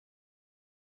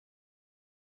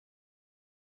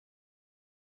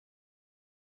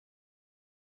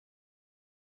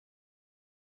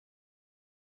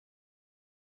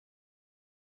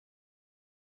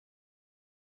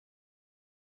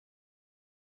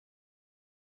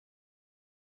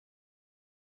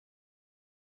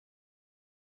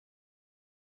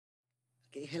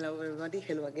Okay, hello everybody,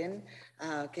 hello again.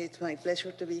 Okay, it's my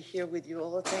pleasure to be here with you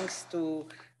all. Thanks to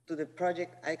the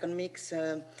project iCON-MICs.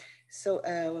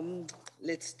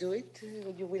 Let's do it.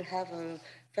 You will have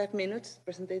 5 minutes.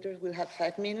 Presentators will have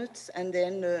 5 minutes, and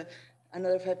then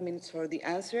another 5 minutes for the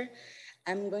answer.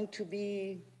 I'm going to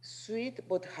be sweet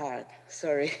but hard.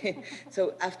 Sorry.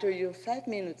 So after your 5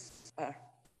 minutes are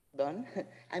done,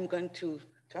 I'm going to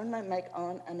turn my mic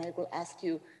on, and I will ask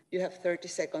you. You have 30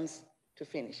 seconds to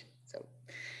finish. So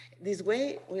this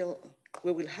way we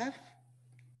will have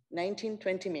 19,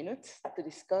 20 minutes to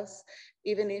discuss,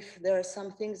 even if there are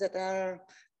some things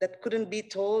that couldn't be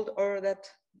told or that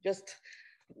just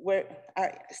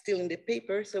are still in the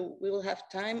paper. So we will have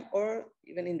time, or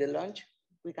even in the lunch,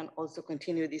 we can also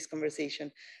continue this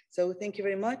conversation. So thank you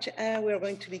very much. We are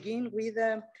going to begin with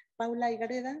Paula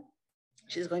Igareda.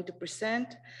 She's going to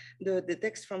present the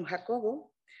text from Jacobo.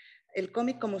 El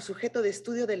cómic como sujeto de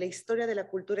estudio de la historia de la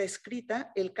cultura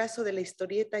escrita, el caso de la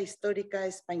historieta histórica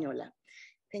española.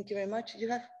 Thank you very much. You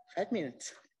have 5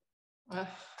 minutes.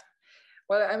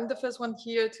 Well, I'm the first one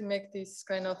here to make this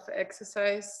kind of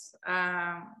exercise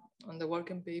on the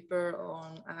working paper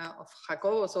of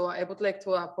Jacobo. So I would like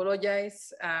to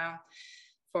apologize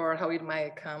for how it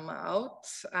might come out,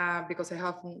 because I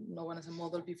have no one as a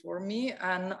model before me,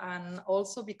 and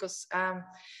also because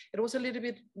it was a little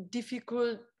bit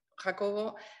difficult,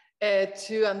 Jacobo,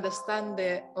 to understand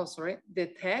the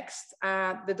text.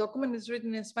 The document is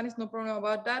written in Spanish, no problem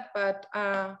about that, but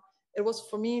it was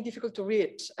for me difficult to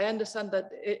read. I understand that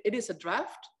it is a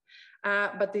draft,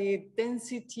 but the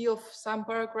density of some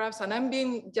paragraphs, and I'm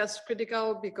being just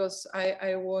critical because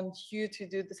I want you to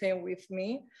do the same with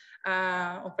me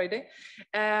on Friday,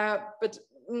 but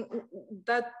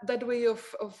that way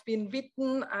of being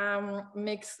written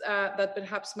makes that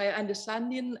perhaps my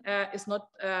understanding is not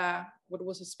what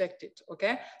was expected,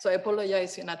 okay? So I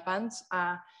apologize in advance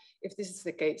if this is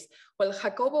the case. Well,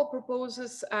 Jacobo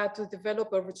proposes to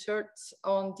develop a research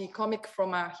on the comic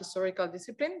from a historical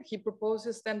discipline. He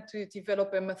proposes then to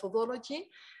develop a methodology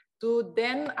to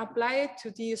then apply it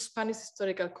to the Spanish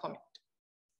historical comic,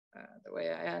 the way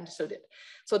I understood it.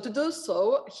 So to do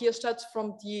so, he starts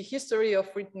from the history of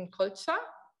written culture,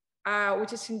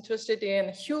 which is interested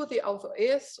in who the author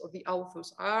is or the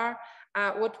authors are,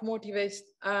 what motivates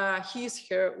his,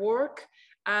 her work,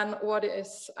 and what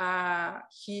is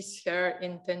his, her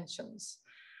intentions.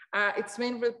 Its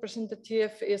main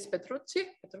representative is Petrucci,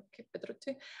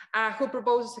 who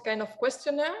proposes a kind of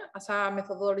questionnaire as a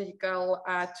methodological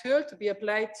tool to be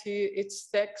applied to its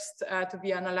text to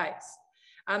be analyzed.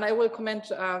 And I will comment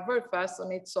very fast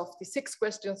on each of the 6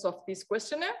 questions of this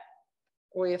questionnaire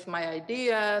with my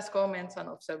ideas, comments, and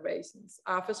observations.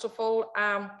 First of all,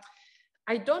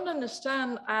 I don't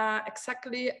understand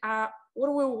exactly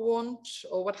what we want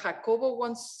or what Jacobo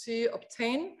wants to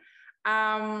obtain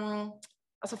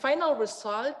as a final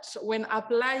result when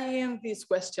applying this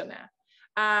questionnaire.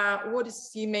 What is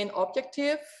the main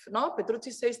objective? No,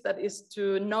 Petrucci says that is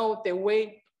to know the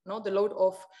weight, the load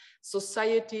of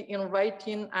society in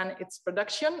writing and its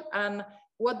production. And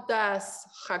what does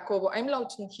Jacobo, I'm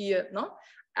launching here,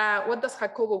 what does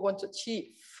Jacobo want to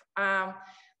achieve?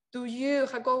 Do you,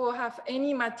 Jacobo, have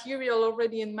any material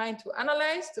already in mind to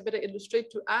analyze, to better illustrate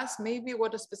to us maybe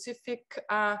what a specific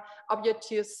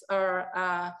objectives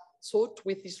are sought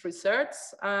with this research?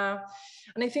 And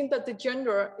I think that the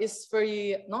genre is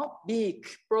very big,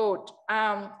 broad.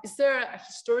 Is there a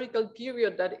historical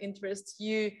period that interests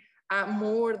you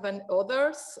more than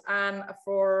others, and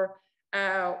for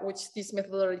which this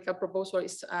methodological proposal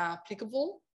is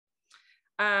applicable?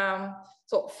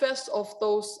 So first of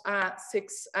those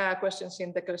 6 questions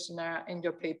in the questionnaire in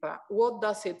your paper, what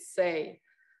does it say?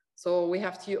 So we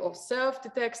have to observe the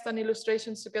text and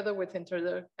illustrations together with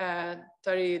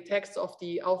introductory text of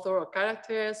the author or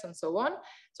characters and so on.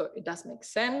 So it does make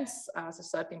sense as a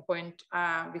starting point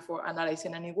before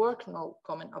analyzing any work, no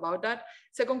comment about that.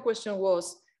 Second question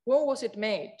was, when was it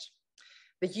made?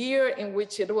 The year in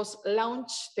which it was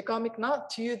launched, the comic,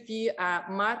 to the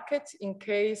market, in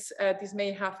case this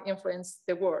may have influenced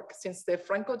the work. Since the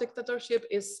Franco dictatorship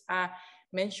is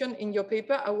mentioned in your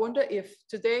paper, I wonder if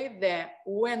today the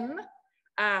when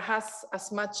has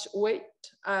as much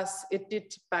weight as it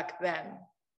did back then.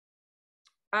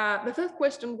 The third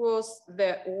question was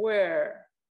the where.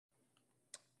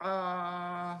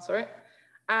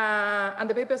 And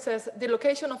the paper says the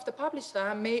location of the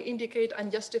publisher may indicate and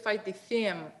justify the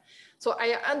theme. So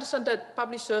I understand that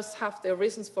publishers have their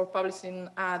reasons for publishing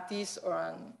this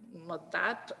or not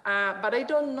that, but I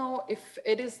don't know if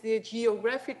it is the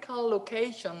geographical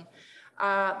location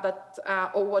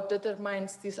or what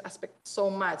determines this aspect so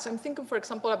much. I'm thinking, for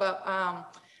example,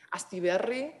 about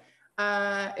Astiberri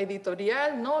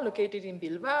editorial, no, located in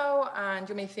Bilbao, and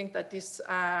you may think that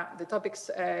the topics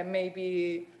may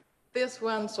be these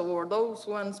ones or those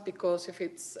ones because if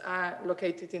it's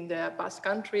located in the Basque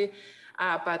Country.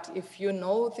 But if you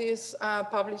know this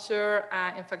publisher,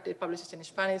 in fact, it publishes in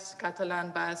Spanish,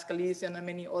 Catalan, Basque, Galician, and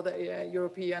many other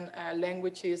European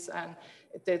languages, and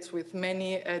it deals with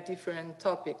many different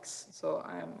topics. So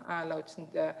I'm launching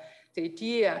the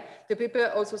idea. The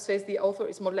paper also says the author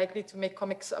is more likely to make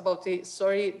comics about the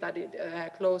story that it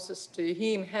closest to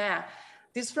him, her.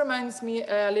 This reminds me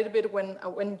a little bit when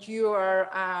you are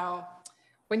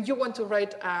when you want to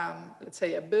write, let's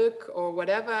say, a book or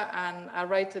whatever, and a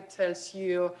writer tells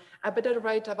you, I better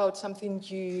write about something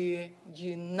you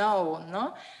know,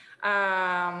 no?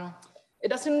 It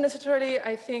doesn't necessarily,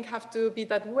 I think, have to be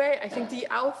that way. I think the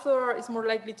author is more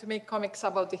likely to make comics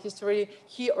about the history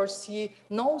he or she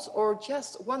knows or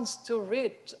just wants to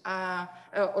read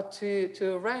or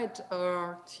to write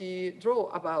or to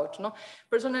draw about. No?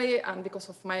 Personally, and because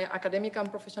of my academic and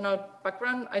professional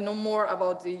background, I know more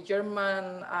about the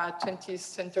German 20th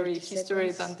century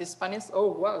history than the Spanish.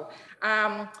 Oh, wow.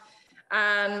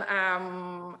 And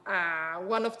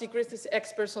one of the greatest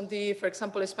experts on the, for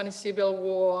example, Spanish Civil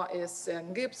War is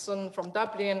Gibson from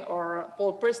Dublin or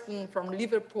Paul Preston from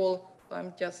Liverpool. So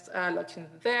I'm just looking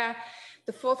there.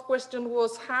 The fourth question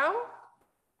was how?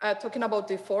 Talking about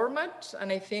the format, and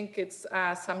I think it's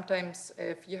sometimes,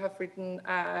 if you have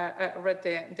read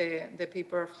the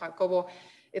paper of Jacobo,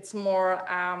 it's more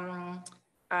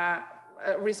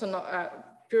reason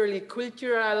purely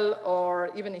cultural or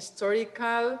even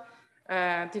historical.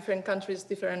 Different countries,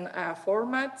 different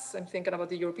formats. I'm thinking about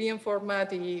the European format,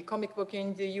 the comic book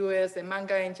in the US, the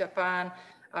manga in Japan,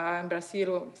 in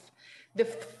Brazil. The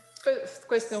first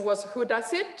question was, who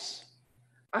does it?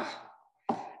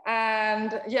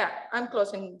 And yeah, I'm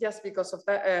closing just because of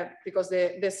that, because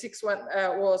the sixth one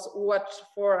was what,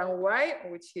 for, and why,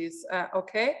 which is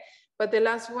okay. But the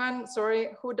last one, sorry,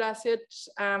 who does it?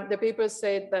 The paper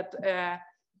said that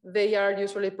they are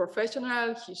usually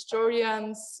professional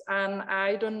historians, and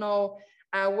I don't know,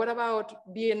 what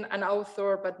about being an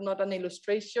author but not an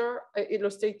illustrator,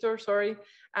 sorry,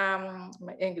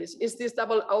 my English. Is this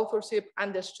double authorship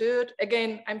understood?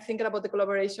 Again, I'm thinking about the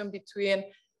collaboration between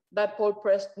that Paul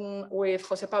Preston with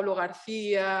Jose Pablo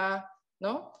Garcia,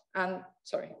 no? And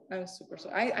sorry, I'm super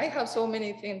sorry. I have so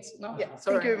many things, no? Yeah,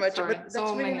 sorry, thank you very much. sorry. But that's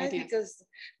so really nice ideas. Because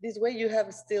this way you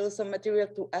have still some material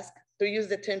to ask, to use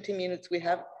the 20 minutes we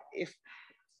have if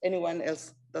anyone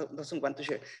else doesn't want to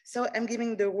share. So I'm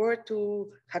giving the word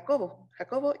to Jacobo.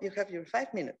 Jacobo, you have your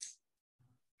 5 minutes.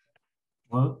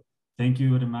 Well, thank you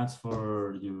very much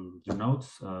for your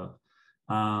notes.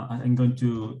 I'm going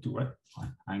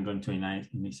to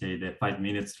initiate the 5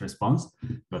 minutes response,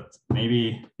 but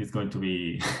maybe it's going to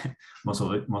be most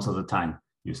of the time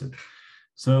used.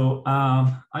 So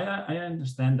I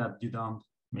understand that you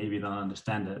maybe don't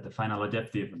understand the final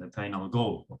objective and the final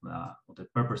goal of the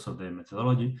purpose of the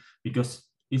methodology, because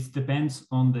it depends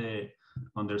on the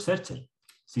researcher.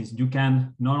 Since you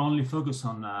can not only focus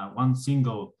on one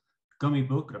single comic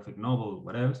book, graphic novel,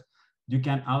 whatever, you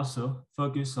can also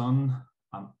focus on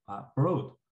a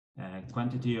broad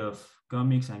quantity of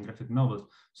comics and graphic novels.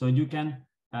 So you can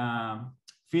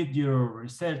fit your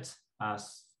research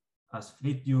as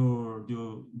fit you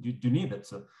need it.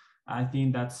 So I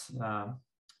think that's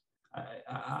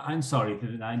I'm sorry,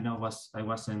 I know I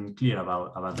wasn't clear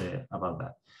about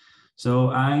that.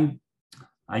 So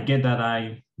I get that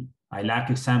I lack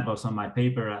examples on my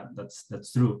paper.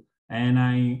 That's true, and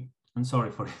I'm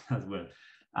sorry for it as well.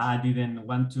 I didn't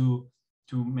want to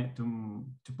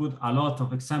put a lot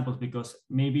of examples because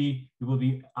maybe it will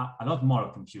be a lot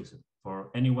more confusing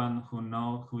for anyone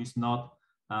who is not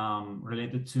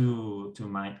related to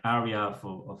my area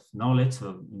of knowledge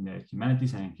in the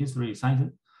humanities and history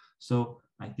sciences. So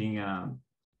I think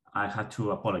I had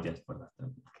to apologize for that.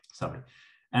 Sorry.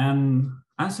 And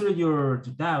answer your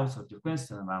doubts or your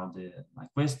question about my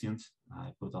questions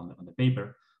I put on the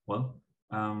paper. Well,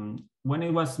 when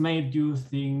it was made, you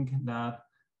think that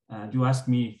you asked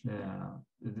me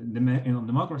in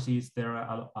democracy, is there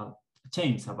a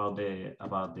change about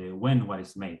the when what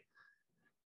is made?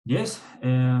 Yes,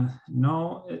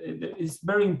 no, it's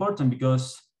very important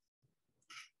because,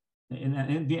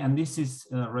 and this is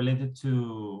related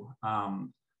to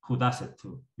who does it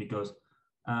too, because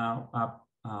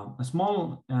a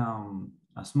small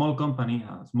company,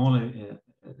 a small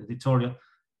editorial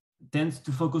tends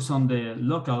to focus on the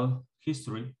local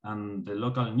history and the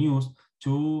local news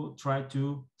to try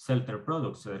to sell their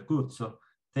products, their goods. So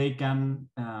they can,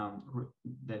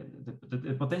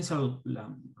 the potential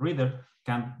reader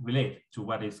can relate to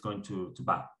what is going to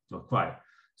buy, to acquire.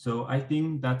 So I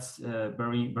think that's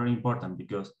very, very important,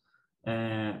 because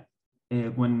when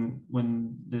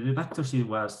the redactorship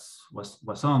was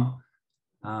on,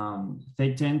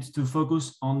 they tend to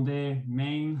focus on the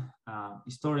main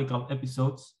historical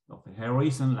episodes of the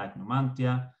heroism, like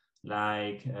Numantia,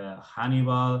 like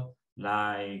Hannibal,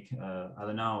 like I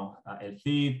don't know, El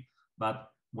Cid. But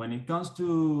when it comes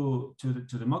to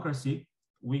democracy,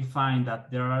 we find that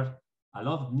there are a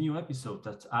lot of new episodes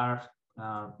that are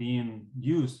being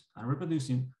used and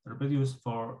reproduced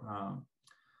from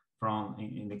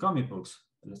in the comic books,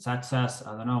 such as,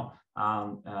 I don't know,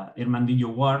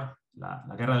 Irmandiño War,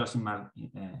 la Guerra de los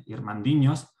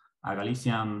Irmandiños, a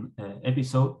Galician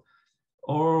episode,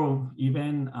 or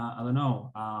even, I don't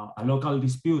know, a local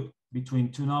dispute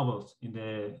between two nobles in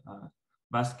the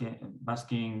Basque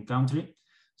country.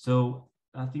 So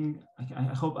I think,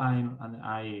 I hope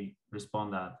I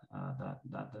respond that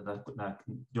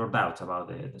your doubts about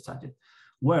the subject.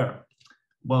 Where?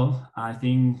 Well, I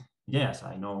think, yes,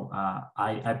 I know,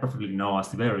 I perfectly know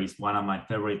Castilleja is one of my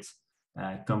favorite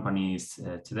companies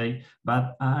today,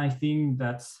 but I think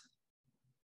that's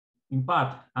in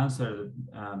part answered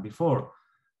before.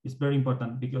 It's very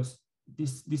important, because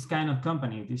this kind of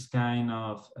company, this kind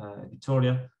of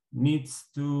editorial needs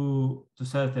to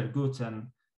sell their goods, and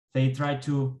they try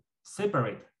to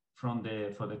separate for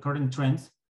the current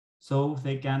trends, so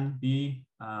they can be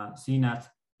seen as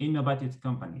innovative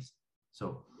companies.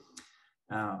 So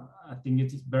I think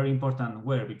it is very important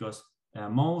where, because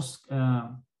most,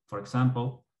 for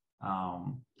example,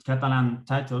 Catalan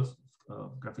titles,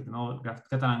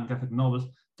 Catalan graphic novels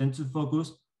tend to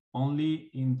focus only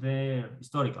in their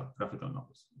historical graphical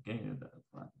novels. Okay,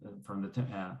 from the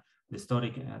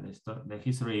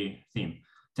history theme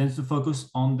tends to focus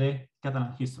on the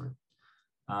Catalan history.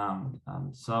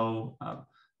 So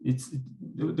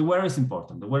the where is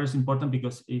important. The where is important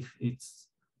because if it's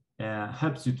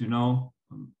helps you to know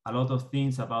a lot of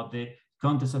things about the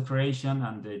context of creation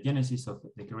and the genesis of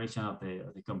the creation of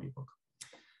the comic book.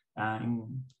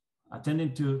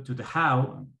 Attending to the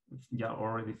how, yeah,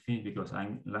 already finished because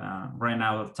I'm running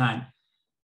out of time.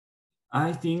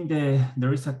 I think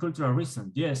there is a cultural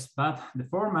reason, yes, but the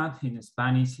format in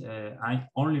Spanish, I'm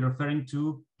only referring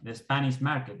to the Spanish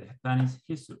market, the Spanish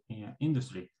history,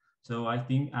 industry. So I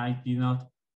think I did not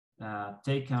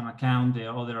take on account the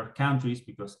other countries,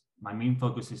 because my main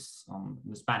focus is on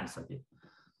the Spanish subject.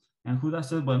 And who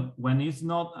does it? When it's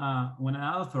not, when an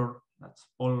author, that's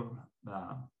Paul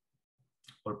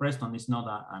Preston, is not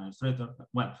an illustrator,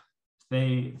 well,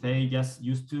 they just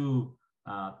used to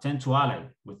tend to ally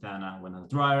with a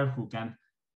drawer who can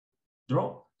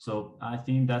draw. So I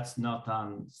think that's not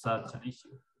such an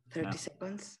issue. 30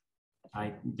 seconds.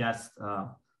 I just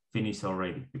finished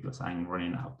already because I'm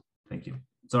running out. Thank you.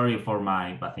 Sorry for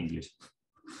my bad English.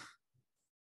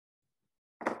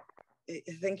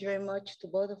 Thank you very much to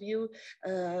both of you.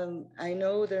 I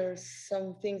know there's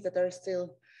some things that are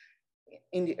still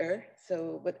in the air.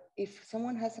 So, but if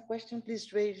someone has a question,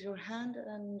 please raise your hand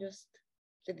and just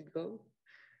let it go.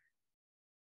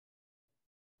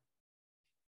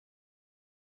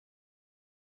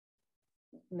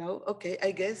 No, okay,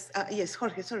 I guess, yes,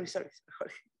 Jorge, sorry,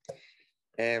 Jorge.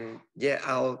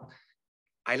 Yeah,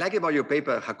 I like about your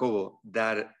paper, Jacobo,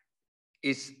 that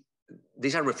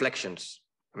these are reflections.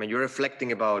 I mean, you're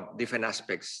reflecting about different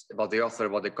aspects, about the author,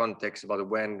 about the context, about the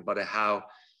when, about the how,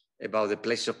 about the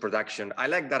place of production. I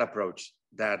like that approach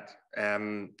that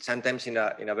sometimes in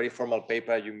a very formal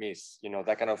paper you miss, you know,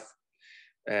 that kind of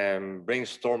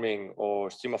brainstorming or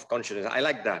stream of consciousness. I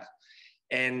like that.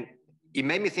 And it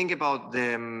made me think about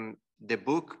the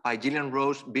book by Gillian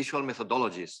Rose, Visual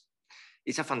Methodologies.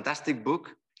 It's a fantastic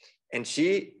book. And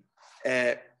she,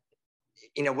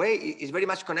 in a way, is very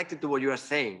much connected to what you are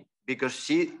saying, because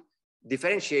she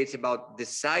differentiates about the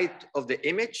side of the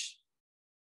image,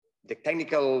 the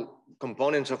technical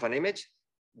components of an image,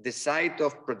 the side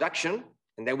of production,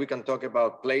 and then we can talk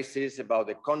about places, about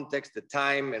the context, the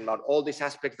time, and about all these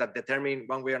aspects that determine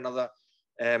one way or another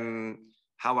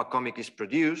how a comic is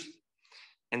produced.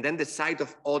 And then the side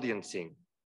of audiencing.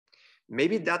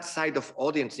 Maybe that side of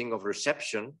audiencing, of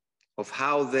reception, of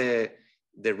how the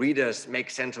readers make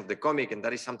sense of the comic, and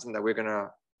that is something that we're gonna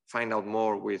find out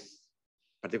more with,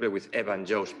 particularly with Eva and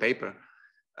Joe's paper.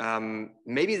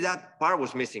 Maybe that part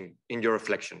was missing in your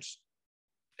reflections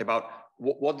about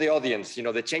what the audience, you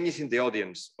know, the changes in the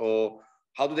audience, or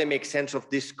how do they make sense of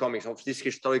these comics, of these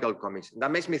historical comics. And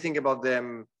that makes me think about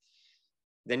the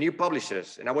new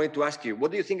publishers. And I wanted to ask you,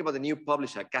 what do you think about the new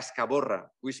publisher, Cascaborra,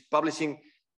 who is publishing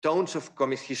tons of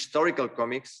comics, historical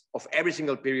comics of every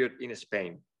single period in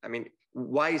Spain. I mean,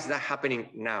 why is that happening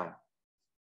now?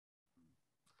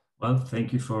 Well,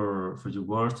 thank you for your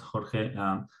words, Jorge.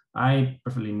 I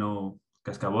perfectly know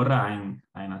Cascaborra.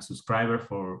 I'm a subscriber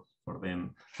for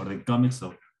the comics,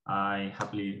 so I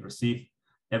happily receive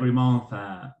every month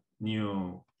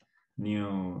new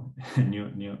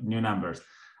numbers.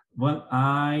 Well,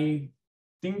 I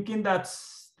thinking that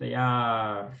they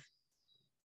are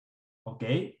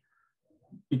okay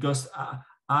because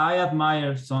I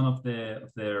admire some of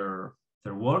their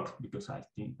work because I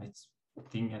think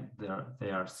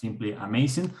they are simply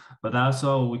amazing, but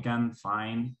also we can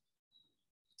find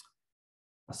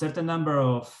a certain number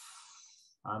of,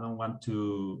 I don't want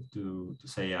to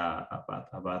say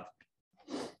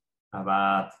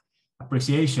about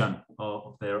appreciation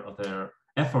of their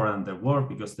effort and their work,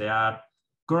 because they are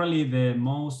currently the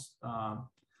most.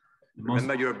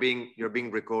 Remember, you're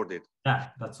being recorded. Yeah,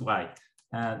 that's why.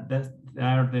 They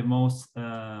are the most.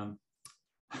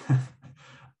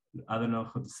 I don't know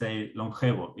how to say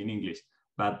longevo in English,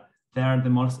 but they are the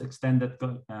most extended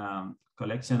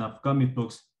collection of comic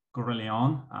books currently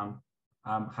on.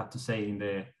 I have to say in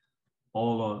the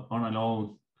all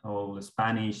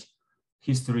Spanish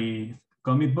history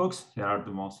comic books, they are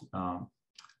the most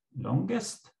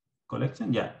longest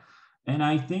collection. Yeah, and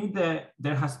I think that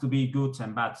there has to be goods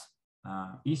and bads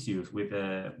issues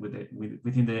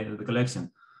within the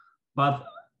collection, but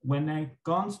when it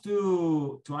comes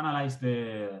to analyze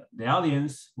the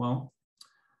audience, well,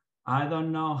 I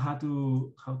don't know how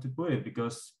to put it,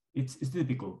 because it's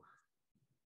difficult.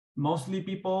 Mostly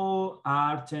people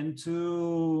tend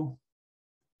to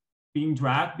being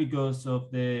dragged because of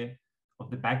the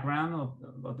background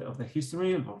of the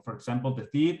history. For example, the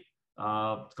thief,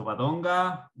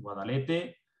 Covadonga,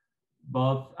 Guadalete.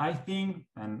 But I think,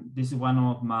 and this is one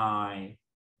of my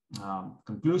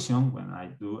conclusion when I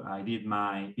did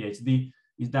my PhD,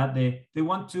 is that they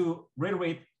want to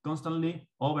reiterate constantly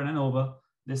over and over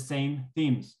the same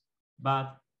themes,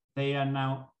 but they are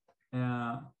now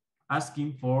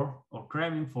asking for or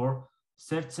craving for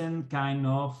certain kind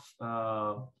of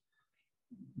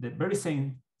the very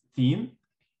same theme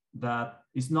that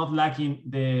is not lacking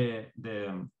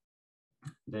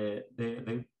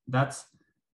that's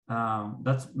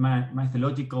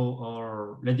mythological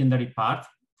or legendary part.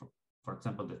 For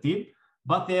example, the thief,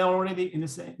 but they are already in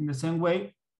the same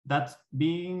way that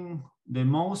being the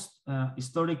most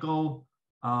historical,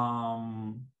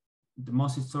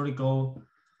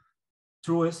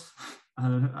 truest. I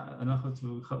don't know how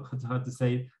to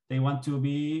say. They want to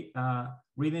be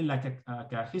reading like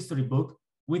a history book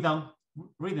without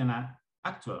reading an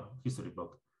actual history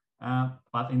book,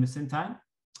 but in the same time,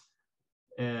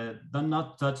 do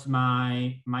not touch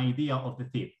my idea of the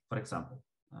thief, for example.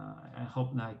 I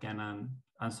hope I can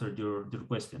answer your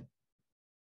question.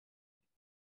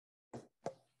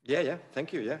 Yeah,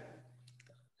 thank you, yeah.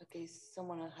 Okay,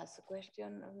 someone else has a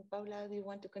question. Paula, do you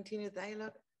want to continue the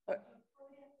dialogue? Or...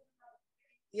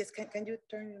 Yes, can you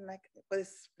turn your mic?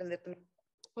 Puedes prender tu...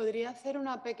 ¿Podría hacer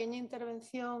una pequeña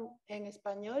intervención en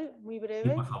español, muy breve?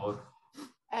 Sí, por favor.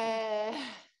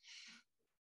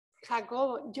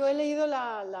 Jacobo, yo he leído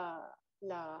la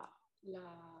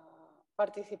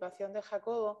participación de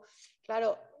Jacobo.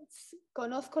 Claro,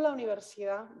 conozco la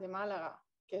Universidad de Málaga,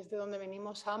 que es de donde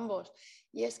venimos ambos,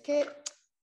 y es que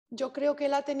yo creo que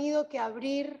él ha tenido que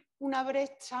abrir una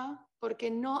brecha porque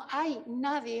no hay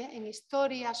nadie en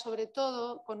historia, sobre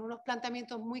todo, con unos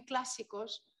planteamientos muy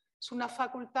clásicos. Es una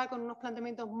facultad con unos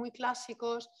planteamientos muy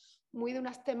clásicos, muy de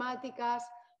unas temáticas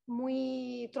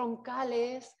muy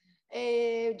troncales.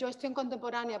 Yo estoy en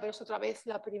contemporánea, pero es otra vez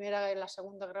la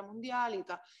Segunda Guerra Mundial y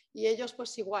tal. Y ellos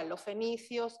pues igual, los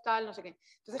fenicios, tal, no sé qué.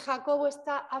 Entonces Jacobo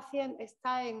está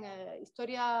en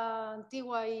historia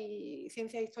antigua y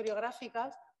ciencias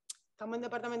historiográficas. Estamos en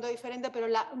departamentos diferentes, pero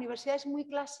la universidad es muy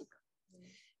clásica.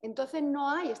 Entonces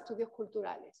no hay estudios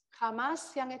culturales.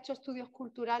 Jamás se han hecho estudios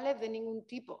culturales de ningún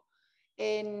tipo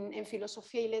en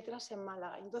filosofía y letras en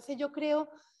Málaga. Entonces yo creo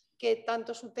que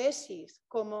tanto su tesis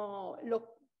como los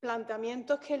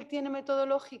planteamientos que él tiene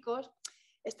metodológicos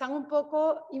están un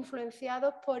poco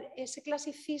influenciados por ese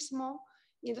clasicismo,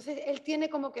 y entonces él tiene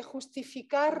como que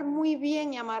justificar muy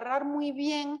bien y amarrar muy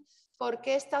bien por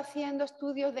qué está haciendo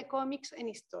estudios de cómics en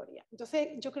historia. Entonces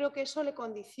yo creo que eso le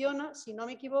condiciona, si no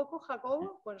me equivoco,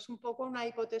 Jacobo, pues es un poco una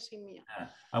hipótesis mía.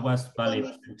 I was valid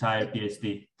the entire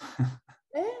PhD.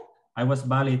 I was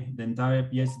valid the entire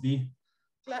PhD.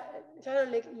 Claro,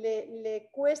 le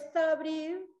cuesta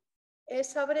abrir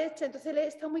esa brecha, entonces él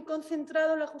está muy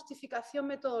concentrado en la justificación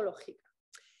metodológica.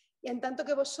 Y en tanto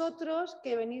que vosotros,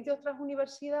 que venís de otras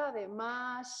universidades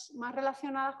más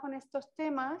relacionadas con estos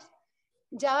temas,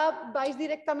 ya vais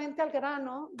directamente al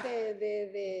grano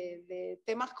de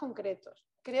temas concretos.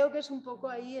 Creo que es un poco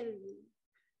ahí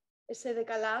ese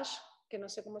decalage, que no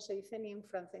sé cómo se dice ni en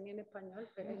francés ni en español,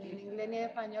 pero ni en inglés ni en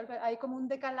español, pero hay como un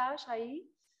decalage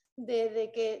ahí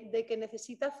de que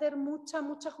necesita hacer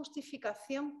mucha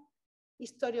justificación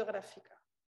historiográfica.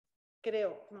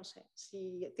 Creo, no sé,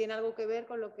 si tiene algo que ver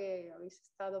con lo que habéis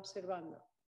estado observando.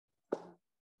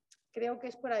 Creo que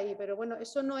es por ahí, pero bueno,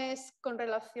 eso no es con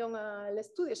relación al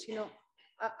estudio, sino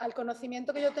al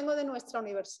conocimiento que yo tengo de nuestra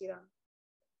universidad.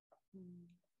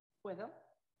 ¿Puedo?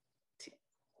 Sí.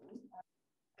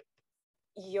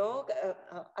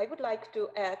 I would like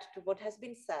to add to what has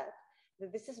been said,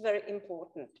 that this is very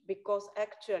important because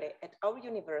actually at our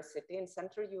university in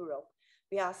Central Europe,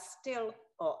 we are still,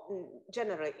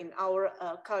 generally in our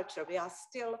culture, we are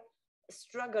still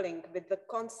struggling with the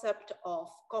concept of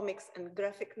comics and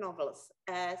graphic novels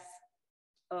as,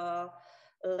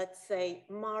 let's say,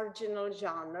 marginal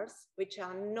genres, which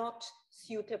are not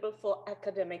suitable for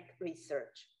academic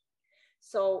research.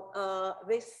 So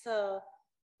this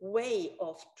way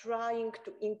of trying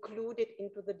to include it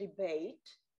into the debate,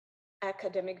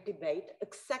 academic debate,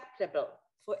 acceptable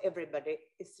for everybody,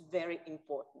 is very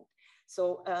important.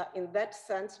 So in that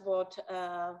sense, what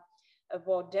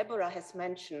Deborah has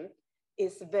mentioned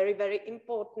is very, very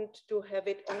important to have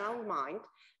it on our mind,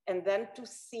 and then to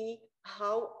see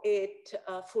how it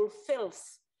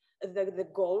fulfills the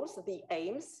goals, the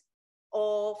aims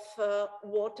of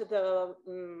what the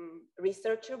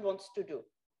researcher wants to do.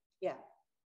 Yeah,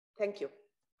 thank you.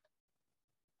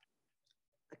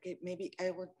 Okay, maybe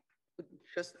I would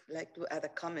just like to add a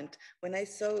comment. When I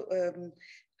saw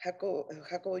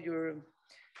Jaco, your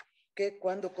qué,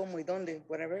 cuándo, cómo y dónde,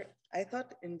 whatever, I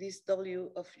thought in this W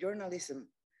of journalism.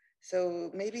 So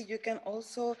maybe you can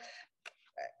also,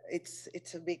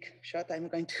 it's a big shot I'm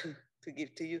going to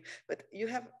give to you, but you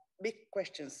have big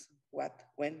questions, what,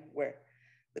 when, where.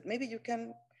 But maybe you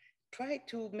can try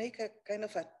to make a kind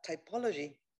of a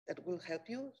typology that will help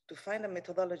you to find a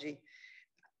methodology.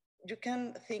 You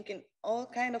can think in all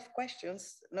kind of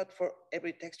questions, not for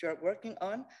every text you are working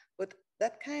on, but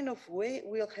that kind of way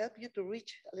will help you to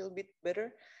reach a little bit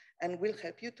better and will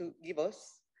help you to give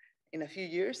us in a few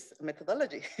years a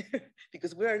methodology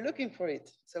because we are looking for it.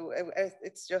 So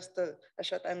it's just a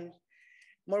shot.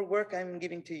 More work I'm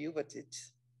giving to you, but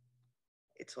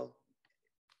it's all.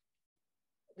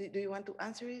 Do you want to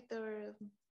answer it or?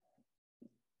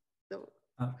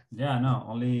 Yeah, no,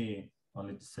 only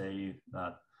to say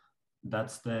that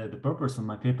that's the purpose of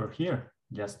my paper here,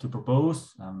 just to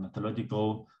propose a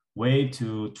methodological way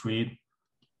to treat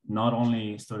not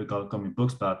only historical comic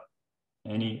books, but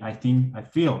I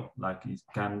feel like it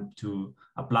can to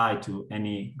apply to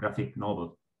any graphic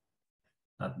novel.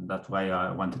 That's why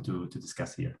I wanted to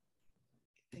discuss here.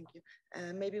 Thank you.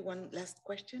 Maybe one last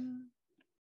question.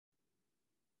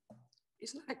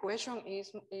 It's not a question,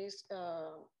 is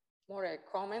more a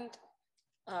comment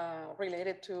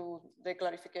related to the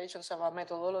clarifications about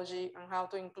methodology and how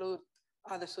to include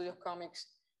the study of comics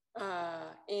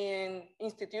in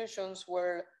institutions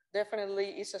where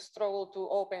definitely it's a struggle to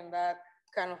open that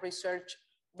kind of research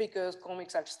because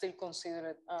comics are still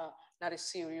considered not a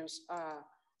serious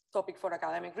topic for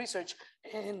academic research.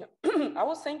 And I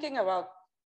was thinking about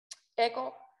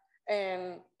Eco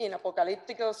and in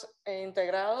Apocalípticos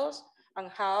Integrados, and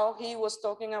how he was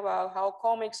talking about how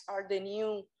comics are the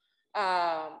new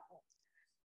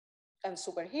and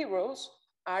superheroes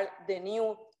are the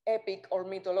new epic or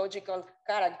mythological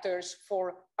characters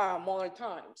for modern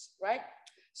times, right?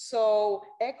 So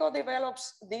Eco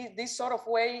develops this sort of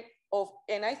way of,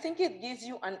 and I think it gives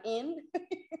you an in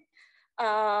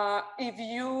if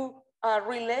you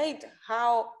relate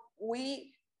how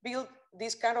we build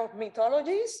these kind of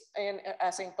mythologies and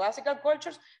as in classical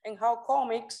cultures, and how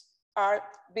comics are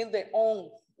build their own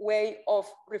way of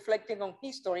reflecting on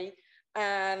history.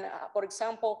 And for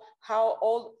example, how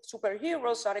all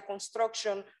superheroes are a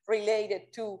construction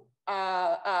related to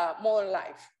modern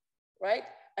life, right?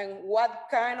 And what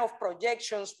kind of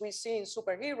projections we see in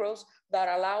superheroes that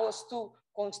allow us to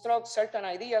construct certain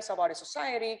ideas about a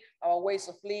society, our ways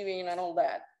of living and all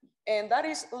that. And that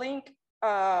is linked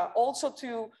also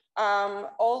to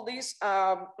all these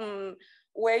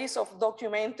ways of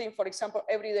documenting, for example,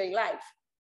 everyday life,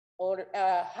 or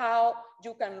how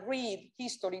you can read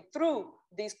history through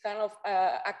these kind of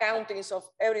accountings of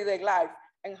everyday life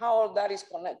and how all that is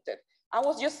connected. I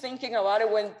was just thinking about it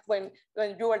when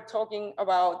you were talking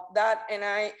about that, and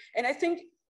I think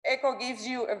Eco gives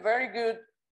you a very good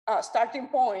starting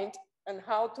point on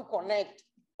how to connect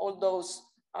all those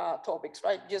topics,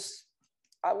 right?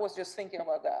 I was just thinking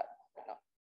about that.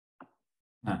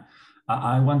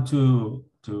 I want to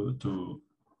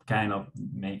kind of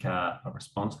make a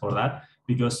response for that,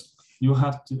 because you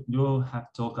have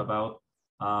talked about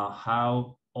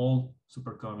how all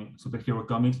superhero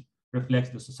comics reflects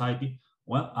the society.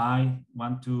 Well, I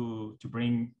want to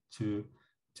bring to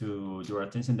your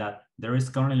attention that there is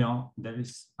currently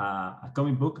a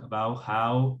comic book about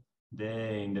how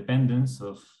the independence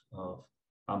of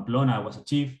Pamplona was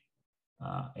achieved.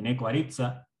 Eneco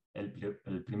Aritza, el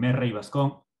primer rey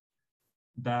vascón,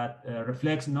 that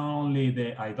reflects not only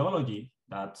the ideology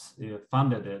that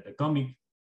funded the comic,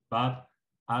 but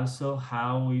also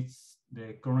how it's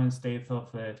the current state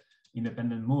of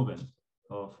independent movement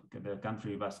of the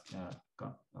country, Basque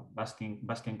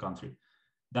country.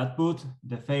 That put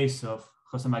the face of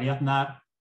José María Aznar,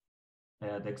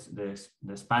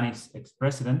 the Spanish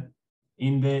ex-president,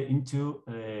 into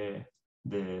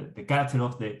the character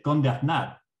of the Conde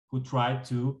Aznar, who tried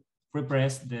to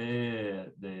repress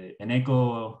the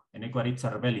Eneco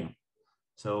Aritza rebellion.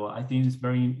 So I think it's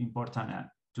very important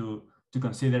to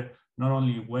consider not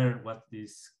only what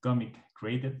this comic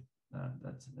created,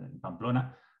 that's in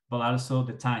Pamplona, but also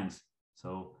the times.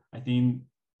 So I think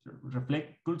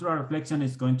cultural reflection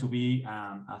is going to be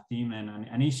a theme and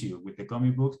an issue with the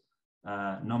comic books,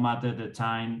 no matter the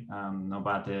time, no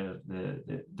matter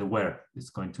the where it's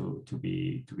going to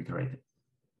be created.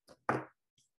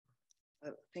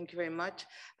 Thank you very much.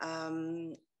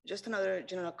 Just another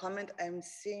general comment. I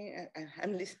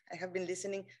have been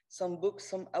listening some books,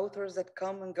 some authors that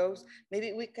come and goes.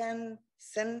 Maybe we can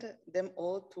send them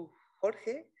all to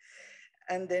Jorge,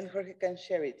 and then Jorge can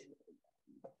share it.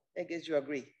 I guess you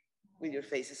agree with your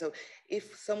faces. So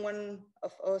if someone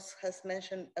of us has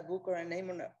mentioned a book or a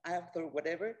name or an author or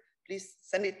whatever, please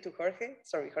send it to Jorge.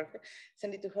 Sorry, Jorge.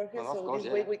 Send it to Jorge. Well, so course,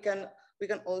 this way we can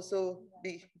also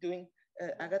be doing.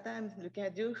 Agatha, I'm looking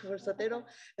at you for Sotero,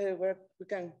 where we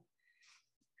can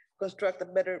construct a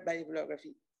better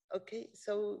bibliography. Okay,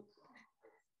 so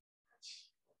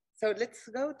let's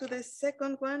go to the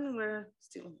second one. We're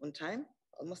still on time,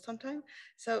 almost on time.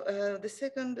 So the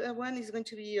second one is going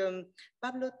to be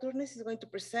Pablo Turnes is going to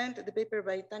present the paper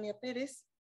by Tania Perez,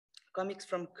 Comics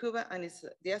from Cuba and its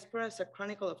Diaspora as a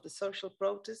Chronicle of the Social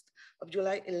Protest of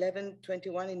July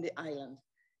 11-21 in the island.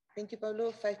 Thank you,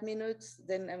 Pablo. 5 minutes,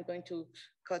 then I'm going to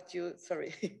cut you,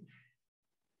 sorry.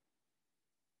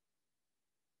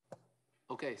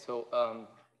 Okay, so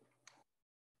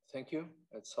thank you.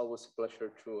 It's always a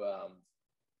pleasure to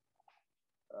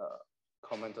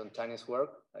comment on Tania's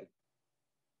work. I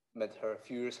met her a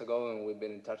few years ago and we've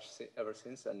been in touch ever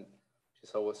since, and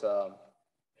she's always, her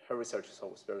research is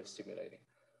always very stimulating.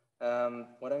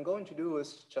 What I'm going to do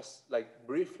is just like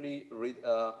briefly read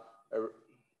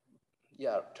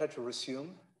try to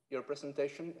resume your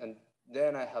presentation, and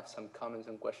then I have some comments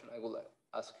and questions I will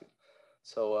ask you.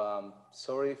 So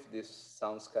sorry if this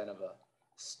sounds kind of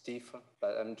stiff,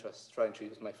 but I'm just trying to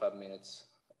use my 5 minutes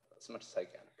as much as I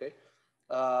can, okay?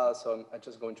 So I'm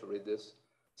just going to read this.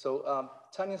 So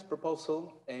Tania's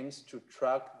proposal aims to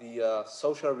track the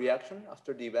social reaction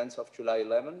after the events of July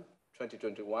 11,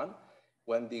 2021,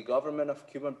 when the government of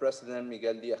Cuban President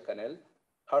Miguel Díaz-Canel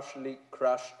partially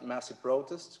crushed massive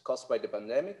protests caused by the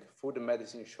pandemic, food and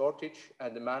medicine shortage,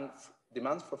 and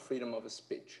demands for freedom of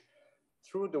speech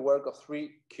through the work of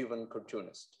 3 Cuban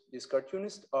cartoonists. These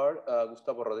cartoonists are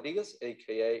Gustavo Rodriguez,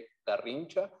 aka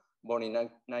Garrincha, born in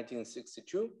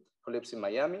 1962, who lives in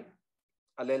Miami,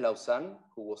 Ale Lauzan,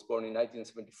 who was born in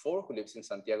 1974, who lives in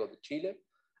Santiago de Chile,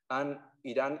 and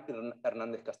Iran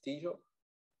Hernandez Castillo,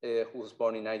 who was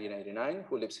born in 1989,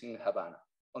 who lives in Havana.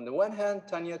 On the one hand,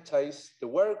 Tania ties the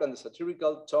work and the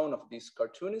satirical tone of these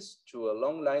cartoonists to a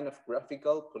long line of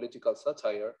graphical political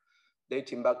satire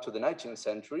dating back to the 19th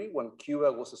century when Cuba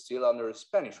was still under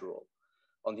Spanish rule.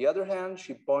 On the other hand,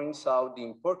 she points out the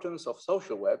importance of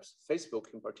social webs,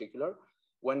 Facebook in particular,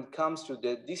 when it comes to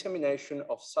the dissemination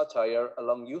of satire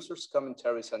along users'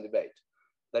 commentaries and debate.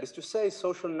 That is to say,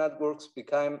 social networks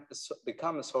become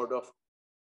a sort of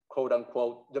quote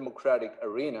unquote democratic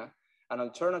arena, an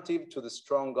alternative to the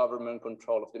strong government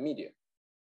control of the media.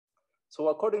 So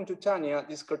according to Tania,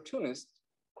 these cartoonists,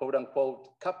 quote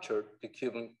unquote, captured the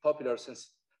Cuban popular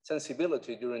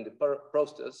sensibility during the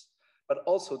protests, but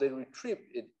also they retrieved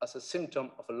it as a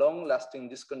symptom of a long-lasting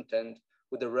discontent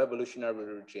with the revolutionary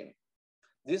regime.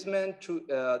 This meant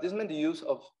the use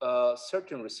of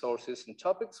certain resources and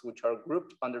topics which are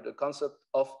grouped under the concept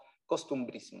of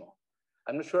costumbrismo.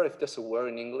 I'm not sure if there's a word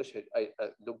in English. I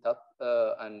looked up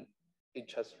and it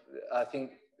just, I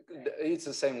think it's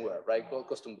the same word, right? Called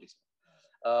costumbrismo.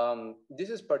 This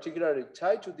is particularly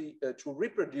tied to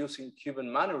reproducing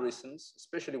Cuban mannerisms,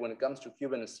 especially when it comes to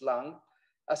Cuban slang,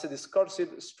 as a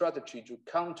discursive strategy to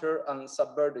counter and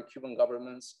subvert the Cuban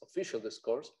government's official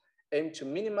discourse, aimed to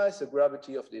minimize the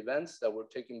gravity of the events that were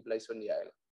taking place on the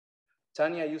island.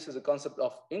 Tania uses the concept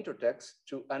of intertext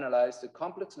to analyze the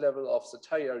complex level of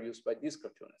satire used by these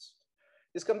cartoonists.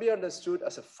 This can be understood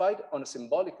as a fight on a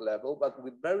symbolic level, but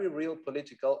with very real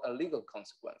political and legal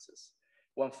consequences.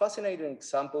 One fascinating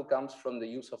example comes from the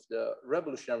use of the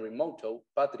revolutionary motto,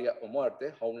 Patria o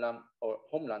Muerte,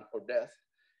 homeland or death,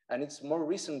 and its more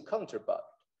recent counterpart,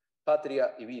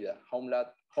 Patria y Vida,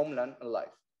 homeland and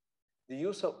life. The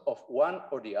use of one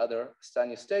or the other,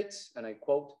 Tania states, and I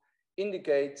quote,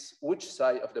 indicates which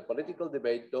side of the political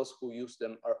debate those who use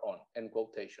them are on, end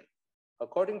quotation.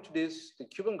 According to this, the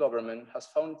Cuban government has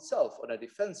found itself on a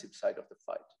defensive side of the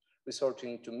fight,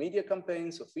 resorting to media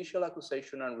campaigns, official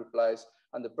accusation and replies,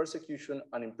 and the persecution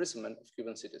and imprisonment of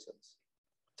Cuban citizens.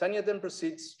 Tania then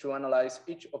proceeds to analyze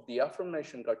each of the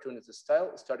aforementioned cartoonist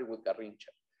style, starting with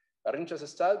Garrincha.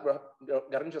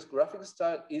 Garrincha's graphic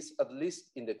style is, at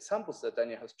least in the examples that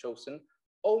Tania has chosen,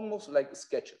 almost like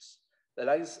sketches.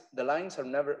 The lines are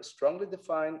never strongly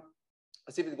defined,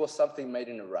 as if it was something made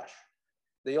in a rush.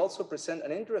 They also present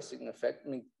an interesting effect,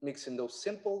 mixing those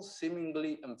simple,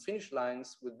 seemingly unfinished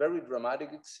lines with very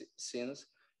dramatic scenes,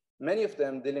 many of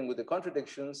them dealing with the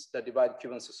contradictions that divide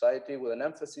Cuban society, with an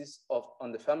emphasis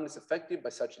on the families affected by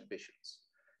such divisions.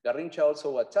 Garrincha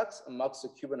also attacks and mocks the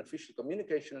Cuban official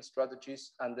communication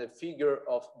strategies and the figure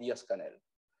of Díaz-Canel.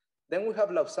 Then we have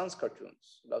Lauzan's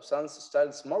cartoons. Lauzan's style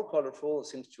is more colorful,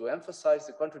 seems to emphasize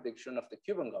the contradiction of the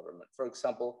Cuban government. For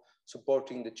example,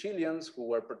 supporting the Chileans who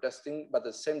were protesting, but at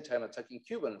the same time attacking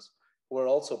Cubans who were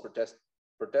also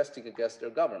protesting against their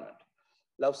government.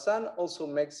 Lauzan also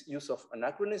makes use of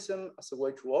anachronism as a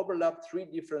way to overlap 3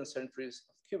 different centuries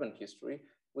of Cuban history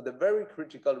with a very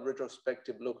critical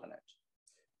retrospective look on it.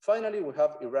 Finally, we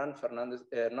have Hernandez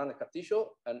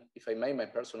Castillo, and if I may, my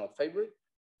personal favorite.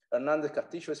 Hernandez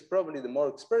Castillo is probably the more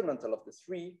experimental of the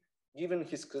 3, giving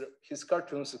his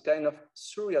cartoons a kind of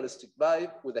surrealistic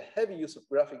vibe with a heavy use of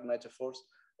graphic metaphors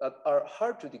that are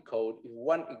hard to decode if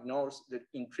one ignores the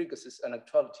intricacies and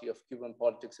actuality of Cuban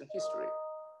politics and history.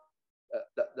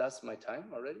 That's my time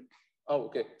already? Oh,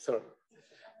 okay, sorry.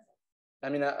 I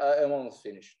mean, I'm almost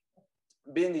finished.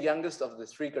 Being the youngest of the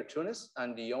 3 cartoonists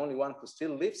and the only one who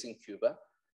still lives in Cuba,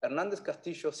 Hernandez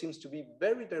Castillo seems to be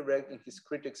very direct in his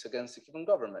critics against the Cuban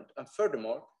government, and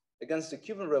furthermore, against the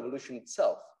Cuban Revolution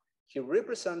itself. He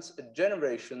represents a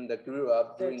generation that grew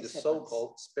up during the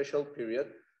so-called special period,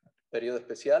 Periodo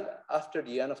Especial, after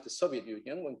the end of the Soviet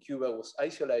Union, when Cuba was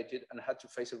isolated and had to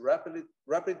face a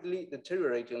rapidly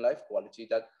deteriorating life quality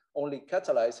that only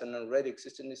catalyzed an already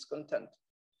existing discontent.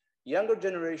 Younger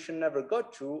generation never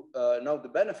got to know the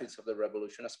benefits of the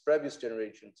revolution as previous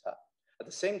generations have. At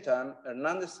the same time,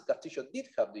 Hernandez Castillo did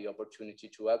have the opportunity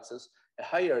to access a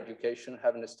higher education,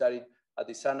 having studied at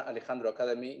the San Alejandro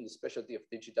Academy in the specialty of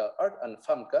digital art, and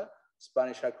FAMCA,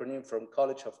 Spanish acronym from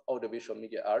College of Audiovisual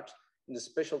Media Arts, in the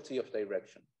specialty of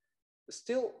direction.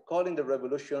 Still, calling the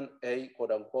revolution a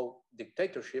quote-unquote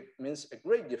dictatorship means a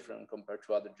great difference compared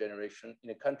to other generations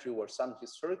in a country where some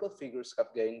historical figures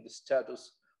have gained the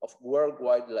status of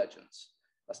worldwide legends.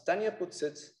 As Tania puts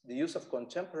it, the use of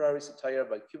contemporary satire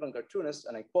by Cuban cartoonists,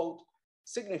 and I quote,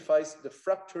 signifies the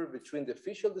fracture between the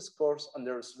official discourse and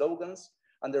their slogans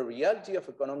and the reality of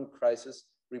economic crisis,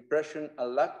 repression,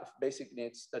 and lack of basic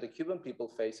needs that the Cuban people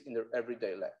face in their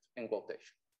everyday life, end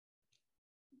quotation.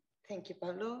 Thank you,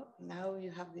 Pablo. Now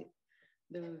you have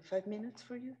the 5 minutes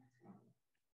for you.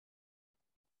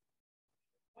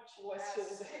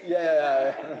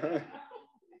 Yeah.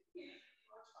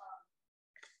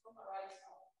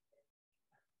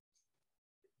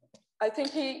 I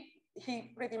think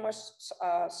he pretty much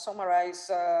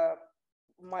summarized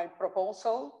my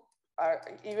proposal,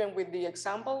 even with the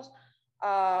examples.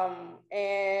 I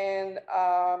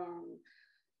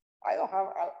don't have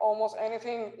almost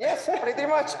anything. Yes, pretty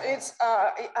much. It's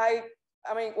I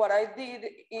mean, what I did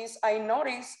is I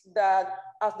noticed that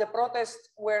as the protests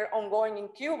were ongoing in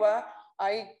Cuba,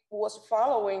 I was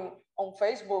following on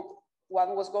Facebook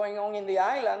what was going on in the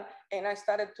island, and I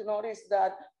started to notice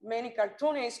that many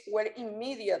cartoonists were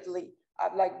immediately,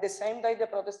 at like the same day the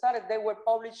protest started, they were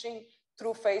publishing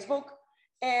through Facebook.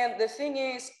 And the thing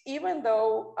is, even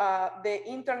though the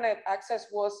internet access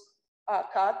was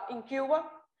cut in Cuba,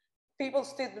 people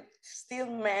still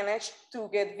managed to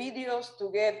get videos, to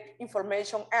get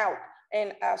information out.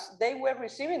 And as they were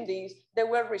receiving these, they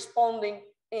were responding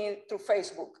through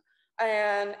Facebook.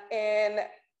 And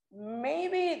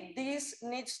maybe this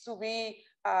needs to be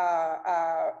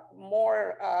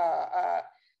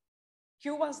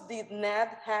Cubans did not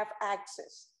have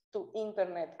access to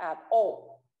internet at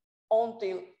all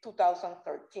until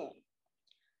 2013.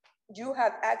 You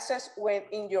had access when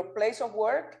in your place of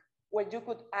work, where you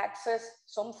could access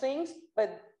some things,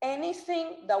 but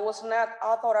anything that was not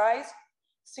authorized,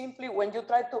 simply when you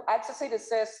try to access it, it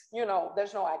says, you know,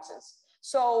 there's no access.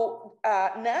 So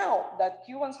now that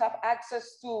Cubans have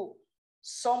access to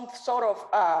some sort of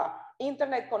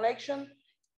internet connection,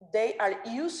 they are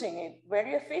using it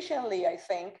very efficiently, I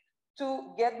think,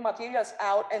 to get materials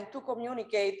out and to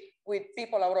communicate with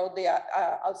people around the,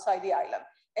 outside the island.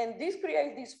 And this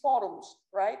creates these forums,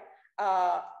 right?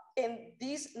 And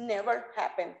this never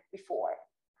happened before.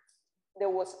 There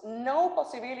was no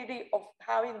possibility of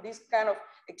having this kind of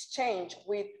exchange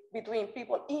between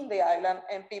people in the island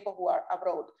and people who are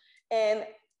abroad. And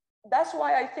that's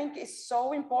why I think it's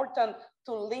so important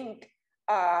to link,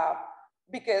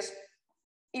 because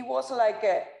it was like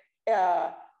a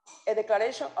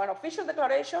declaration, an official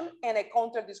declaration and a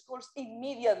counter discourse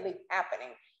immediately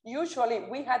happening. Usually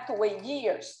we had to wait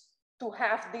years to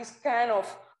have this kind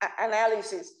of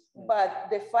analysis, but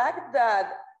the fact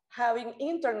that having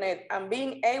internet and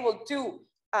being able to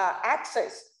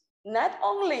access not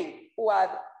only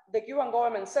what the Cuban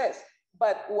government says,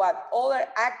 but what other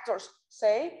actors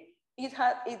say,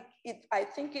 I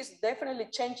think it's definitely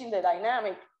changing the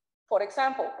dynamic. For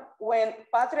example, when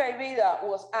Patria y Vida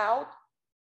was out,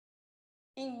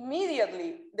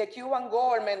 immediately the Cuban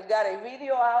government got a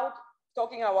video out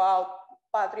talking about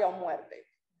Patria o Muerte.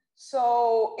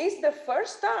 So it's the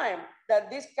first time that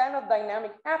this kind of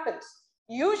dynamic happens.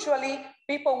 Usually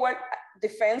people were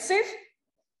defensive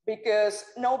because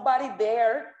nobody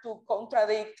dared to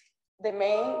contradict the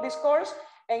main discourse.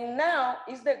 And now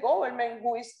it's the government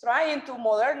who is trying to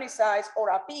modernize or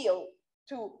appeal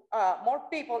to more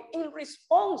people in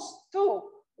response to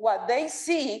what they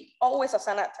see always as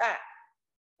an attack,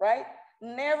 right?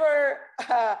 Never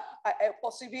a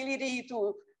possibility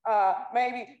to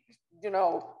maybe, you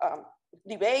know,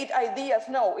 debate ideas.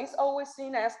 No, it's always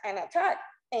seen as an attack,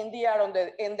 and they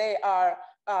are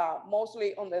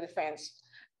mostly on the defense.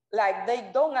 Like they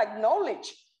don't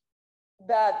acknowledge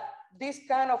that this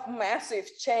kind of massive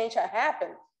change has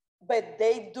happened, but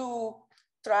they do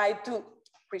try to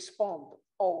respond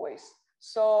always.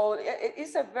 So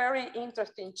it's a very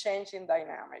interesting change in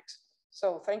dynamics.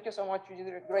 So thank you so much. You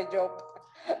did a great job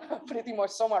pretty much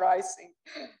summarizing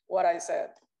what I said.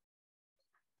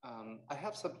 I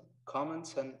have some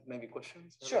comments and maybe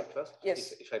questions. Sure,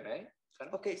 yes. If I may.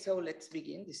 Okay, so let's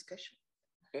begin discussion.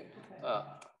 Okay.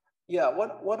 Yeah,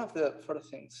 one of the first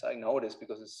things I noticed,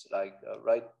 because it's like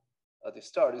right at the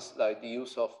start, is like the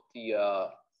use of the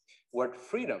word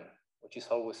freedom, which is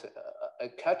always a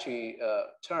catchy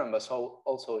term, but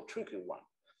also a tricky one.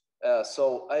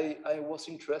 So I was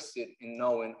interested in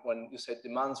knowing, when you said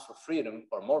demands for freedom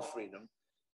or more freedom,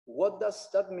 what does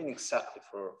that mean exactly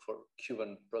for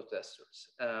Cuban protesters?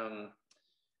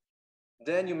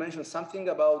 Then you mentioned something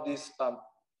about this,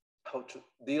 how to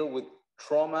deal with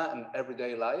trauma and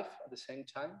everyday life at the same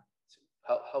time.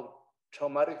 How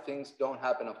traumatic things don't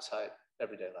happen outside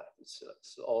everyday life. It's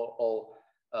all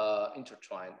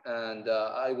intertwined. And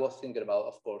I was thinking about,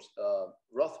 of course,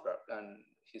 Rothbard and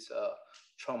his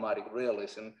traumatic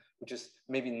realism, which is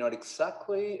maybe not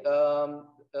exactly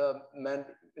meant,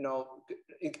 you know,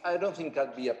 I don't think it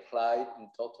can be applied in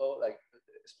total, like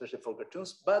especially for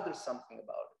cartoons, but there's something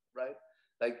about it, right?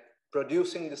 Like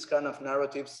producing this kind of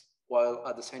narratives while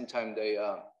at the same time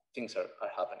things are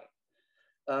happening.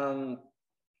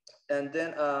 And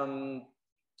then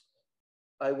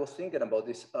I was thinking about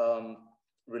this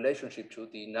relationship to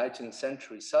the 19th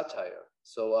century satire.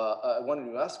 So I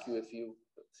wanted to ask you if you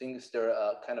think there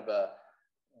kind of a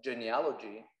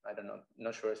genealogy, I don't know,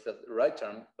 not sure if that's the right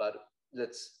term, but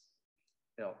let's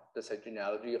say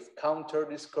genealogy of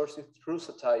counter-discursive true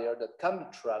satire that can be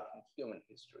tracked in human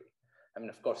history. I mean,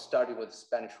 of course, starting with the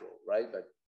Spanish rule, right? But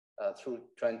through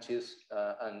 20th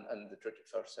and the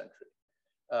 21st century.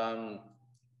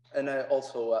 And I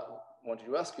also wanted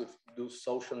to ask you, do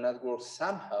social networks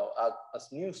somehow act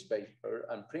as newspaper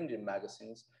and printed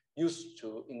magazines used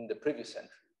to in the previous century?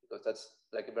 Because that's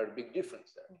like a very big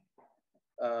difference there.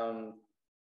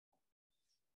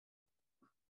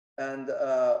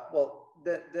 Well,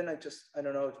 then I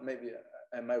don't know, maybe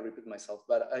I might repeat myself,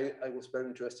 but I was very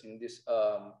interested in this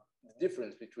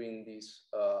difference between these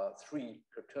three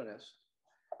cartoonists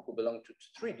who belong to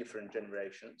three different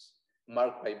generations,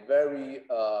 marked by very,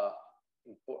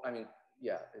 I mean,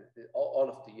 yeah, all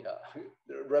of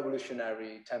the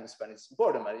revolutionary time span is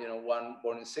important. But, you know, one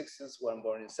born in the 60s, one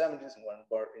born in the 70s, and one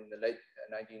born in the late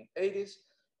 1980s.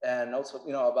 And also,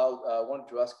 about, I wanted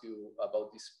to ask you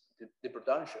about this, the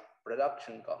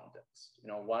production context.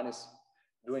 One is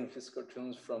doing his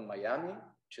cartoons from Miami,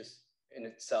 which is in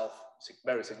itself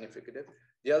very significant.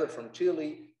 The other from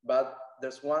Chile, but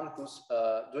there's one who's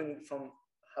doing it from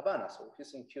Havana, so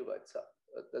he's in Cuba itself.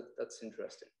 That's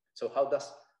interesting. So how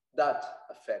does that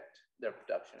affect their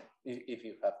production, if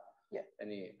you have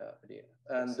any idea?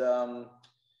 And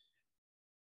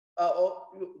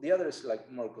the other is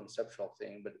like more conceptual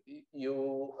thing, but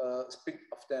you speak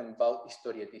of them about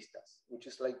historietistas, which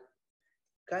is like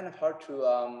kind of hard to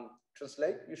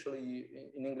translate. Usually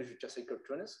in English, you just say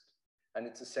cartoonist, and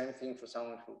it's the same thing for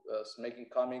someone who is making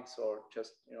comics or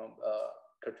just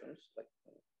cartoons, like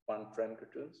one-frame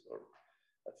cartoons or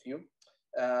a few.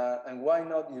 And why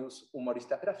not use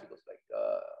humoristas gráficos, like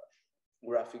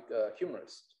graphic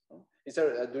humorist? Is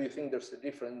there? Do you think there's a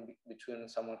difference between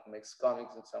someone who makes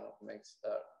comics and someone who makes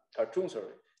cartoons,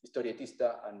 or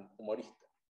historietista and humorista?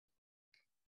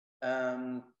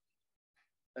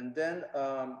 And then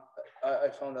I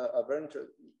found a very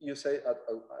interesting, you say,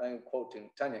 I'm quoting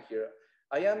Tanya here,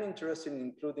 I am interested in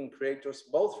including creators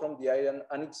both from the island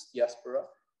and its diaspora,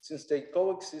 since they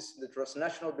coexist in the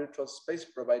transnational virtual space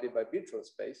provided by Virtual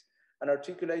Space, and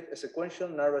articulate a sequential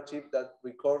narrative that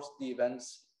records the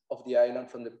events of the island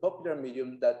from the popular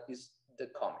medium that is the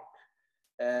comic.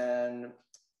 And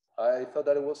I thought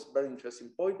that it was a very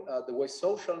interesting point, the way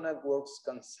social networks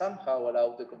can somehow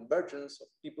allow the convergence of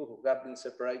people who have been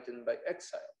separated by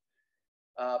exile.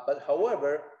 But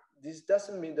however, this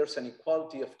doesn't mean there's an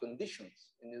equality of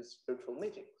conditions in these virtual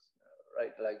meetings,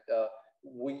 right? Like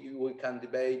we can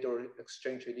debate or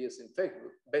exchange ideas in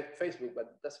Facebook, but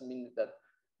it doesn't mean that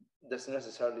there's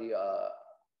necessarily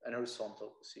an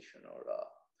horizontal position or a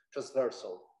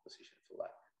transversal position, if you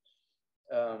like.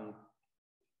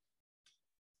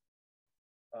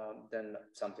 Then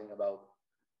something about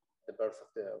the birth of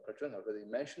the cartoon, I already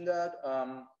mentioned that.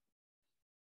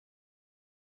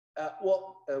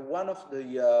 One of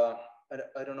the,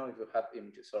 I don't know if you have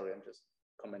images, sorry, I'm just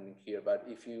commenting here, but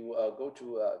if you go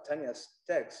to Tanya's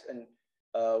text, and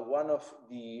one of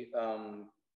the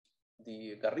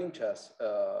Garrincha's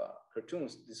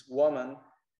cartoons, this woman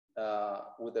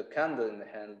with a candle in the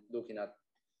hand looking at,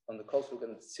 on the coast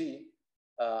looking at the sea,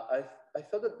 I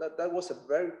thought that was a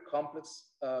very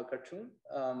complex cartoon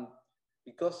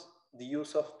because the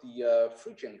use of the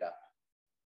Phrygian cap.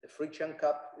 The Phrygian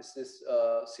cap is this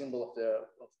symbol of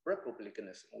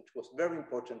republicanism, which was very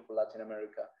important for Latin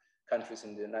America countries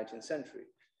in the 19th century.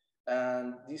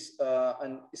 And this,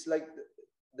 and it's like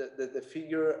the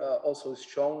figure also is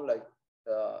shown like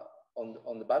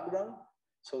on the background.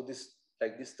 So this,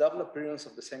 like this double appearance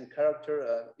of the same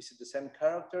character, is it the same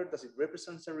character? Does it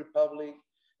represent the republic?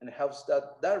 And how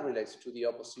that relates to the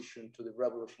opposition to the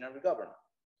revolutionary government?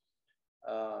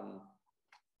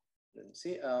 Let's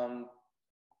see.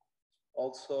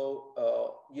 Also,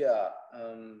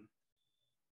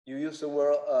 you use the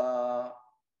word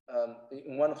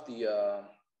in one of the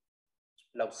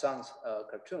Lauzan's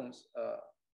cartoons.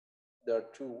 There are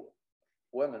two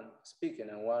women speaking,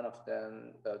 and one of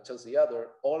them tells the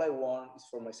other, "All I want is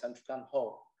for my son to come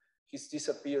home." He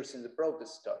disappears in the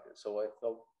protest started. So I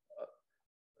thought,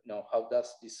 how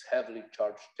does this heavily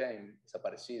charged theme,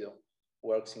 desaparecido,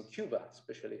 works in Cuba,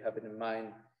 especially having in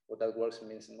mind what that works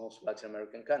means in most Latin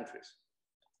American countries.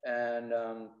 And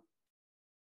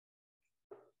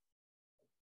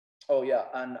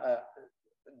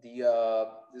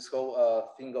this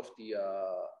whole thing of the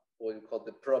what you call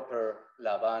the proper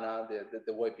La Habana,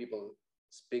 the way people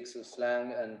speak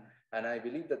slang, and I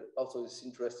believe that also it's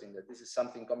interesting that this is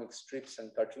something comic strips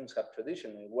and cartoons have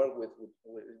traditionally worked with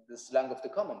the slang of the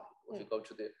common people. If you go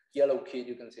to the Yellow Kid,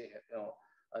 you can see,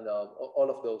 and all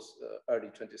of those early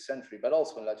 20th century, but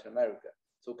also in Latin America.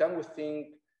 So can we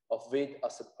think of it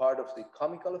as a part of the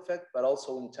comical effect, but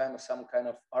also in time as some kind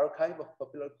of archive of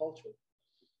popular culture?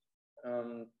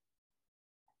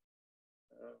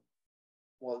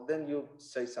 Well, then you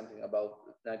say something about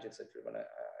the 19th century, but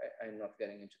I'm not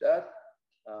getting into that.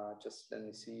 Just let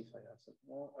me see if I have some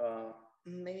more.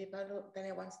 Maybe Pablo,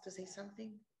 Tania wants to say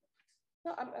something?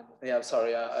 No, yeah, I'm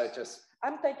sorry,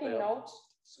 I'm taking notes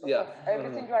of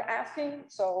everything you are asking,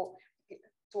 so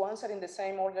to answer in the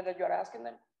same order that you are asking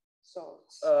them. So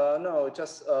no,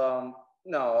 just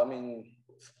no, I mean,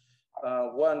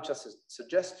 one just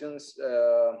suggestions,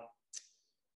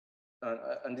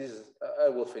 and this is, I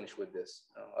will finish with this,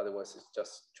 otherwise it's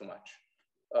just too much.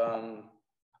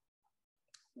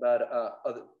 But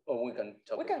we can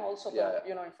talk. We can also talk,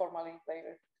 informally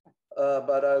later.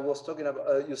 But I was talking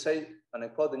about, you say, and I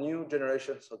quote, the new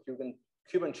generations of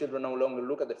Cuban children no longer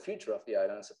look at the future of the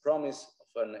island as a promise of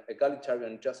an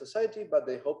egalitarian just society, but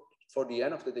they hoped for the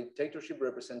end of the dictatorship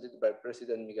represented by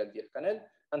President Miguel Díaz-Canel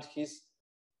and his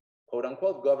quote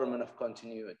unquote government of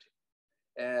continuity.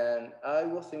 And I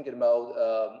was thinking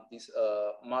about this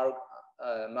Marc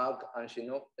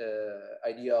Angenot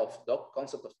idea of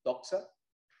concept of doxa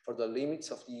for the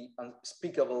limits of the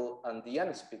unspeakable and the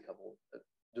unspeakable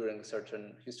during a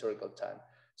certain historical time.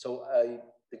 So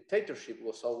dictatorship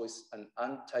was always an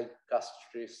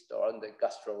anti-castrist or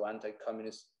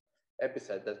anti-communist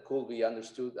epithet that could be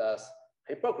understood as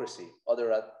hypocrisy.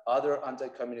 Other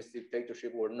anti-communist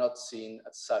dictatorships were not seen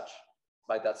as such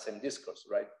by that same discourse,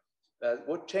 right?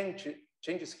 What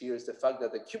changes here is the fact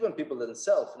that the Cuban people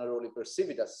themselves not only perceive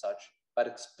it as such, but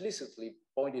explicitly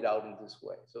point it out in this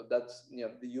way. So that's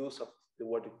the use of the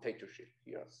word dictatorship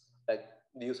here, like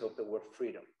the use of the word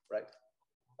freedom, right?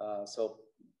 So,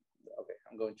 okay,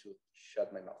 I'm going to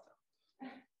shut my mouth now.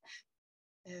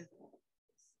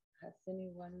 Has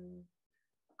anyone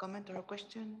comment or a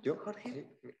question? Jorge?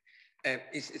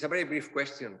 It's a very brief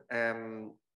question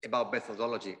about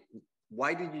methodology.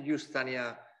 Why did you use,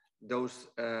 Tania, those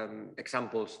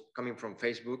examples coming from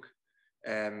Facebook?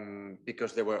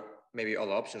 Because there were maybe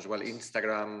other options, well,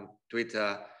 Instagram,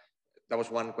 Twitter, that was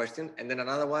one question. And then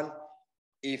another one,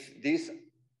 if this,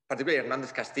 particularly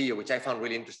Hernandez Castillo, which I found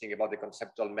really interesting about the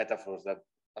conceptual metaphors that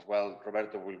as well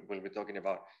Roberto will be talking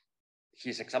about,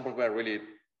 his examples were really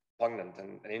poignant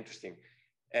and interesting.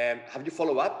 Have you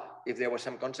followed up if there were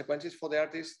some consequences for the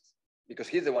artist? Because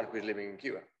he's the one who is living in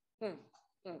Cuba.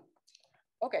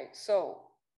 Okay, so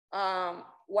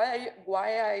why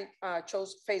I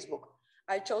chose Facebook?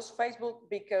 I chose Facebook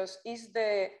because it's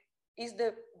the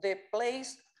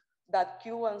place that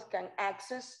Cubans can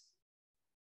access,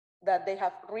 that they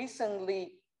have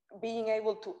recently been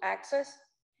able to access,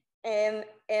 and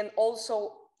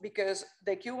also because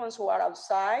the Cubans who are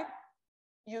outside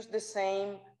use the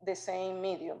same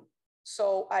medium.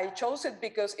 So I chose it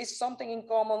because it's something in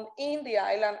common in the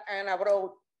island and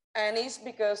abroad, and it's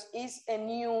because it's a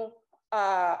new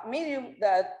medium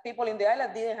that people in the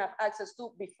island didn't have access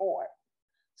to before.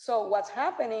 So what's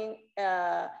happening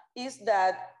is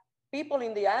that people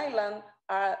in the island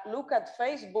look at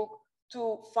Facebook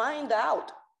to find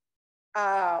out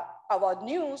about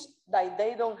news that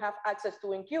they don't have access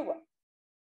to in Cuba.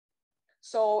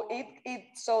 So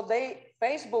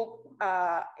Facebook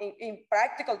in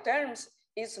practical terms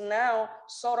is now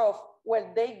sort of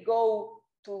where they go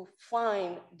to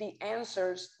find the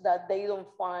answers that they don't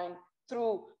find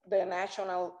through the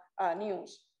national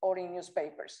news or in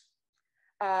newspapers.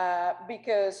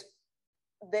 Because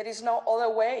there is no other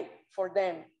way for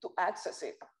them to access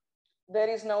it. There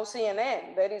is no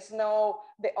CNN. There is no,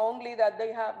 the only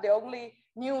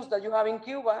news that you have in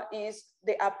Cuba is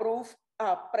the approved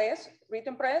press,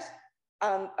 written press,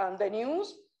 and the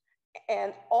news,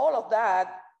 and all of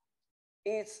that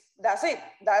that's it.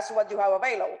 That's what you have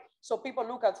available. So people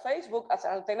look at Facebook as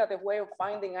an alternative way of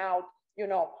finding out,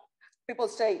 people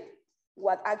say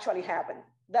what actually happened.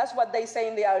 That's what they say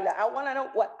in the island. I want to know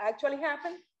what actually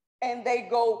happened, and they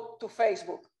go to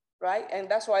Facebook, right? And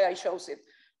that's why I chose it.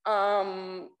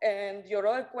 And your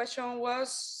other question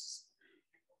was?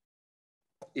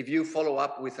 If you follow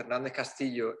up with Hernandez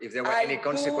Castillo, if there were any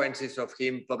consequences of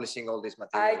him publishing all this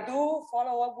material. I do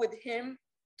follow up with him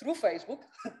through Facebook,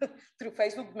 through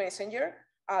Facebook Messenger,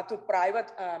 to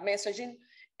private messaging.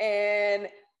 And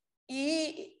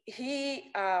he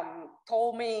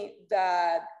told me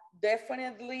that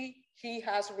definitely he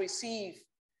has received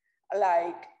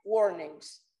like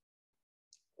warnings.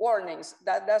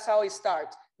 That's how it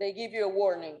starts. They give you a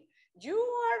warning. You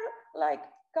are like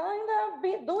kind of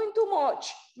doing too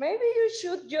much. Maybe you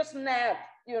should just nap,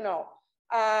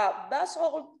 That's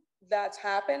all that's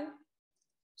happened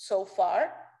so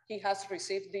far. He has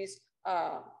received these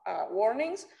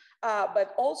warnings,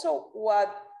 but also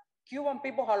what Cuban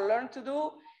people have learned to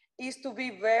do is to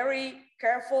be very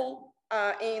careful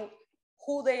in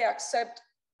who they accept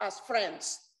as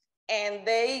friends. And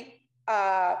they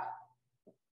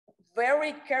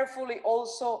very carefully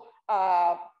also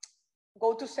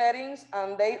go to settings,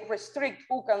 and they restrict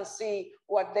who can see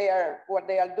what they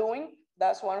are doing.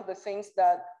 That's one of the things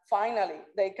that finally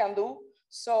they can do.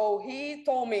 So he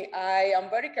told me, I am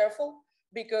very careful,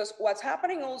 because what's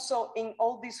happening also in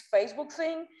all this Facebook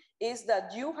thing is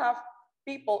that you have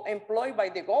people employed by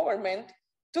the government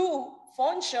to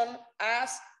function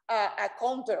as a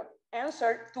counter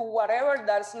answer to whatever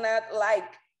that's not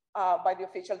liked by the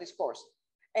official discourse.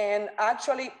 And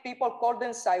actually people call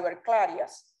them cyber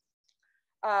clarias.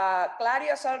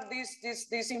 Clarias are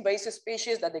these invasive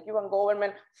species that the Cuban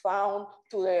government found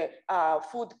to the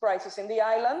food crisis in the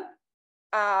island.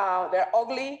 They're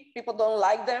ugly, people don't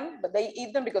like them, but they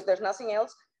eat them because there's nothing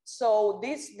else. So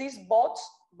these bots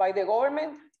by the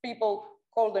government, people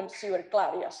call them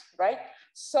ciberclarias, right?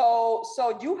 So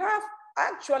you have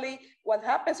actually, what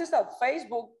happens is that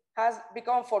Facebook has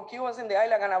become, for Cubans in the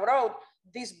island and abroad,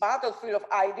 this battlefield of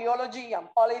ideology and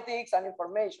politics and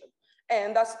information.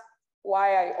 And that's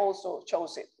why I also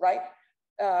chose it, right?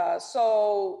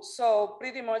 So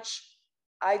pretty much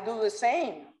I do the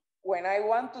same. When I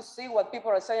want to see what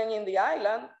people are saying in the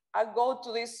island, I go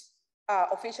to these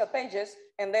official pages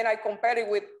and then I compare it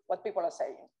with what people are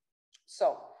saying.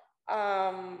 So,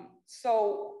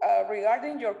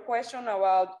 regarding your question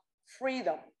about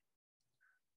freedom,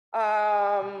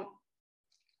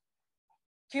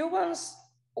 Cubans,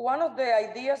 one of the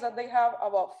ideas that they have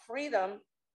about freedom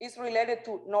is related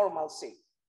to normalcy.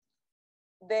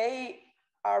 They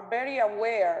are very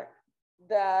aware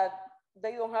that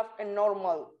they don't have a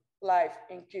normal life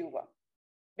in Cuba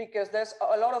because there's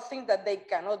a lot of things that they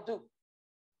cannot do.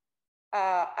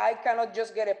 I cannot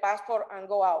just get a passport and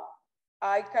go out.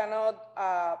 I cannot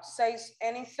say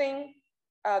anything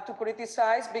to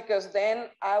criticize because then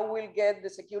I will get the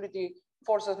security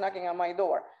forces knocking on my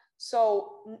door.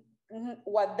 So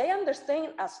what they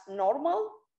understand as normal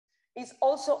is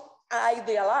also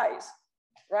idealized,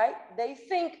 right? They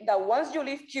think that once you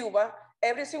leave Cuba,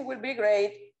 everything will be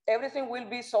great, everything will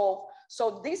be solved.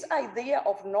 So this idea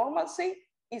of normalcy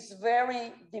is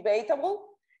very debatable.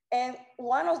 And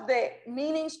one of the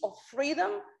meanings of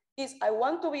freedom is I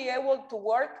want to be able to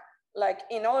work like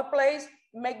in other place,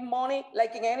 make money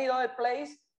like in any other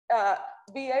place,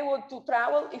 be able to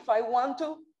travel if I want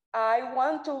to. I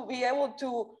want to be able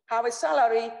to have a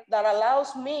salary that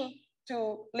allows me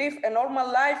to live a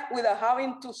normal life without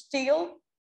having to steal.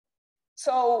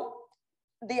 So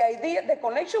the idea, the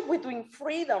connection between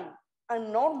freedom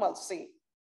and normalcy,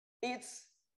 it's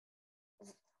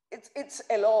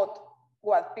a lot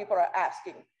what people are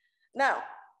asking. Now,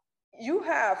 you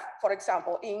have, for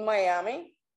example, in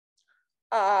Miami,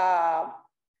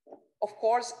 of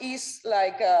course, is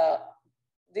like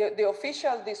the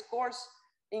official discourse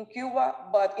in Cuba,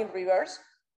 but in reverse.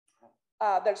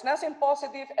 There's nothing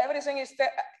positive. Everything is,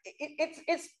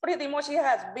 it's pretty much, it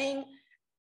has been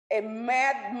a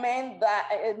madman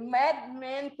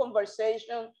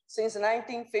conversation since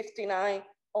 1959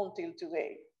 until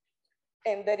today.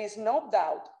 And there is no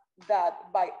doubt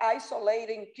that by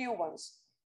isolating Cubans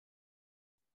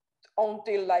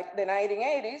until like the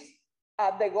 1980s,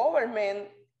 the government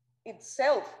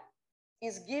itself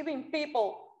is giving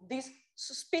people this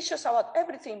suspicious about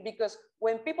everything, because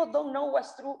when people don't know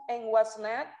what's true and what's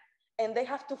not, and they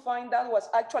have to find out what's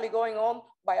actually going on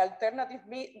by alternative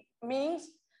means,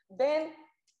 then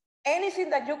anything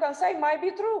that you can say might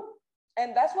be true.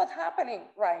 And that's what's happening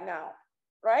right now,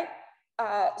 right?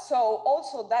 So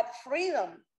also that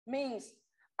freedom means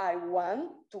I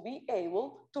want to be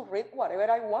able to read whatever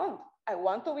I want. I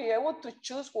want to be able to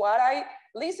choose what I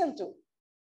listen to.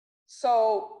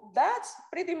 So that's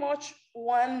pretty much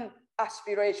one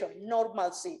aspiration,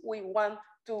 normalcy. We want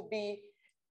to be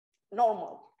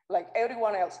normal like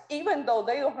everyone else, even though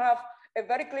they don't have a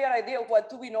very clear idea of what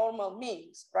to be normal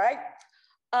means, right?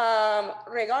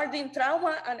 Regarding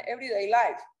trauma and everyday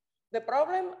life, the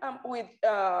problem with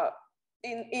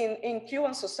in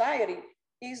Cuban society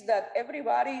is that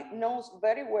everybody knows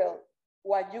very well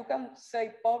what you can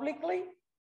say publicly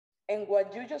and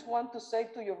what you just want to say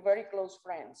to your very close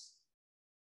friends.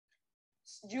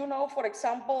 You know, for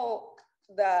example,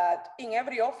 that in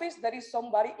every office, there is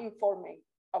somebody informing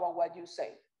about what you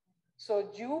say. So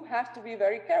you have to be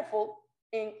very careful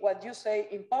in what you say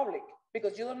in public,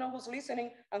 because you don't know who's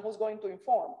listening and who's going to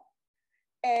inform.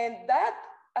 And that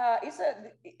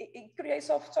it creates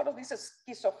sort of this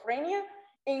schizophrenia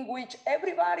in which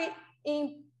everybody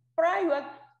in private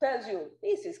tells you,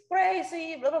 this is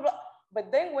crazy, blah, blah, blah.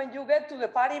 But then when you get to the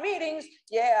party meetings,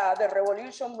 yeah, the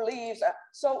revolution believes.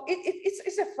 So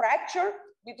it's a fracture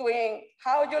between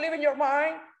how you live in your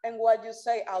mind and what you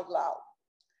say out loud.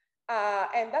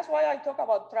 And that's why I talk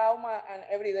about trauma and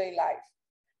everyday life.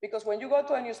 Because when you go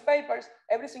to the newspapers,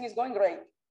 everything is going great.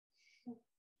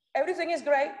 Everything is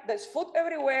great. There's food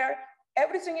everywhere.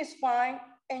 Everything is fine.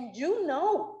 And you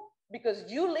know, because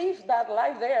you live that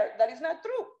life there, that is not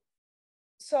true.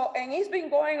 So, and it's been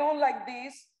going on like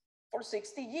this for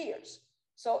 60 years.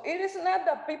 So it is not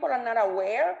that people are not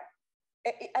aware.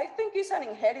 I think it's an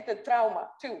inherited trauma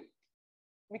too,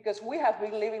 because we have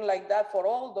been living like that for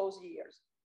all those years.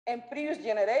 And previous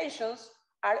generations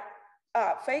are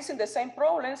facing the same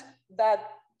problems that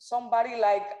somebody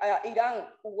like Iran,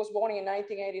 who was born in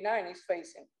 1989, is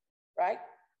facing, right?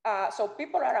 So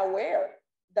people are aware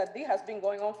that this has been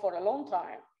going on for a long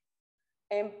time.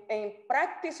 And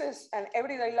practices and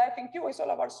everyday life in Cuba is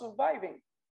all about surviving.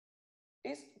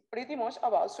 It's pretty much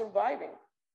about surviving.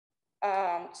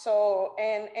 But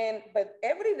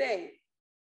every day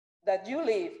that you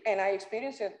live, and I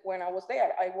experienced it when I was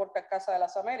there, I worked at Casa de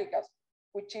las Americas,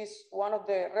 which is one of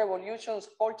the revolution's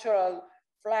cultural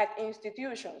flag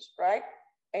institutions, right?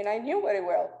 And I knew very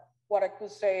well what I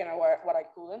could say and what I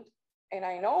couldn't. And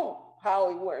I know how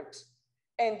it works.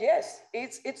 And yes,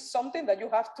 it's something that you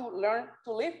have to learn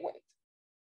to live with.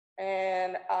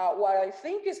 And what I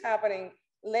think is happening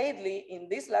lately in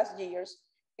these last years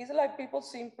is like people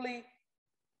simply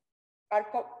are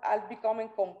becoming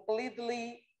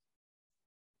completely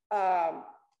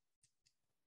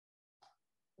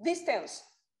distanced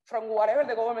from whatever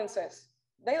the government says.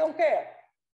 They don't care.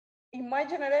 In my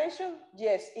generation,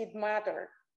 yes, it mattered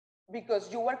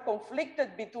because you were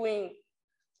conflicted between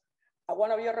I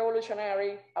want to be a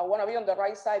revolutionary, I want to be on the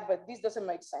right side, but this doesn't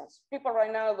make sense. People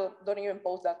right now don't even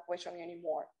pose that question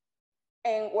anymore.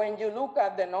 And when you look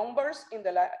at the numbers in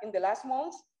the last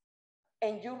month,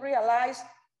 and you realize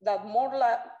that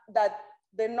that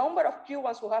the number of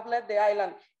Cubans who have left the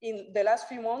island in the last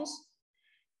few months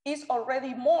is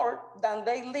already more than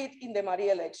they led in the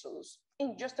Mariel Exodus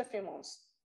in just a few months.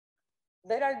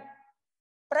 There are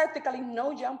practically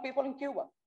no young people in Cuba.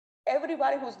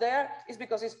 Everybody who's there is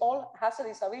because it's all has a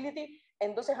disability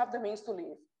and doesn't have the means to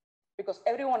live because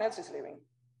everyone else is living.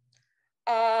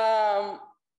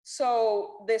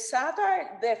 So the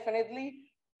satire definitely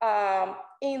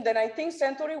in the 19th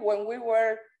century when we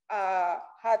were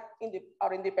had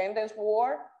our independence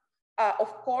war,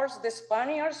 of course the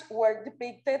Spaniards were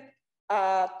depicted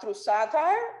through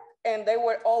satire and they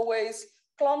were always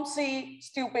clumsy,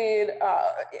 stupid,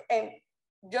 and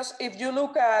just if you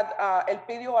look at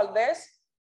Elpidio Valdez,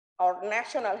 our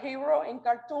national hero in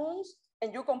cartoons,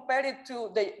 and you compare it to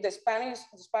the Spanish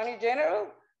general,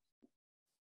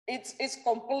 it's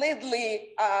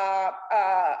completely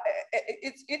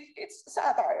it's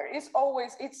satire.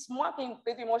 It's mocking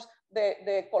pretty much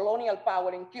the colonial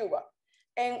power in Cuba.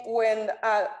 And when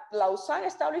Lausanne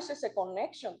establishes a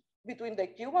connection between the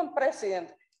Cuban president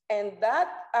and that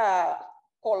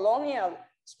colonial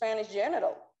Spanish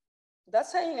general,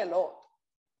 that's saying a lot,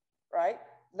 right?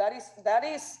 That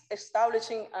is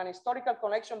establishing an historical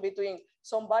connection between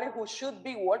somebody who should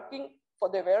be working for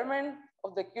the betterment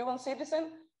of the Cuban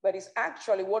citizen, but is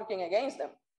actually working against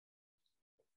them.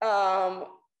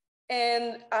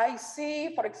 And I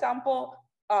see, for example,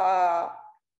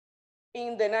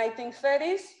 in the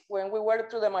 1930s, when we were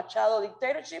through the Machado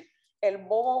dictatorship, El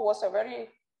Bobo was a very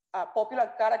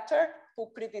popular character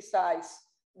who criticized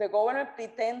the government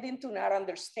pretending to not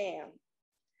understand.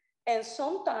 And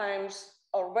sometimes,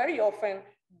 or very often,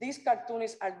 these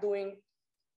cartoonists are doing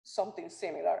something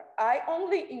similar. I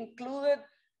only included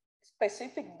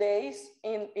specific days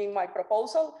in my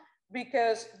proposal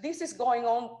because this is going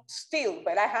on still,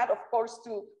 but I had, of course,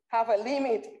 to have a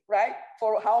limit, right,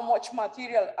 for how much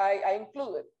material I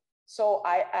included. So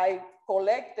I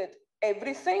collected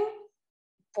everything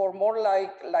for more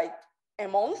like a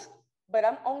month, but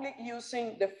I'm only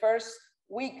using the first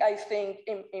week, I think,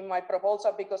 in my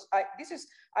proposal because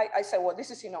I said, well,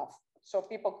 this is enough. So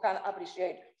people can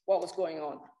appreciate what was going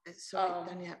on. Sorry,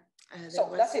 Tanya.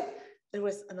 That's it. There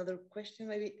was another question,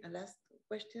 maybe a last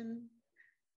question.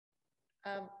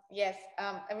 Yes,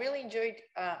 I really enjoyed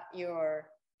your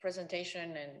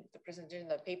presentation and the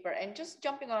presentation of the paper, and just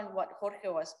jumping on what Jorge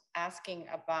was asking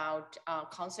about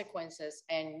consequences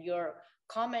and your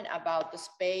comment about the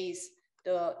space,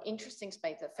 the interesting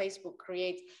space that Facebook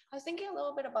creates. I was thinking a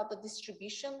little bit about the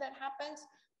distribution that happens.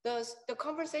 Does the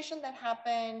conversation that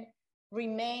happen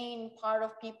remain part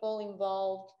of people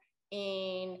involved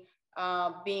in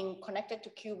being connected to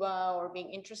Cuba or being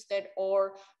interested,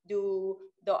 or do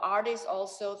the artists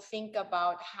also think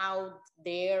about how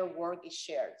their work is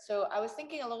shared? So I was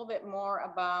thinking a little bit more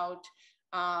about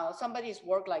somebody's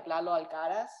work like Lalo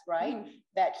Alcaraz, right?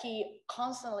 That he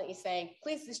constantly is saying,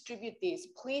 please distribute this,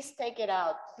 please take it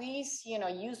out, please,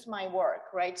 use my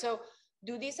work, right? So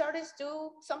do these artists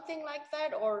do something like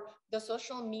that, or does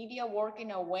social media work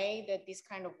in a way that this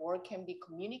kind of work can be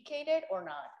communicated or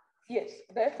not? Yes,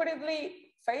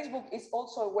 definitely. Facebook is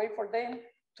also a way for them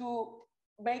to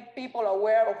make people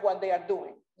aware of what they are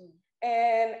doing.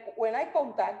 And when I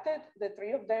contacted the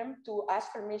three of them to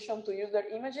ask permission to use their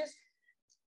images,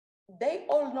 they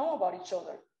all know about each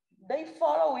other. They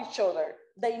follow each other.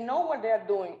 They know what they are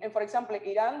doing. And for example,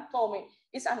 Iran told me,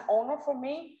 it's an honor for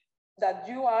me that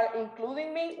you are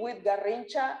including me with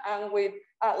Garrincha and with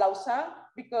Lausanne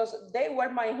because they were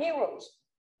my heroes,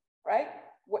 right?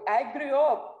 I grew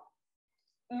up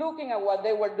looking at what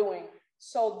they were doing.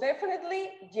 So definitely,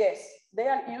 yes, they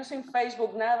are using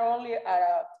Facebook not only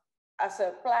as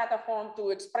a platform to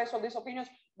express all these opinions,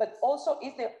 but also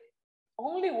it's the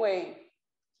only way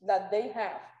that they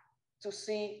have to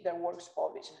see their works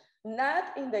published.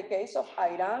 Not in the case of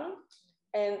Iran.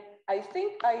 And I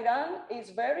think Iran is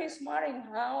very smart in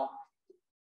how,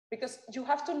 because you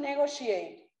have to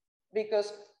negotiate,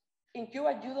 because in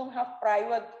Cuba, you don't have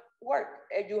private work,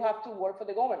 you have to work for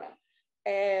the government.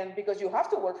 And because you have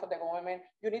to work for the government,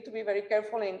 you need to be very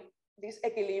careful in this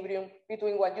equilibrium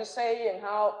between what you say and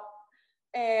how.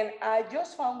 And I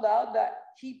just found out that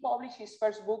he published his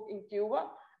first book in Cuba.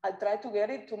 I tried to get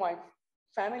it to my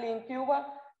family in Cuba,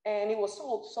 and it was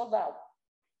sold out.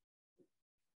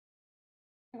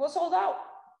 It was sold out.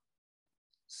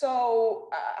 So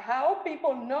how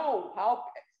people know, how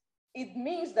it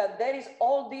means that there is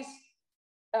all this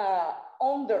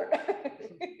under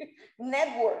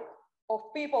network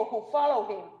of people who follow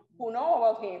him, who know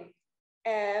about him,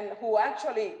 and who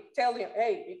actually tell him,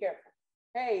 hey, be careful.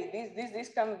 Hey, this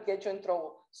can get you in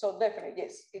trouble. So definitely,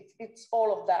 yes, it's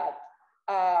all of that.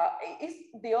 It's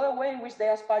the other way in which they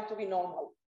aspire to be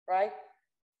normal, right?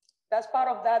 That's part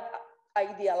of that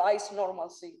idealized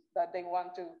normalcy that they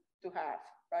want to have,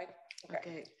 right?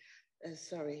 Okay.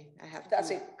 Sorry, I have That's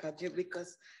to cut you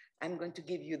because I'm going to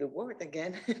give you the word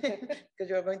again because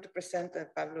you're going to present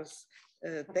Pablo's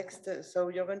text. So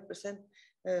you're going to present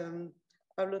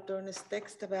Pablo Tornes'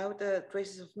 text about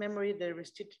traces of memory, the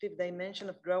restitutive dimension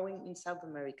of drawing in South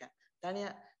America.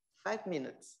 Tania, 5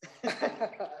 minutes.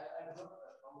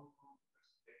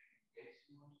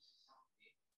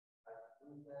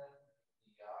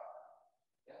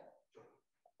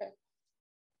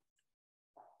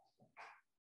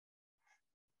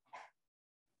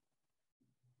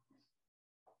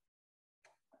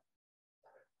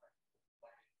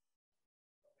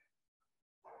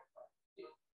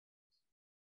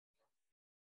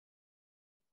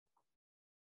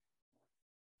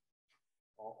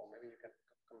 Or maybe you can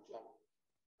come along.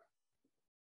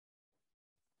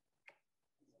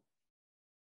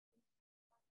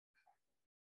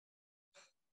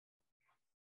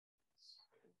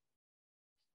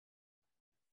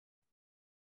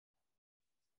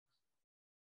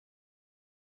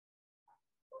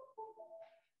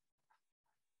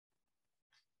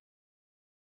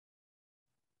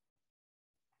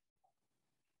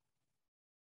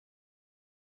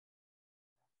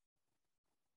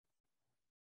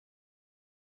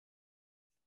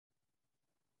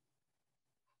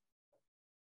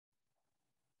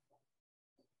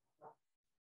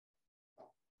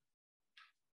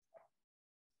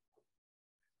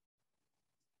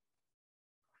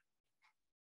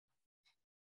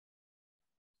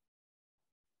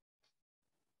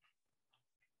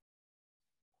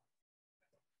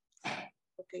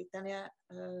 Okay, Tania.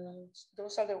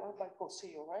 Those are the ones by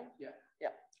Cosillo, right? Yeah.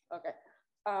 Yeah, okay.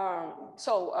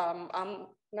 So I'm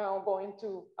now going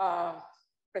to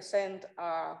present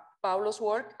Pablo's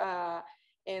work,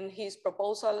 and his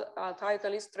proposal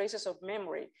title is Traces of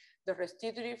Memory, the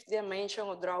Restitutive Dimension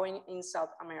of Drawing in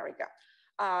South America.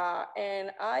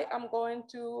 And I am going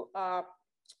to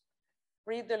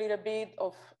read a little bit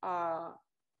of,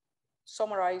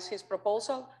 summarize his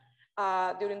proposal.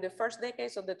 During the first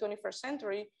decades of the 21st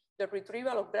century, the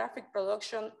retrieval of graphic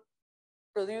production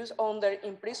produced under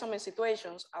imprisonment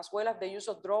situations, as well as the use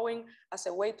of drawing as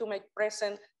a way to make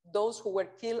present those who were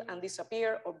killed and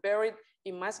disappeared or buried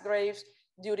in mass graves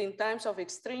during times of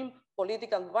extreme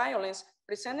political violence,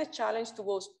 present a challenge to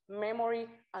both memory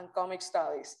and comic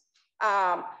studies.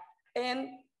 And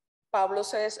Pablo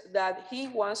says that he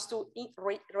wants to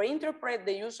reinterpret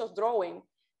the use of drawing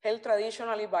held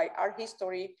traditionally by art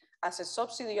history as a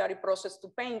subsidiary process to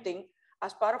painting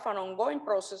as part of an ongoing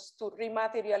process to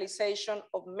rematerialization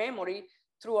of memory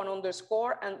through an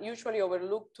underscore and usually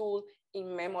overlooked tool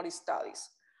in memory studies.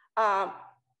 It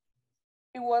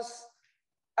was,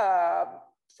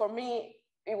 for me,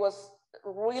 it was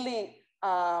really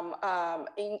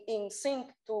in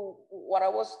sync to what I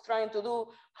was trying to do,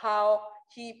 how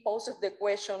he poses the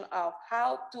question of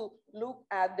how to look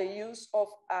at the use of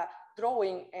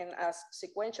drawing and as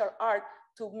sequential art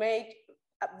to make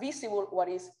visible what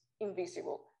is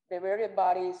invisible, the very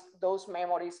bodies, those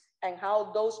memories, and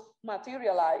how those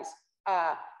materialize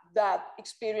that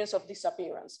experience of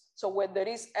disappearance. So when there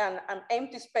is an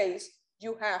empty space,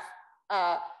 you have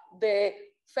the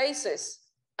faces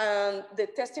and the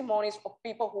testimonies of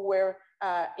people who were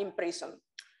in prison.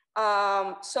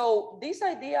 So this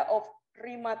idea of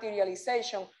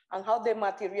rematerialization and how the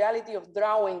materiality of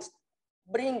drawings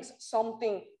brings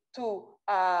something to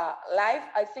life,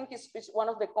 I think it's one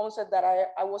of the concepts that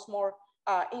I was more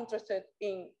interested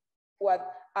in what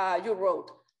you wrote.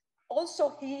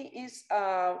 Also, he is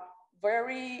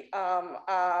very,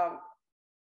 I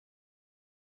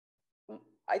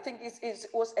think it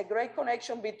was a great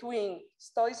connection between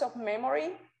studies of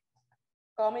memory,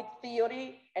 comic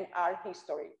theory, and art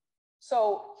history.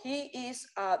 So he is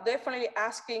definitely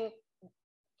asking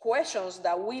questions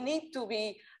that we need to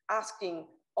be asking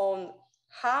on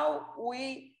how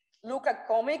we look at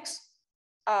comics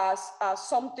as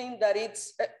something that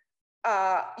it's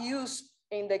used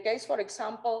in the case, for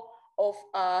example, of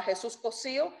Jesus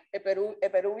Cosío, a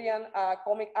Peruvian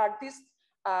comic artist.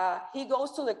 He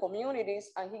goes to the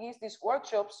communities and he gives these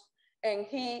workshops, and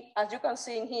he, as you can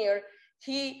see in here,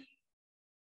 he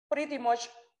pretty much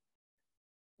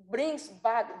brings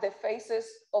back the faces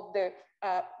of the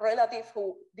relative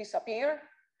who disappeared,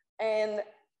 and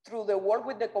through the work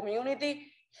with the community,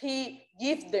 he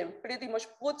gives them, pretty much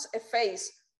puts a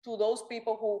face to those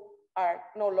people who are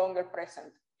no longer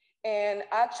present. And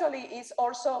actually, it's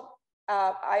also,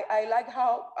 I like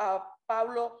how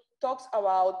Pablo talks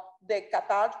about the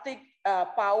cathartic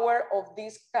power of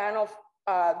these kind of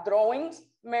drawings,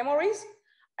 memories,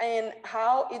 and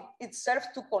how it serves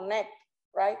to connect,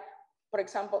 right? For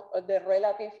example, the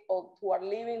relative who are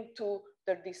living to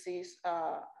their deceased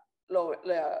loved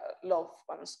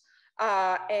ones.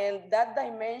 And that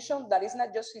dimension that is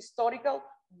not just historical,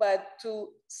 but to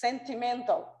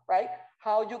sentimental, right?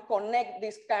 How you connect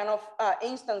these kind of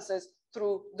instances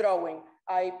through drawing.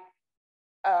 I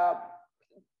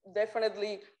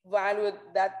definitely valued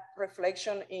that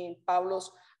reflection in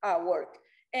Pablo's work.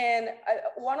 And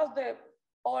one of the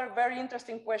other very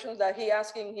interesting questions that he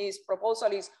asked in his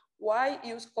proposal is, why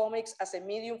use comics as a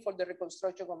medium for the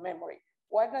reconstruction of memory?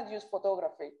 Why not use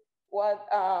photography? What,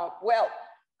 well,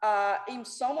 in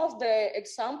some of the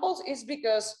examples, it's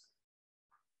because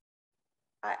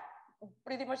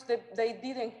pretty much they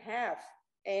didn't have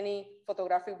any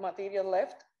photographic material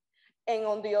left. And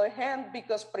on the other hand,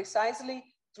 because precisely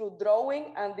through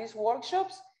drawing and these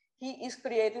workshops, he is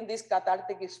creating this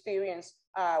cathartic experience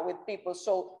with people.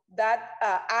 So that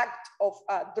act of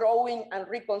drawing and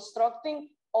reconstructing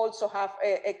also have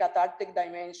a cathartic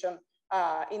dimension.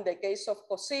 In the case of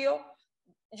Cosío,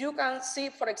 you can see,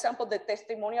 for example, the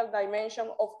testimonial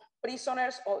dimension of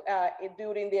prisoners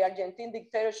during the Argentine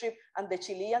dictatorship and the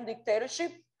Chilean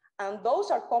dictatorship. And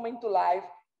those are coming to life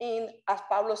in, as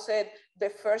Pablo said, the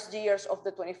first years of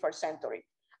the 21st century.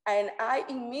 And I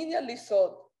immediately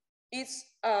thought, it's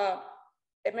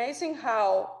amazing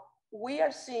how we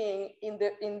are seeing in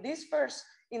these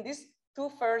two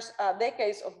first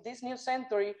decades of this new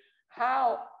century,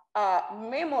 how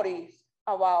memories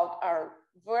about our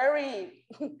very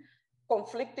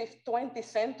conflicted 20th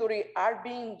century are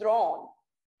being drawn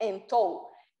and told.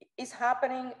 It's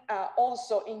happening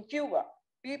also in Cuba.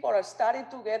 People are starting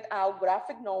to get out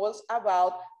graphic novels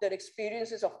about their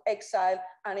experiences of exile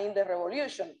and in the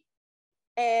revolution.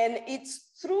 And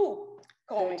it's through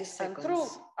comics and through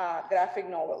graphic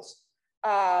novels.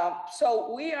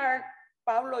 So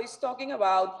Pablo is talking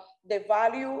about the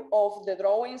value of the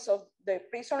drawings of the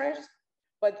prisoners,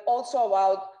 but also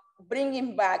about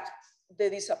bringing back the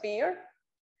disappeared,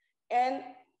 and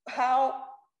how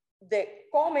the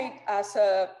comic as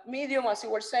a medium, as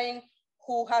you were saying,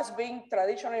 who has been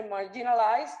traditionally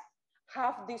marginalized,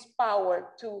 have this power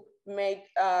to make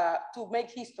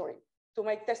history, to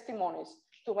make testimonies,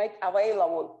 to make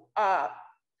available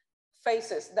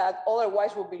faces that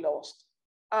otherwise would be lost.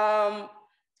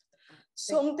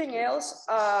 Something else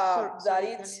that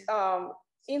it's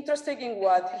interesting in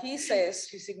what he says.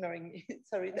 She's ignoring me.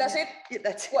 Sorry. That's it? Yeah,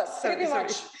 that's it. Well, sorry, pretty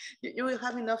much. You will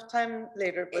have enough time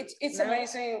later. But it's now...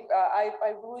 amazing. I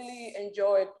really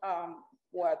enjoyed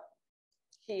what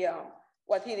he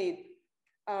did.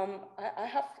 I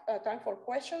have time for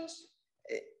questions.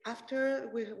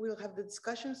 After we'll have the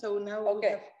discussion. So now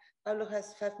okay. Pablo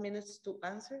has 5 minutes to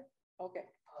answer. Okay.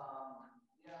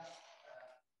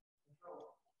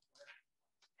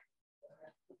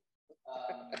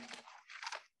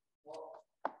 Well,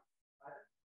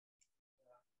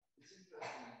 it's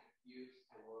interesting to use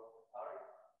the word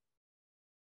authority.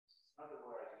 It's not the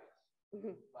word I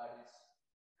use, but it's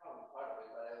probably part of it.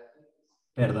 But I think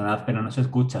it's... Perdonad, pero no se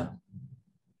escucha.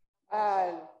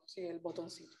 Sí, el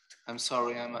botoncito. I'm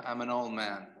sorry, I'm an old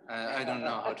man. I don't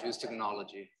know how to use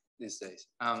technology these days.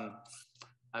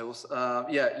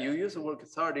 Yeah, you use the word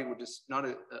authority, which is not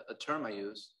a term I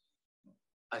use.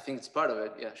 I think it's part of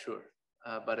it, yeah, sure.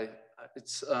 But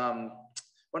it's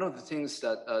one of the things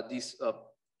that these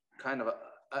kind of,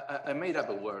 I made up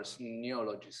a word,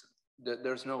 neologism.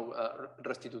 There's no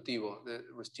restitutivo, the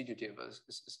restitutive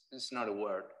is not a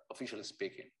word, officially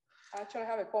speaking. I actually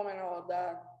have a comment about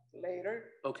that later.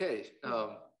 Okay,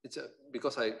 it's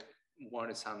because I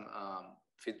wanted some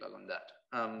feedback on that.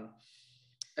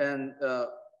 And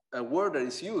a word that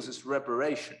is used is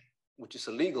reparation, which is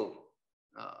a legal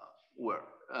word,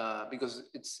 because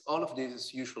it's all of this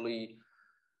is usually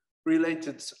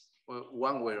related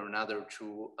one way or another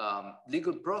to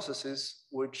legal processes,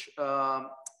 which,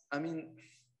 I mean,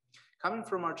 coming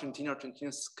from Argentina, Argentina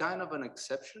is kind of an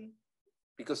exception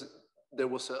because there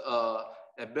was a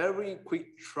very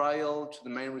quick trial to the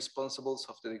main responsibles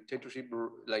of the dictatorship,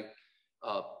 like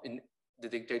in the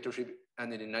dictatorship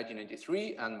ended in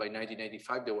 1983, and by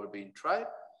 1985 they were being tried.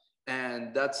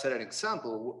 And that set an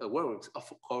example where,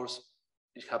 of course,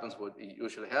 it happens what it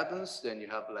usually happens. Then you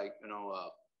have like, you know,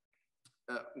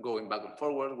 going back and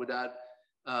forward with that.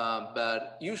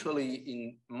 But usually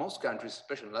in most countries,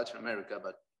 especially in Latin America,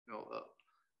 but you know,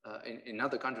 in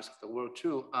other countries of the world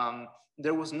too,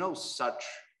 there was no such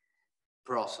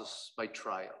process by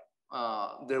trial.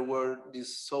 There were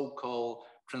these so-called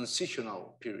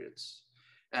transitional periods.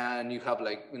 And you have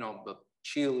like, you know,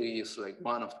 Chile is like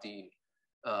one of the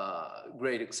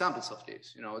great examples of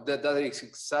this. You know, that is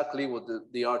exactly what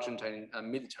the Argentine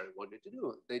military wanted to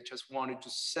do. They just wanted to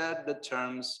set the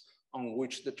terms on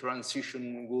which the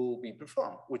transition will be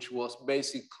performed, which was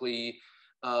basically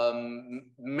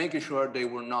making sure they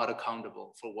were not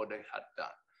accountable for what they had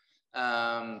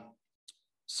done.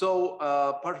 So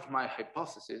part of my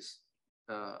hypothesis,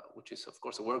 which is of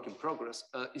course a work in progress,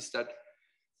 is that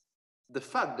the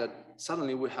fact that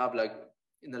suddenly we have like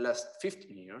in the last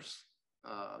 15 years,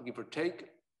 give or take,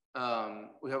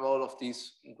 we have all of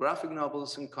these graphic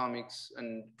novels and comics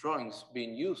and drawings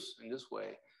being used in this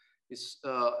way. It's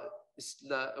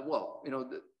well, you know,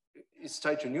 it's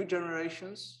tied to new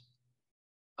generations.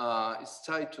 It's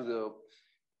tied to the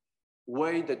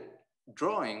way that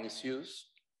drawing is used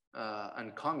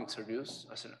and comics are used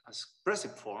as an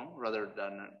expressive form rather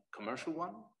than a commercial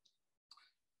one.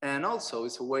 And also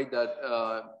it's a way that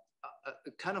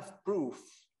a kind of proof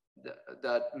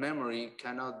that memory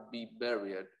cannot be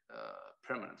buried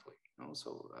permanently. You know?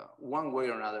 So one way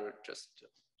or another it just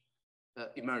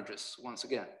emerges once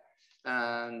again.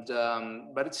 And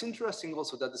but it's interesting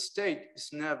also that the state is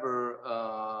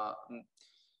never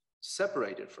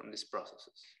separated from these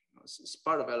processes. It's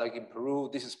part of it, like in Peru,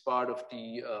 this is part of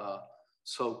the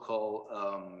so-called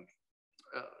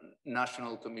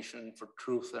National Commission for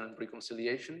Truth and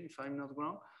Reconciliation, if I'm not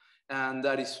wrong. And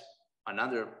that is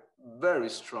another very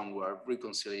strong word,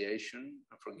 reconciliation,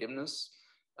 forgiveness.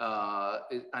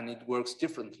 And it works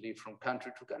differently from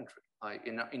country to country.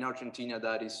 In Argentina,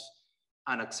 that is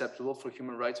unacceptable for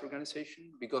human rights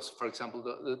organizations because, for example,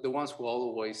 the ones who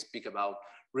always speak about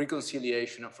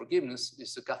reconciliation and forgiveness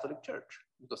is the Catholic Church,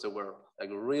 because they were like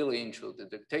really into the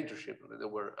dictatorship. They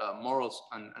were morals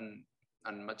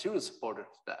and material supporters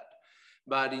of that.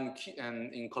 But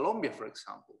in Colombia, for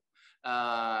example,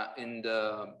 in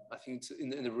the, I think it's in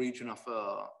the region of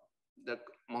the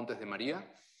Montes de Maria,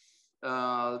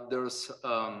 there's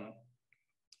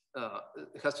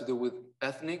it has to do with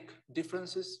ethnic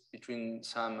differences between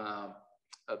some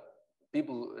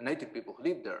people, native people who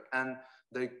live there, and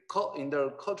they in their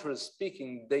cultural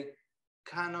speaking, they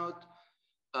cannot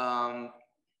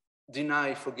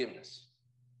deny forgiveness.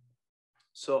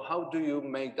 So how do you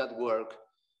make that work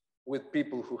with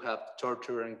people who have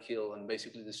tortured and killed and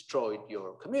basically destroyed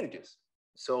your communities?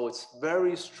 So it's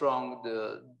very strong.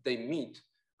 They meet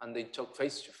and they talk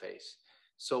face to face.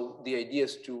 So the idea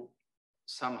is to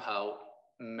somehow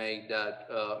make that,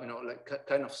 you know, like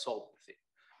kind of solve the thing.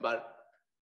 But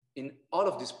in all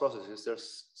of these processes,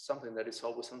 there's something that is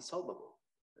always unsolvable,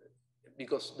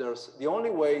 because there's the only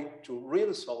way to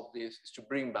really solve this is to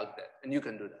bring back that, and you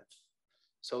can do that.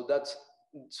 So that's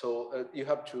you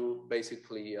have to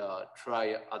basically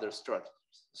try other strategies.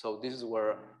 So this is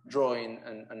where drawing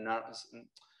and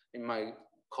in my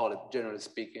call it, generally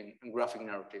speaking, and graphic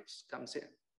narratives comes in.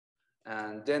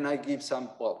 And then I give some,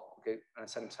 well, okay,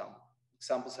 some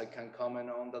examples I can comment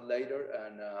on that later.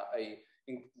 And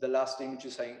in the last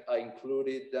images I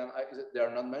included them. They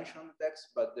are not mentioned on the text,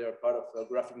 but they are part of a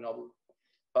graphic novel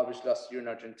published last year in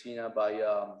Argentina by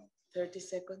 30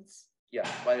 seconds. Yeah,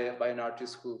 by an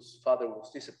artist whose father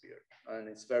was disappeared. And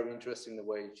it's very interesting the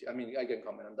way, I mean, I can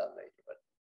comment on that later,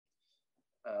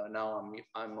 but now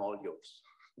I'm all yours.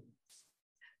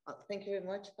 Thank you very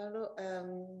much, Pablo.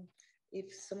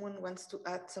 If someone wants to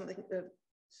add something,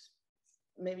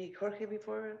 maybe Jorge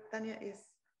before Tania is.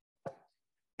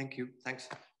 Thank you, thanks.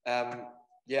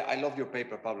 Yeah, I love your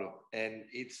paper, Pablo. And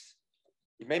it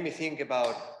made me think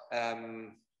about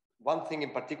one thing in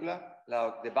particular,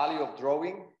 like the value of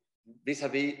drawing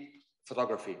vis-a-vis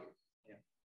photography. Yeah.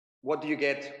 what do you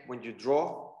get when you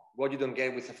draw, what you don't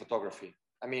get with a photography?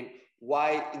 I mean,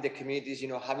 why in the communities, you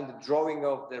know, having the drawing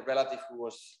of the relative who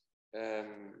was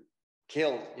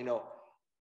killed, you know,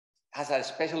 has a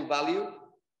special value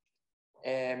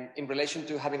in relation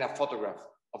to having a photograph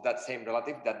of that same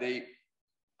relative that they,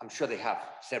 I'm sure they have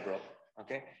several,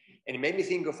 okay? And it made me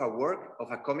think of a work,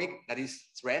 of a comic that is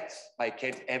Threads by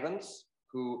Kate Evans,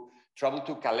 who traveled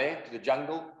to Calais, to the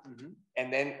jungle,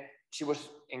 and then she was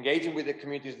engaging with the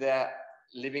communities there,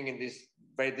 living in these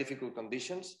very difficult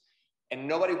conditions, and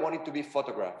nobody wanted to be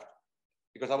photographed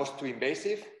because that was too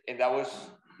invasive, and that was,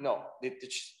 no, they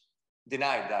just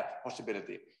denied that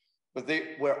possibility. But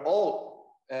they were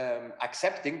all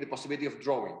accepting the possibility of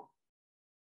drawing.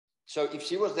 So if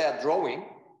she was there drawing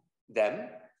them,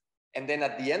 and then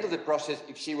at the end of the process,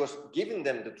 if she was giving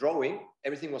them the drawing,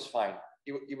 everything was fine.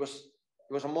 It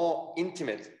was a more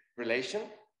intimate relation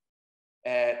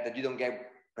that you don't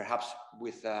get perhaps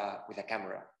with a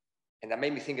camera. And that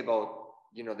made me think about,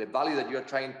 you know, the value that you're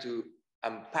trying to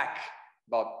unpack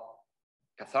about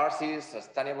catharsis, as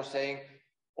Tanya was saying,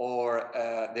 or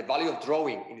the value of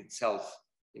drawing in itself.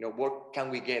 You know, what can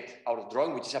we get out of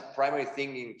drawing, which is a primary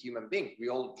thing in human beings. We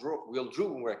all drew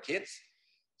when we were kids.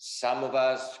 Some of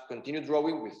us continue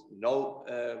drawing with no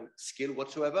skill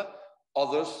whatsoever.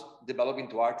 Others develop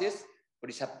into artists, but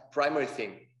it's a primary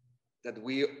thing that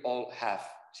we all have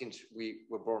since we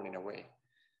were born in a way.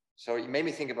 So it made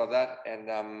me think about that, and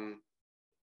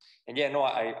yeah, no,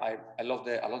 I love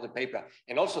the paper,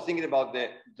 and also thinking about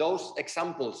those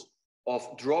examples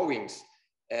of drawings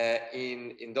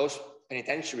in those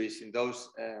penitentiaries, in those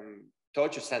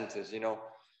torture centers, you know,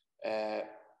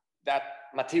 that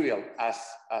material as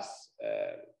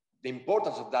the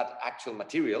importance of that actual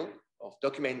material of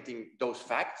documenting those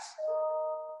facts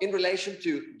in relation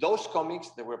to those comics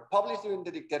that were published during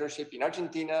the dictatorship in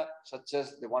Argentina, such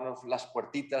as the one of Las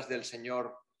Puertitas del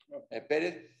Señor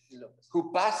Pérez,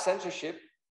 who passed censorship,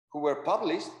 who were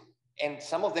published, and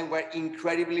some of them were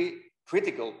incredibly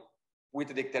critical with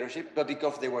the dictatorship, but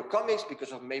because they were comics,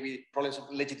 because of maybe problems of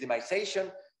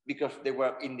legitimization, because they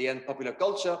were in the end popular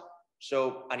culture,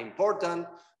 so unimportant,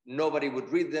 nobody would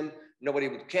read them, nobody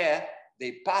would care.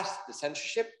 They passed the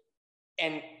censorship,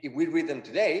 and if we read them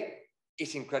today,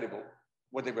 it's incredible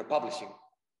what they were publishing.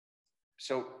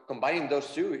 So combining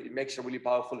those two, it makes a really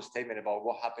powerful statement about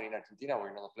what happened in Argentina or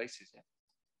in other places.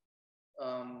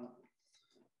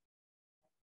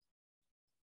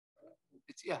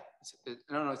 Yeah.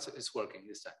 It's working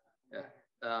this time.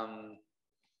 Yeah.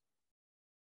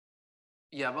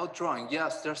 Yeah, about drawing.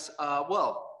 Yes, there's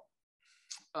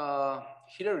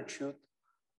Hilary Chute.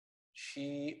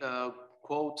 She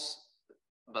quotes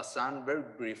Bazin very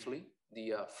briefly,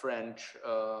 the French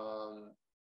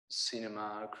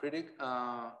cinema critic,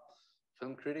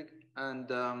 film critic, and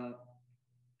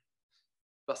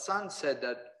Bazin said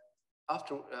that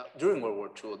after during World War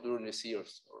II, during these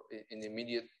years, or in the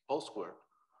immediate post-war,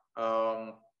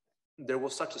 there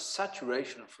was such a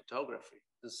saturation of photography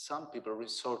that some people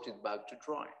resorted back to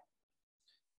drawing.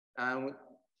 And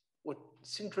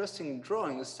what's interesting in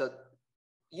drawing is that,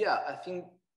 yeah, I think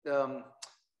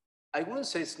I wouldn't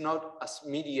say it's not as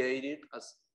mediated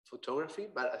as photography,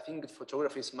 but I think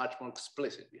photography is much more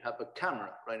explicit. You have a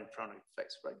camera right in front of your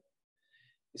face, right?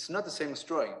 It's not the same as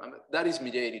drawing. I mean, that is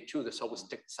mediated too. There's always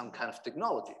some kind of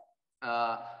technology,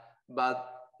 but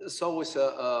it's always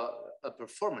a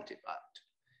performative act.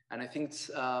 And I think it's,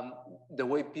 the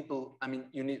way people, I mean,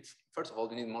 you need, first of all,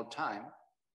 you need more time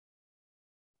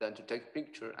than to take a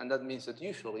picture. And that means that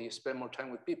usually you spend more time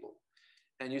with people.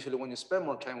 And usually when you spend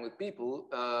more time with people,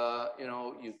 you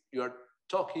know, you are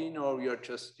talking, or you're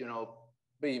just, you know,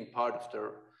 being part of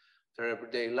their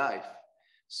everyday life.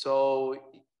 So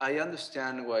I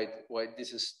understand why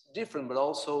this is different, but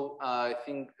also I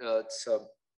think it's a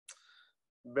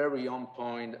very on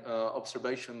point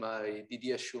observation by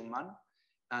Didier Schulman.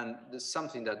 And there's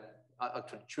something that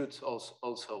actually Chute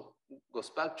also goes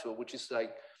back to, which is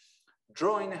like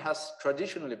drawing has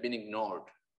traditionally been ignored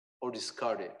or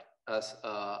discarded as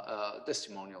a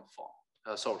testimonial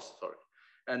source, sorry.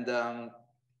 And,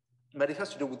 but it has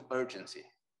to do with urgency.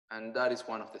 And that is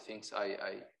one of the things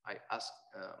I asked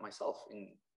myself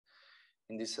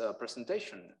in this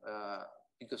presentation,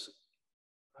 because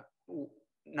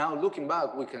now looking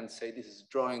back, we can say this is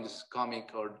drawing, this is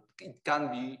comic, or it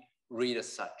can be read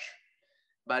as such.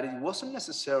 But it wasn't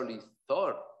necessarily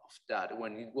thought of that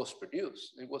when it was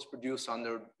produced. It was produced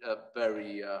under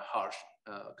very harsh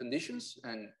conditions.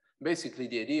 And basically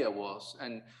the idea was,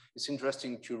 and it's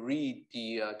interesting to read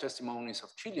the testimonies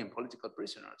of Chilean political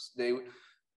prisoners.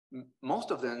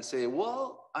 Most of them say,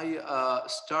 well, I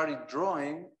started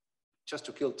drawing just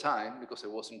to kill time because I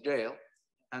was in jail.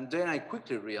 And then I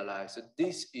quickly realized that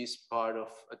this is part of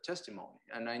a testimony,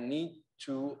 and I need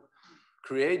to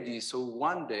create this so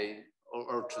one day,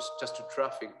 or just to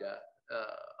traffic that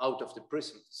out of the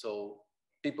prison, so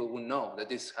people will know that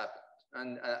this happened.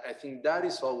 And I think that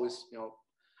is always,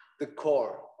 the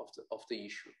core of the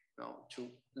issue, to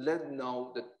let them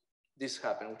know that this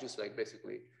happened, which is like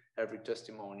basically every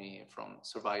testimony from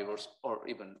survivors, or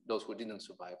even those who didn't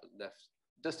survive but left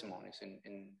testimonies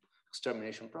in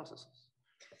extermination processes.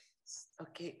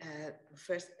 Okay,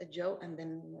 first Joe, and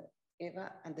then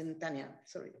Eva, and then Tanya,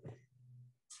 sorry.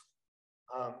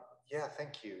 Yeah,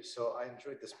 thank you. So I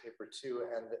enjoyed this paper too.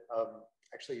 And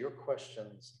actually your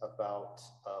questions about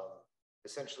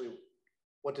essentially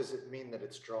what does it mean that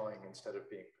it's drawing instead of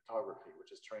being photography,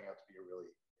 which is turning out to be a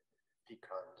really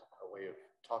fecund way of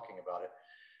talking about it,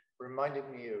 reminded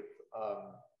me of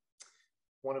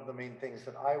one of the main things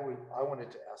that I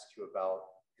wanted to ask you about.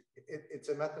 It's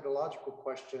a methodological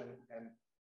question, and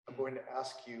I'm going to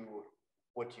ask you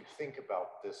what you think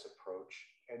about this approach,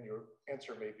 and your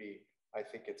answer may be, I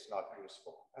think it's not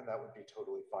useful, and that would be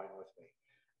totally fine with me.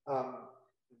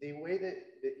 The way that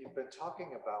you've been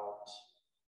talking about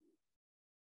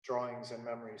drawings and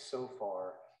memory so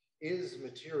far is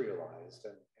materialized,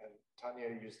 and Tanya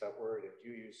used that word, and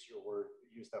you used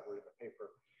that word in the paper,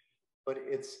 but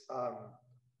it's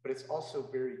also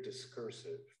very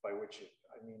discursive, by which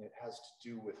I mean it has to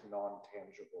do with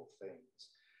non-tangible things,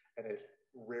 and it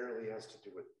rarely has to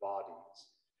do with bodies.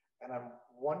 And I'm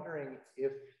wondering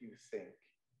if you think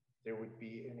there would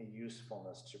be any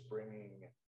usefulness to bringing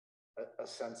a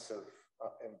sense of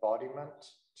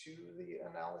embodiment to the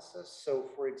analysis. So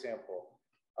for example,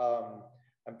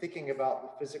 I'm thinking about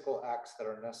the physical acts that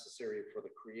are necessary for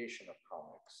the creation of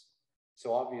comics.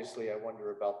 So obviously I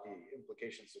wonder about the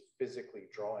implications of physically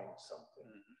drawing something,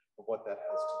 of what that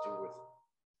has to do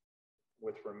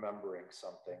with remembering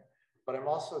something. But I'm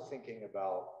also thinking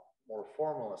about more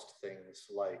formalist things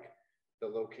like the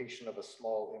location of a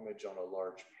small image on a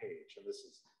large page. And this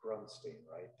is Grunstein,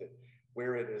 right? That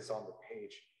where it is on the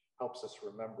page helps us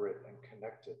remember it and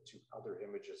connect it to other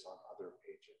images on other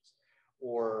pages.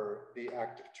 Or the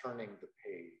act of turning the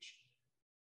page.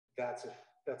 That's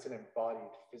an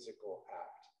embodied physical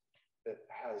act that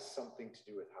has something to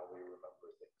do with how we remember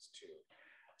things too.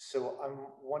 So I'm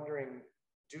wondering,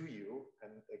 do you,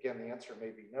 and again, the answer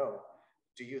may be no,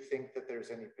 do you think that there's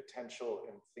any potential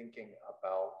in thinking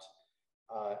about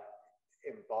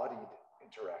embodied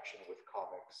interaction with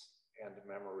comics and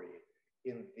memory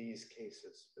in these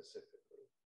cases specifically?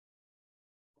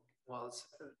 Well,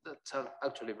 that's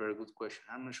actually a very good question.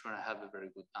 I'm not sure I have a very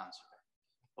good answer,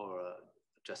 or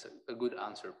just a good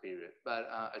answer period, but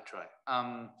I try.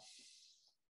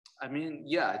 I mean,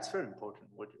 yeah, it's very important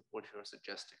what you're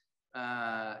suggesting.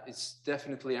 It's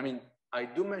definitely, I mean, I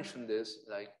do mention this,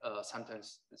 like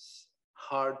sometimes it's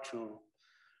hard to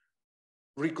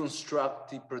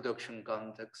reconstruct the production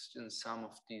context in some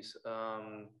of these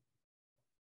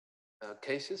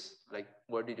cases, like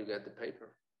where did you get the paper,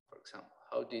 for example?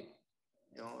 How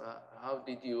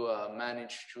did you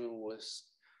manage to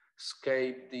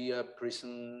escape the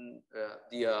prison,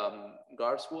 the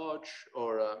guards watch,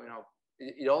 or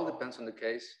it all depends on the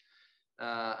case,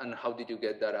 and how did you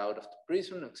get that out of the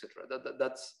prison, etc.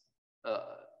 That's a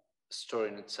story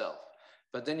in itself.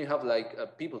 But then you have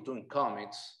like people doing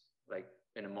comics, like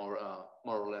in a more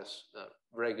or less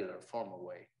regular, formal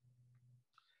way.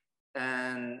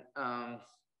 And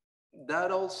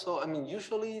that also, I mean,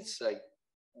 usually it's like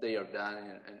they are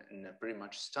done in a pretty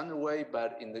much standard way,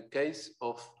 but in the case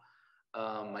of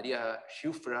Maria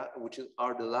Schufra, which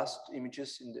are the last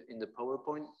images in the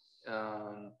PowerPoint,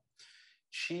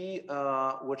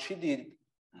 what she did,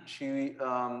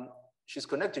 she's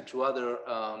connected to other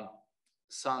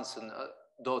sons and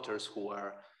daughters who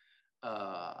are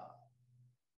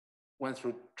went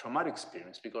through traumatic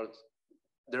experience because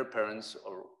their parents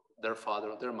or their father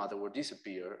or their mother were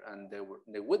disappeared, and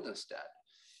they witnessed that.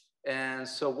 And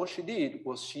so what she did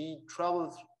was she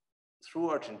traveled through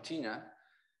Argentina,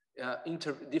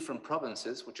 into different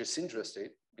provinces, which is interesting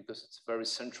because it's a very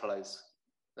centralized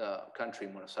country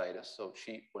in Buenos Aires. So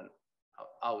she went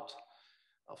out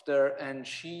of there, and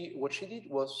what she did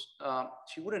was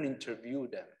she wouldn't interview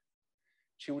them.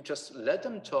 She would just let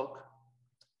them talk.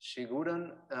 She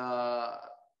wouldn't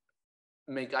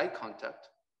make eye contact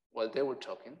while they were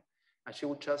talking, and she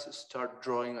would just start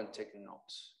drawing and taking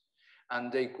notes.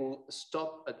 And they could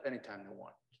stop at any time they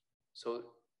wanted. So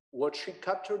what she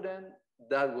captured then,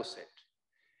 that was it.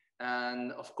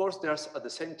 And of course, there's at the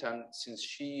same time, since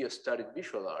she studied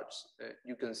visual arts,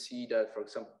 you can see that, for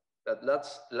example, that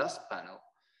last panel,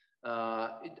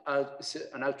 It's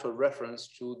an actual reference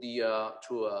to the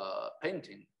to a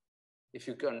painting. If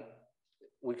you can,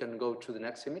 we can go to the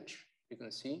next image. You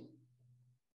can see,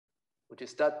 which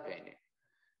is that painting.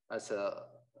 As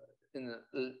in the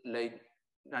late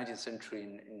 19th century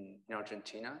in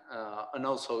Argentina. And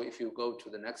also, if you go to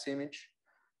the next image,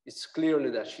 it's clearly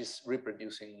that she's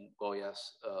reproducing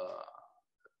Goya's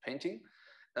painting.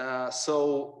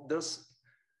 So there's,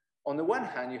 on the one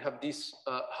hand, you have this,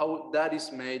 how that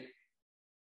is made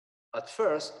at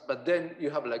first, but then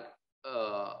you have like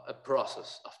a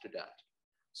process after that.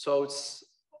 So it's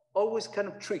always kind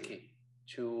of tricky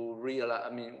to realize, I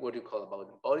mean, what do you call about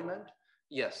embodiment?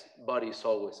 Yes, body is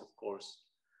always, of course,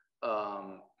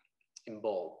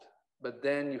 involved. But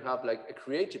then you have like a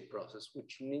creative process,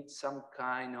 which needs some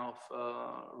kind of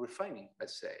refining,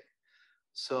 let's say.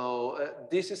 So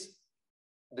this is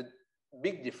the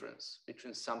big difference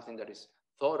between something that is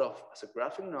thought of as a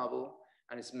graphic novel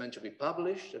and it's meant to be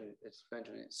published and it's meant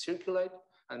to circulate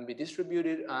and be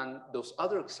distributed, and those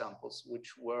other examples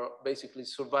which were basically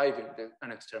surviving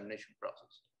an extermination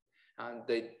process. And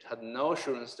they had no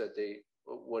assurance that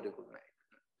what it would make.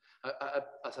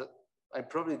 I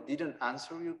probably didn't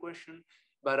answer your question,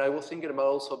 but I was thinking about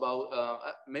also about,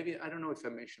 maybe, I don't know if I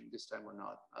mentioned this time or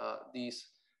not,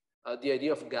 the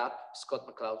idea of gap, Scott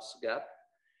McCloud's gap.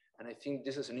 And I think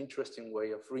this is an interesting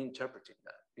way of reinterpreting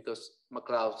that, because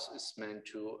McCloud's is meant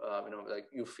to, you know, like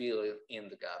you feel it in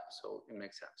the gap, so it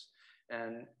makes sense.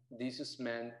 And this is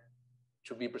meant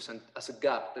to be presented as a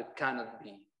gap that cannot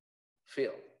be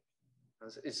filled.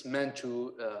 It's meant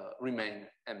to remain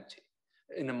empty.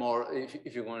 In a more,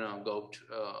 if you're going to go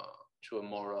to a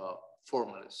more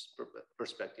formalist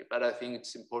perspective, but I think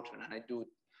it's important, and I do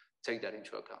take that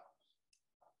into account.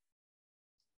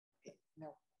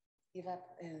 No, Eva,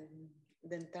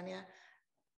 then Tanya.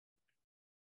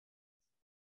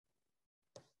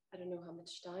 I don't know how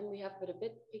much time we have, but a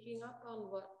bit picking up on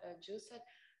what Joe said,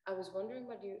 I was wondering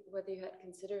whether you had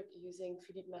considered using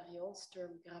Philippe Marion's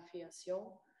term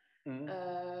graphiation.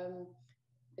 Mm-hmm.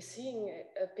 Seeing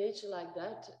a page like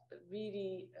that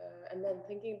really, and then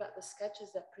thinking about the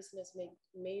sketches that prisoners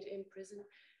made in prison,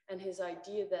 and his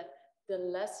idea that the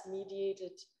less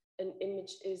mediated an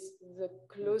image is, the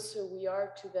closer we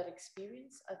are to that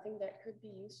experience. I think that could be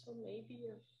useful, maybe.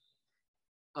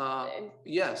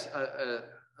 Yes.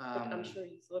 I'm sure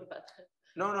you thought about that.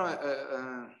 No.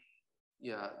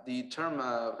 Yeah, the term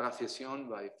graphiation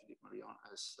by Philippe Marion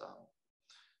is,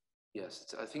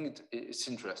 yes, I think it's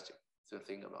interesting to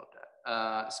think about that,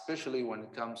 especially when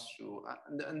it comes to,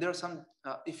 and there are some,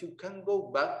 if you can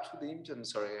go back to the image, I'm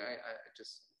sorry, I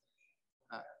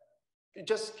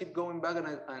just keep going back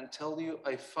and tell you,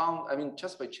 I found, I mean,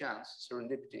 just by chance,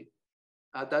 serendipity,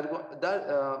 that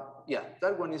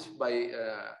one is by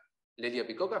Lelia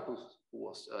Bicoca, who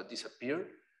was disappeared.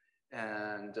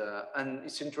 And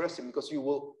it's interesting because you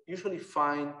will usually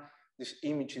find these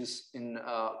images in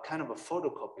kind of a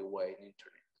photocopy way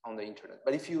on the internet.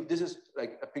 But if you, this is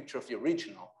like a picture of the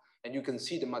original, and you can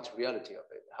see the materiality of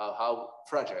it, how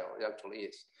fragile it actually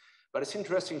is. But it's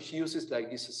interesting, she uses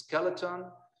like this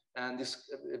skeleton and this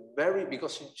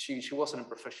because she wasn't a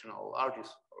professional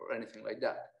artist or anything like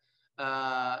that.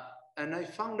 And I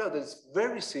found out that it's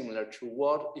very similar to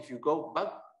what, if you go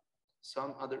back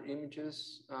some other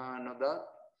images, not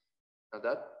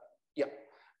that, yeah.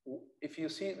 If you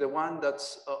see the one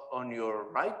that's on your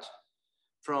right,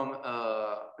 from,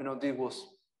 you know, this was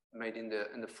made in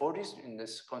the 40s in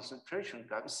this concentration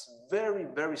camp. It's very,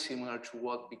 very similar to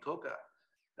what Bicoca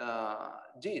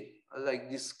did,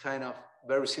 like this kind of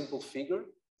very simple figure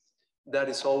that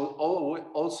is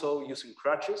also using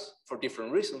crutches for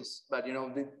different reasons, but you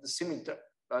know, the similar,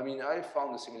 I mean, I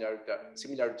found the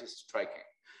similarity striking.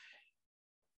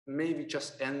 Maybe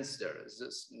just ends there.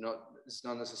 It's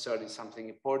not necessarily something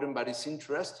important, but it's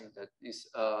interesting that is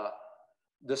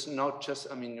there's not just,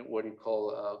 I mean, what you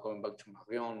call, going back to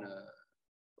Marion,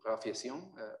 graphiation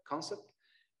concept,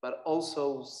 but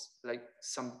also like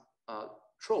some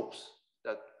tropes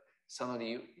that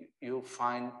suddenly you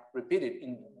find repeated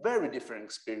in very different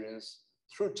experience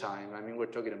through time. I mean, we're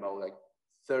talking about like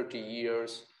 30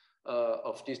 years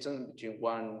of distance between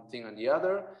one thing and the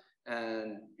other,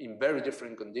 and in very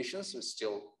different conditions, so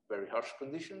still very harsh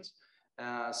conditions.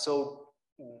 So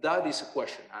that is a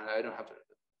question, and I don't have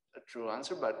a true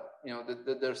answer, but you know,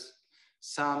 there's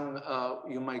some,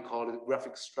 you might call it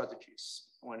graphic strategies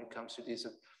when it comes to this,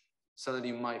 that suddenly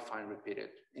you might find repeated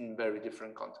in very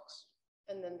different contexts.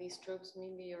 And then these tropes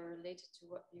maybe are related to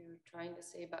what you're trying to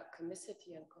say about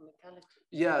comicity and comicality.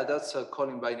 Yeah, that's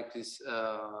Colin Beinicke's,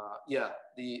 yeah,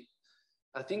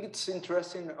 I think it's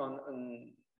interesting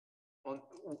on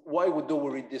why would we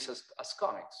read this as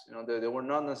comics? You know, they were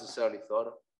not necessarily thought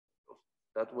of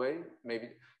that way. Maybe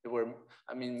they were,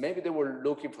 I mean, maybe they were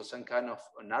looking for some kind of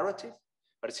a narrative,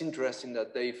 but it's interesting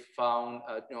that they found,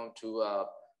 you know, to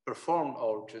perform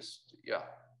or just, yeah,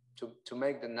 to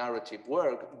make the narrative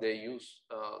work, they use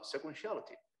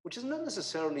sequentiality, which is not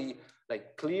necessarily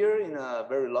like clear in a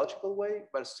very logical way,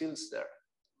 but still it's there.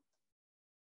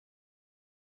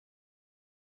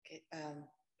 Okay,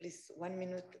 please, 1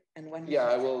 minute and 1 minute. Yeah,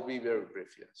 I will be very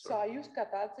brief. Yeah, so I use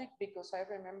cathartic because I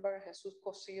remember Jesus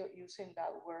Cosillo using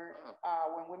that word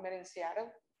when we met in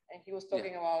Seattle, and he was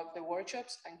talking about the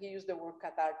workshops, and he used the word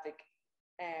cathartic.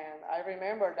 And I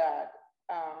remember that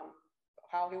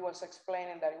how he was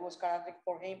explaining that it was cathartic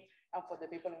for him and for the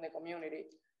people in the community.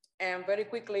 And very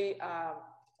quickly,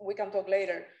 we can talk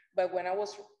later, but when I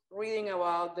was reading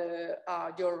about the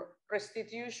your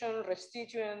restitution,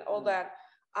 restituent, all that,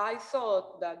 I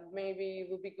thought that maybe it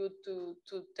would be good to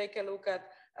take a look at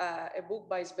a book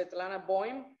by Svetlana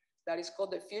Boym that is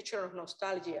called The Future of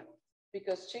Nostalgia,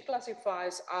 because she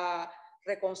classifies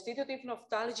reconstitutive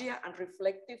nostalgia and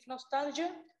reflective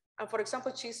nostalgia. And for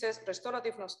example, she says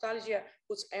restorative nostalgia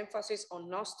puts emphasis on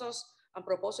nostos and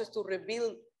proposes to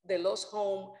rebuild the lost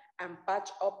home and patch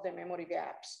up the memory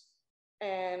gaps.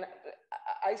 And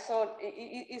I thought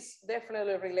it is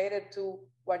definitely related to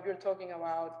what you're talking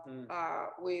about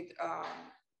with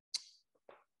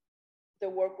the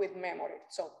work with memory.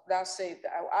 So that's it.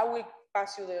 I will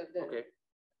pass you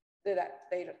that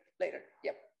later.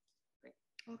 Yep.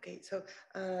 Okay, so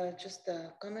just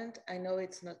a comment. I know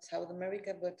it's not South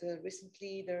America, but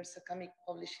recently there's a comic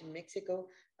published in Mexico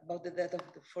about the death of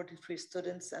the 43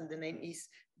 students, and the name is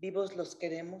Vivos los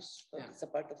queremos. So it's a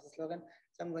part of the slogan.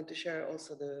 So I'm going to share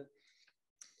also the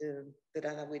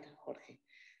data with Jorge.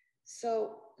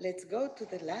 So let's go to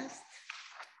the last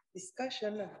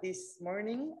discussion of this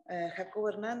morning.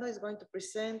 Jacobo Hernando is going to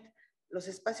present Los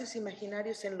espacios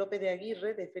imaginarios en Lope de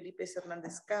Aguirre de Felipe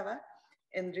Hernández Cava,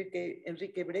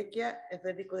 Enrique Breccia,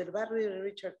 Federico del Barrio y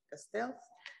Richard Castells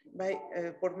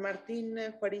por Martín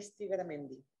Juaristi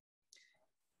Garamendi.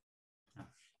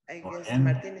 I guess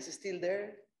Martin is still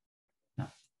there. Yeah.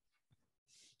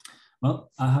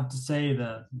 Well, I have to say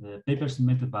that the paper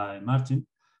submitted by Martin,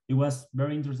 it was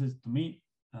very interesting to me,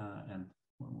 and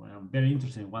I'm very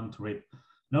interested in one to read.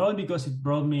 Not only because it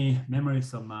brought me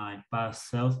memories of my past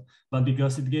self, but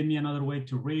because it gave me another way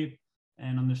to read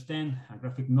and understand a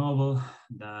graphic novel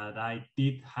that I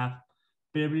did have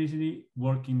previously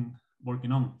working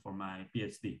on for my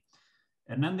PhD.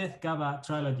 Hernández Cava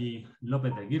trilogy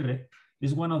Lope de Aguirre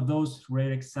is one of those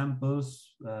rare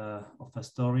examples of a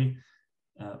story,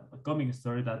 a comic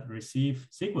story that received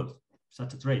sequels,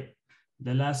 such a trait.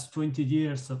 The last 20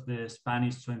 years of the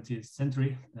Spanish 20th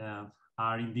century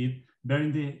are indeed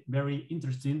very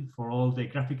interesting for all the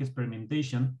graphic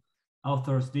experimentation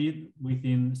authors did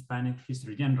within Spanish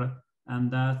history genre, and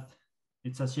that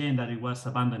it's a shame that it was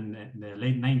abandoned in the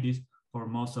late 90s for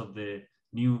most of the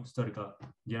new historical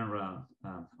genre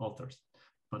authors.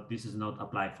 But this is not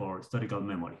applied for historical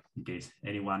memory, in case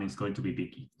anyone is going to be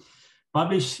picky.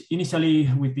 Published initially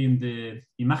within the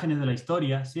Imágenes de la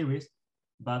Historia series,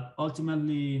 but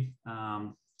ultimately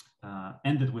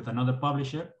ended with another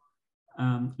publisher.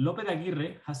 Lope de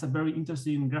Aguirre has a very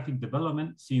interesting graphic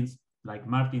development since, like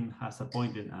Martin has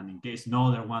appointed, and in case no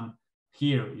other one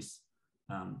here is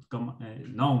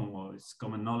known or is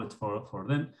common knowledge for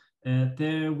them,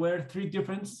 there were three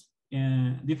different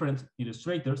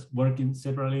illustrators working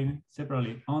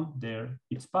separately on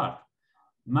each part.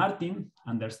 Martin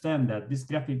understands that this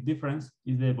graphic difference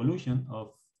is the evolution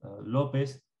of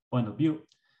Lope's point of view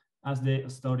as the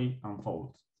story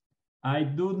unfolds. I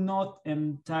do not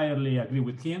entirely agree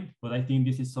with him, but I think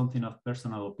this is something of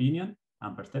personal opinion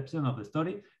and perception of the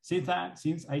story, since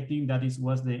I think that it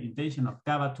was the intention of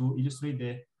Cava to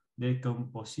illustrate the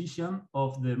composition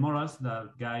of the morals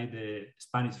that guide the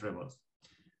Spanish rebels.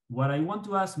 What I want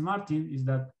to ask Martin is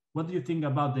that, what do you think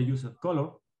about the use of color?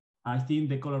 I think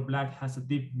the color black has a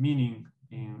deep meaning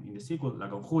in the sequel, La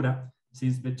Conjura,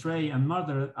 since betrayal and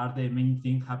murder are the main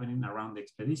thing happening around the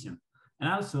expedition. And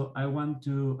also, I want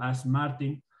to ask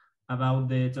Martin about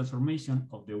the transformation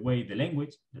of the way the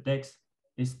language, the text,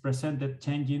 is presented,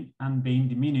 changing and being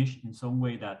diminished in some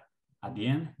way that at the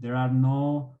end, there are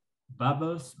no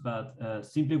bubbles, but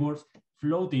simply words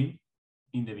floating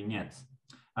in the vignettes.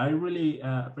 I really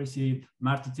appreciate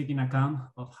Martin taking account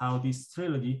of how this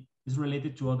trilogy is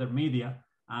related to other media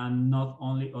and not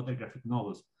only other graphic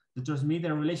novels. The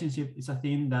transmedia relationship is a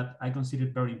thing that I consider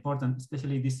very important,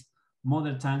 especially these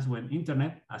modern times when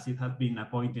internet, as it has been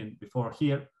appointed before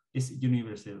here, is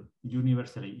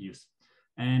universally used.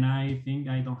 And I think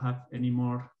I don't have any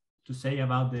more to say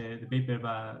about the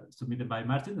paper submitted by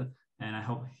Martin, and I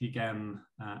hope he can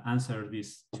answer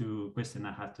these two questions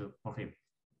I had for him.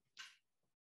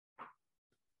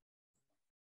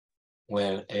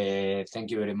 Well,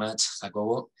 thank you very much,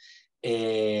 Jacobo.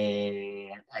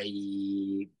 I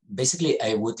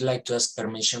would like to ask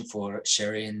permission for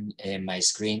sharing my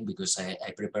screen, because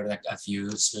I prepared like a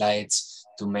few slides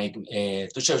to make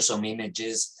to show some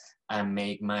images and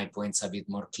make my points a bit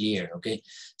more clear. Okay,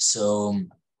 so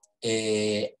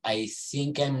I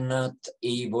think I'm not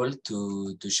able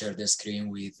to share the screen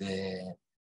with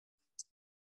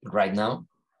right now.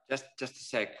 Just a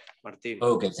sec, Martin.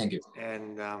 Okay, thank you.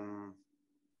 And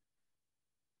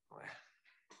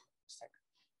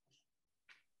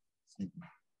you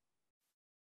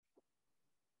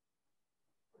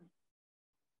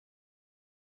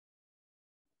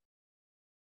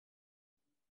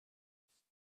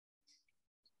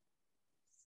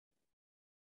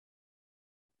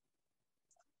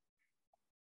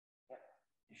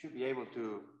should be able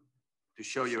to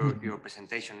show your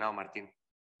presentation now, Martin.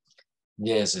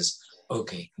 Yes, yes.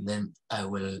 Okay, then I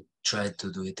will try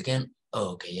to do it again.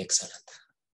 Okay, excellent.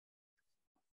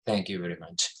 Thank you very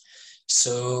much.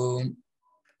 So,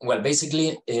 well,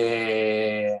 basically,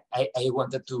 I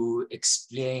wanted to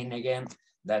explain again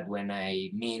that when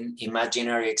I mean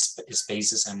imaginary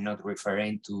spaces, I'm not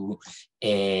referring to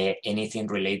anything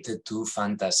related to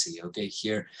fantasy. Okay,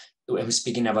 here I'm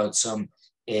speaking about some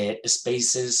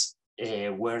spaces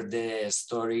where the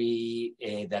story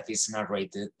that is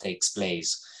narrated takes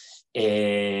place.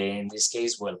 In this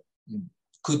case, well,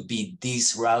 could be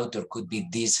this route or could be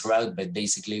this route, but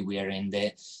basically we are in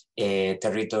the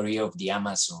territory of the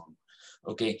Amazon.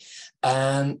 Okay,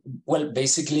 and well,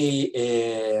 basically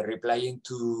replying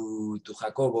to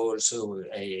Jacobo also,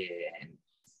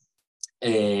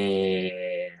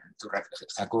 to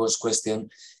Jacobo's question,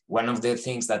 one of the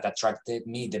things that attracted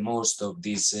me the most of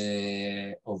this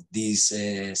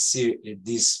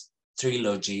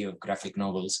trilogy of graphic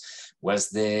novels was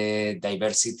the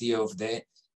diversity of the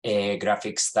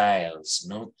graphic styles,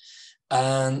 no?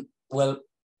 And well,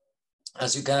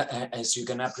 as you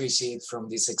can appreciate from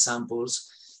these examples,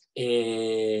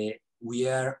 we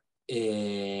are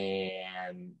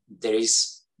there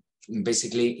is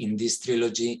basically in this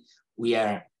trilogy we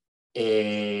are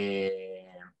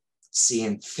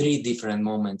seeing three different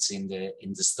moments in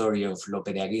the story of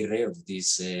Lope de Aguirre, of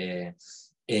this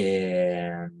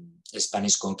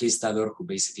Spanish conquistador who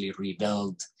basically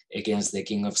rebelled against the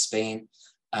King of Spain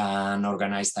and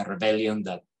organized a rebellion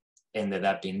that ended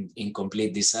up in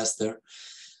complete disaster.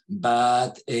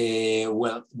 But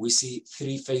well, we see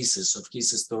three phases of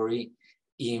his story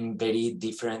in very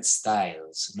different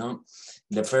styles. No,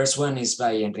 the first one is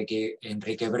by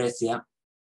Enrique Breccia,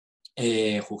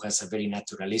 who has a very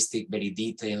naturalistic, very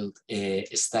detailed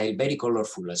style, very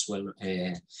colorful as well.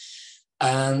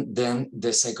 And then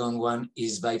the second one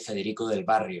is by Federico del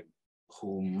Barrio,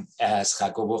 whom, as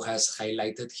Jacobo has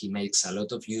highlighted, he makes a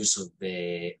lot of use of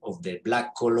the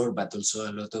black color, but also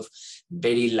a lot of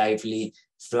very lively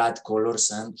flat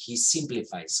colors, and he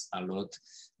simplifies a lot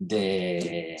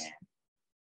the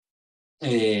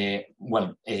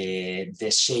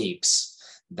shapes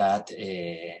that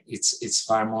it's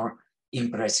far more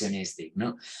impressionistic,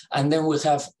 no? And then we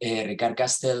have Ricard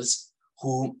Castells,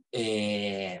 who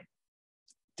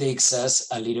takes us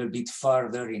a little bit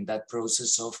further in that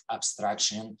process of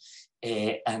abstraction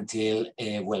until,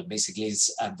 well, basically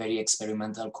it's a very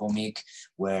experimental comic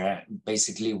where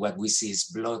basically what we see is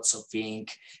blots of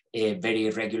ink, very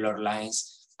irregular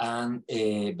lines, and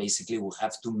basically we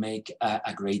have to make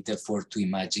a great effort to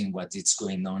imagine what is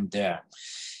going on there.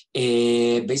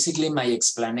 Basically my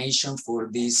explanation for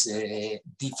these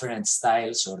different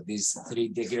styles or these 3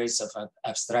 degrees of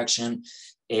abstraction,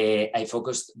 I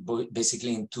focused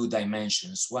basically in 2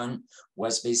 dimensions. One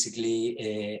was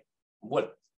basically,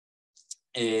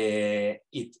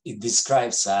 it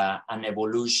describes an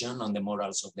evolution on the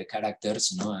morals of the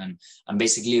characters, you know, and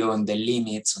basically on the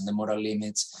limits, on the moral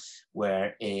limits,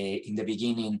 where in the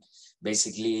beginning,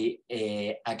 basically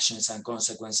actions and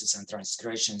consequences and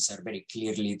transgressions are very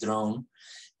clearly drawn.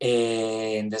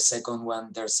 In the second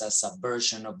one, there's a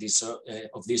subversion of this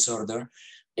order.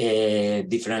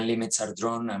 Different limits are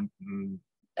drawn,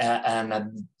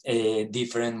 and a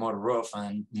different, more rough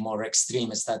and more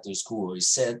extreme status quo is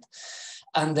set.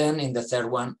 And then in the third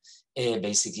one,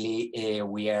 basically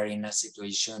we are in a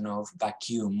situation of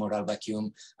vacuum, moral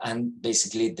vacuum, and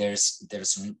basically the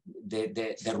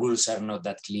rules are not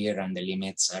that clear and the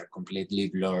limits are completely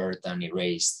blurred and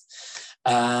erased.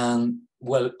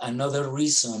 Well, another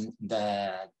reason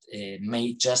that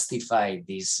may justify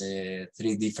these 3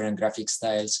 different graphic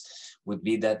styles would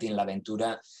be that in La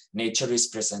Aventura, nature is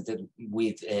presented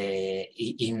with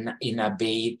in a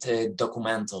bait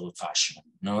documental fashion.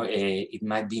 No, it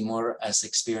might be more as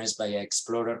experienced by an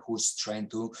explorer who's trying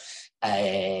to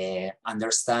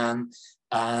understand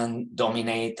and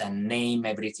dominate and name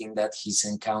everything that he's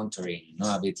encountering. You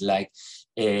know, a bit like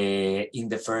in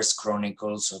the first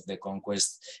chronicles of the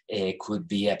conquest could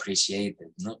be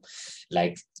appreciated. No,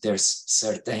 like there's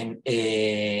certain.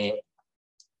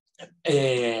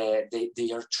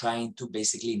 They are trying to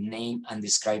basically name and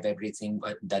describe everything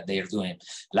that they are doing.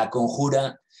 La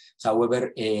Conjura,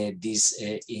 however, in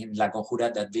La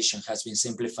Conjura, that vision has been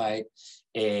simplified.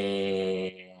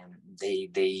 They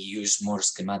use more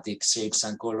schematic shapes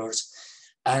and colors.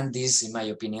 And this, in my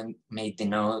opinion, may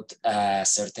denote a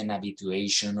certain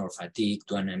habituation or fatigue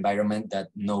to an environment that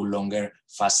no longer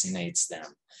fascinates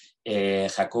them.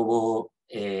 Jacobo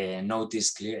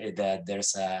noticed clearly that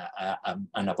there's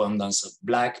an abundance of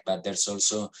black, but there's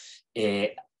also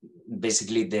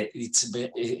basically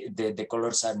the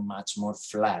colors are much more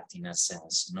flat in a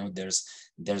sense. You know, there's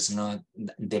not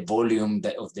the volume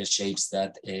of the shapes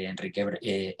that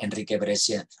Enrique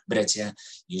Breccia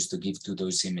used to give to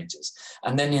those images.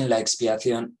 And then in La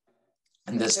Expiación,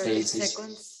 the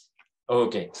spaces.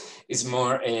 Okay, it's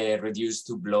more reduced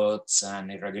to blots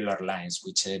and irregular lines,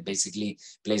 which basically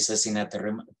places in a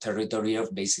territory of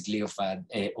a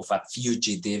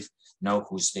fugitive, now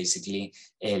who's basically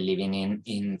living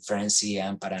in frenzy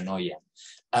and paranoia.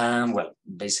 Well,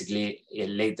 basically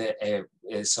later,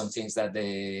 some things that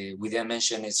we didn't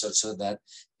mention is also that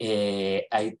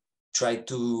I tried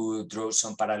to draw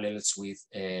some parallels with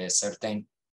certain,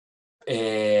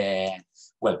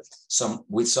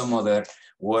 some other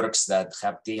works that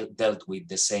have dealt with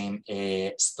the same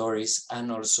stories,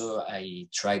 and also I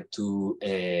tried to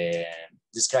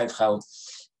describe how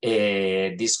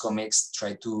these comics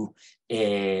try to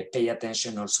pay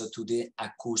attention also to the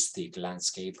acoustic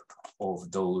landscape of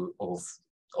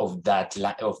that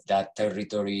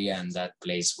territory and that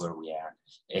place where we are,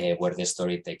 where the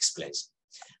story takes place.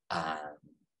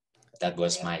 That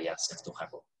was my answer to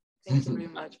Jacob. Thank you very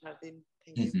much, Martin.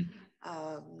 Thank you.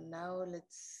 Now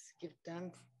let's give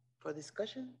time for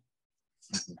discussion.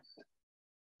 Does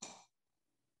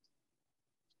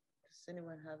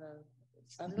anyone have a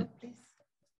Pablo, please?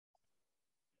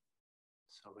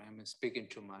 Sorry, I'm speaking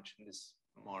too much this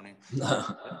morning.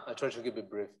 I try to keep it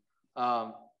brief.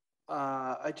 I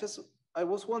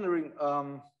was wondering,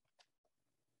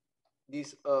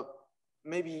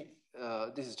 maybe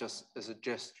this is just a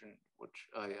suggestion, which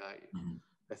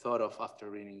I thought of after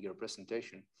reading your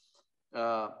presentation.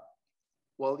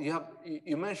 Well,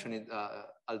 you mentioned it,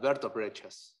 Alberto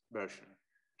Breccia's version,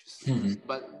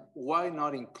 but why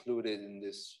not include it in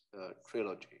this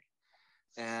trilogy?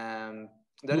 And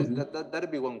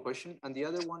that'd be one question. And the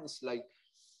other one is like,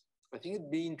 I think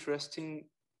it'd be interesting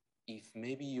if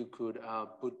maybe you could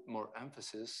put more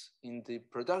emphasis in the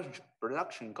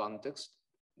production context.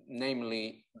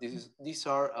 Namely, these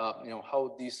are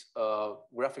how these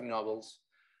graphic novels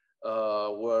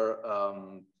were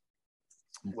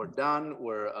done,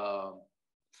 were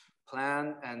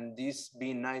planned, and this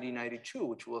being 1992,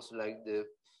 which was like the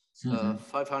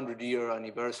 500-year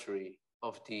anniversary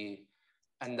of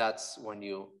and that's when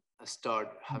you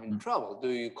start having trouble. Do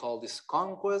you call this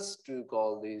conquest? Do you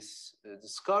call this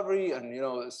discovery? And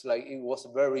it's like it was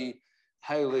a very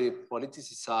highly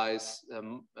politicized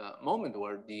moment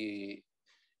where the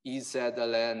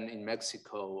EZLN in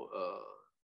Mexico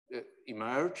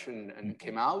emerged and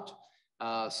came out.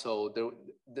 So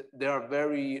there are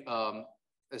very a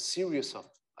series of,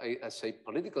 I say,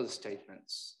 political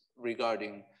statements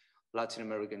regarding Latin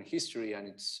American history and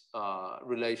its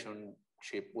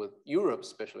relationship with Europe,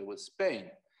 especially with Spain,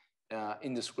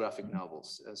 in these graphic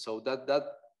novels. And so that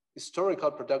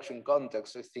historical production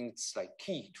context, I think it's like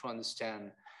key to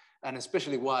understand, and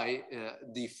especially why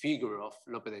the figure of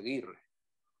Lope de Aguirre.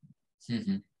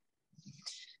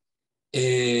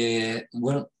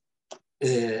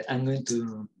 I'm going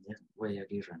to why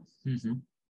Aguirre.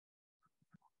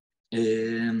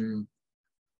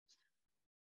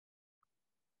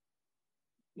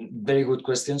 Very good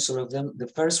questions, all of them. The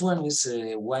first one is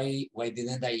why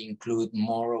didn't I include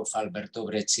more of Alberto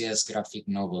Breccia's graphic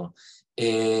novel?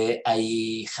 I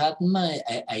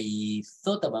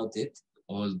thought about it,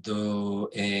 although,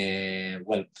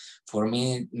 well, for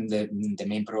me, the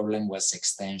main problem was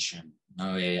extension.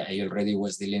 No, I already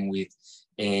was dealing with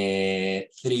 3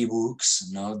 books,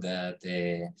 no, that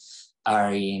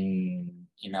are in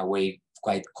a way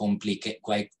quite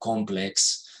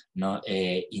complex. no,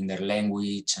 in their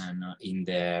language and in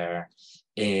their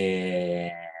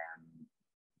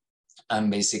and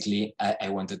basically I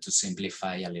wanted to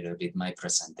simplify a little bit my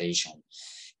presentation.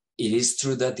 It is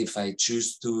true that if I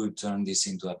choose to turn this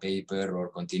into a paper or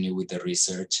continue with the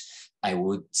research, I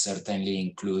would certainly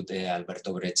include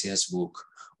Alberto Breccia's book.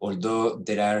 Although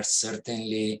there are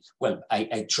certainly, well,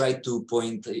 I try to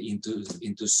point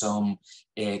into some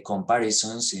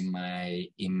comparisons in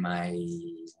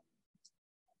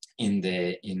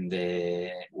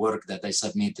the work that I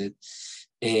submitted,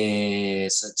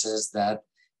 such as that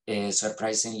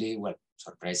surprisingly,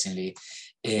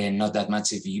 not that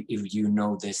much if you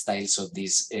know the styles of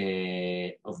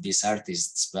these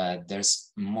artists, but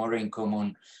there's more in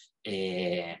common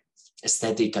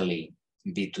aesthetically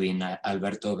between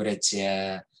Alberto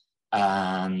Breccia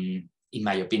and, in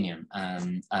my opinion,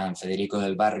 and Federico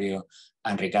del Barrio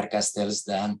and Ricard Castells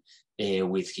than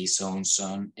with his own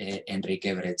son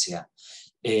Enrique Breccia.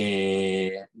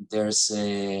 There's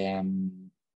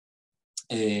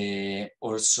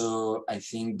also, I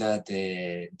think that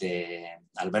the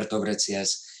Alberto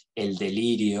Breccia's El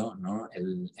Delirio, no,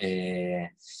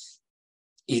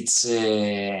 it's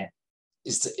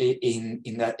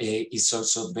in that it's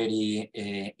also very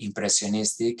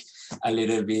impressionistic, a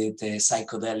little bit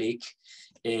psychedelic.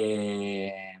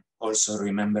 Also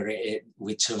remember,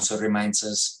 which also reminds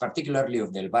us particularly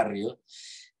of Del Barrio.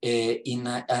 In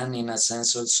a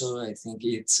sense also, I think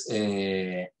it's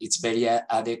very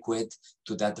adequate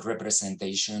to that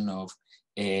representation of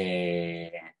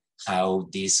how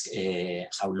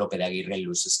Lope de Aguirre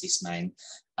loses his mind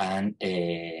and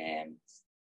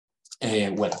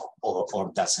well,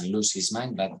 or doesn't lose his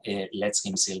mind, but lets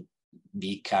himself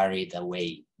be carried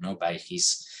away, no, by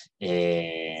his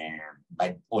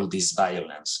by all this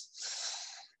violence.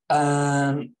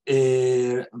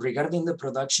 Regarding the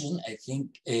production, I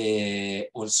think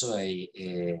also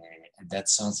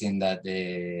that's something that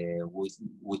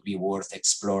would be worth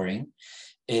exploring.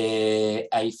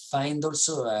 I find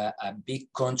also a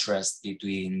big contrast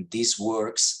between these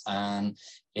works and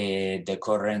the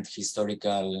current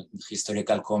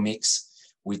historical comics,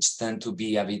 which tend to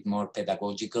be a bit more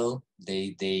pedagogical.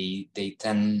 They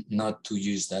tend not to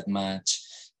use that much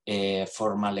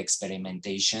formal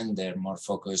experimentation. They're more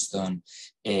focused on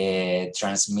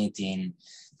transmitting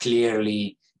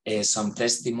clearly some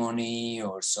testimony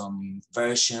or some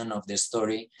version of the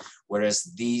story, whereas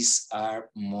these are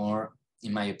more,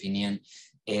 in my opinion,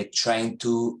 trying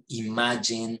to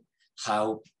imagine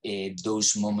how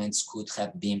those moments could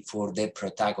have been for the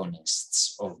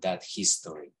protagonists of that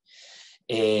history.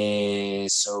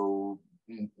 So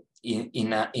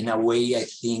in a way, I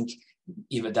think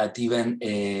even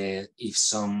if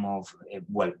some of,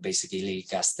 well, basically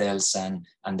Castells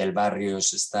and Del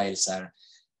Barrio's styles are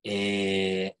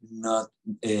not,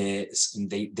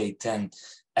 they tend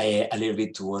a little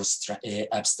bit towards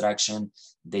abstraction,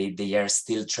 they are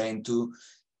still trying to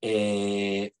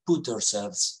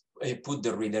put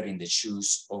the reader in the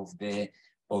shoes of the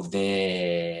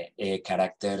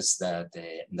characters that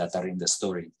are in the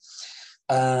story.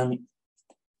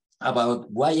 About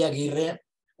why Aguirre,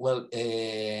 well,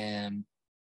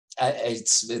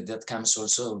 that comes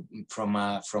also from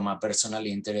a personal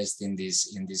interest in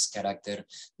this character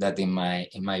that, in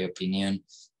my opinion,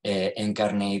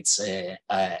 incarnates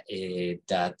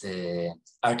that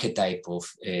archetype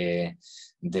of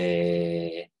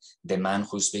the man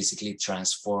who's basically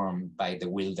transformed by the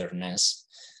wilderness,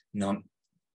 no,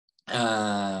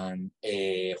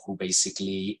 who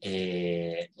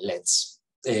basically lets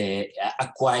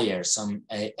acquire some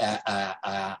a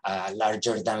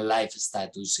larger than life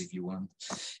status, if you want,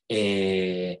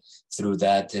 through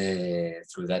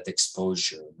that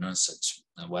exposure, no? Such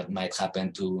what might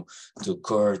happen to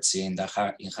Kurtz in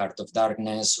Heart of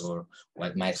Darkness, or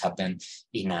what might happen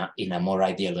in a more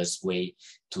idealist way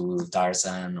to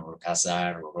Tarzan or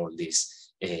Khazar, or all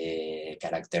these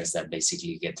characters that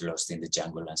basically get lost in the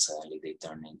jungle and suddenly they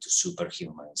turn into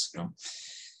superhumans, no?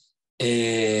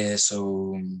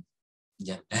 So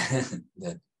yeah,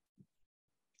 that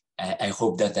I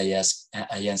hope that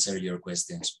I answer your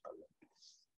questions.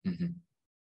 Mm-hmm.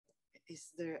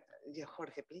 Is there, yeah,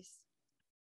 Jorge, please?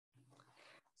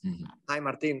 Mm-hmm. Hi,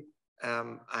 Martin.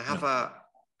 I have a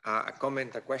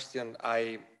comment, a question.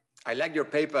 I like your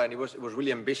paper, and it was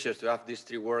really ambitious to have these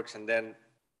 3 works and then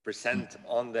present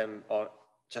on them or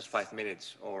just 5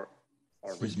 minutes, or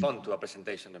respond to a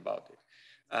presentation about it.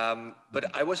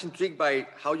 But I was intrigued by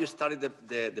how you started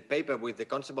the paper with the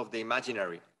concept of the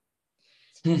imaginary.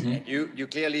 And you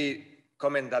clearly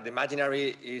comment that the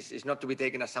imaginary is not to be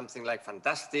taken as something like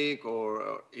fantastic,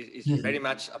 or is very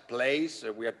much a place.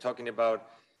 We are talking about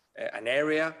an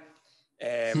area.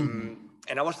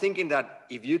 And I was thinking that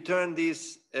if you turn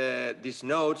these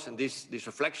notes and these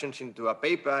reflections into a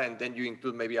paper, and then you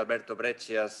include maybe Alberto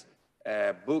Breccia's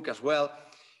book as well,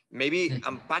 maybe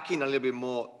unpacking a little bit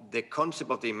more the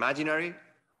concept of the imaginary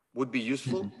would be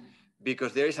useful,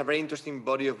 because there is a very interesting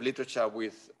body of literature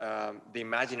with the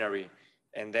imaginary,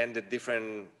 and then the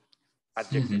different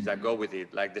adjectives that go with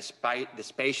it, like the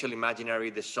spatial imaginary,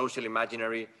 the social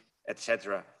imaginary,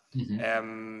 etc.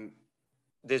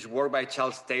 There's work by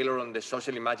Charles Taylor on the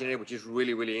social imaginary, which is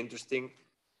really, really interesting.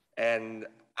 And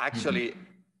actually,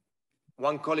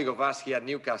 one colleague of us here at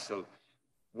Newcastle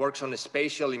works on the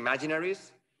spatial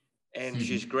imaginaries, and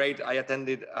she's great. I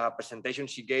attended a presentation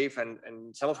she gave,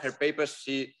 and some of her papers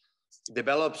she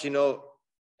develops, you know,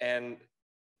 and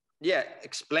yeah,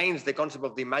 explains the concept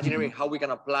of the imaginary and how we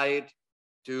can apply it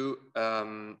to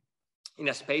in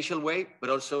a spatial way,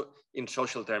 but also in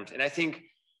social terms. And I think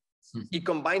it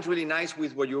combines really nice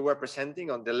with what you were presenting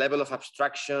on the level of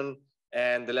abstraction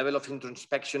and the level of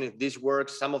introspection. If this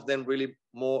works, some of them really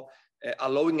more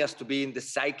allowing us to be in the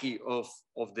psyche of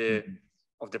the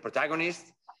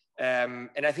protagonist.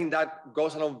 And I think that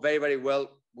goes along very, very well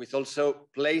with also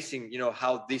placing, you know,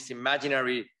 how this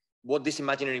imaginary, what this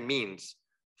imaginary means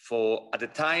for, at the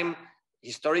time,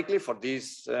 historically, for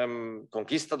these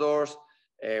conquistadors,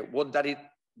 what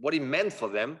it meant for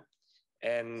them,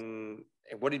 and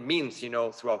what it means, you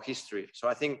know, throughout history. So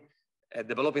I think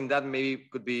developing that maybe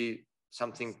could be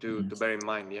something to bear in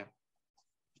mind. Yeah.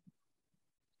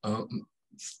 Oh,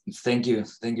 thank you.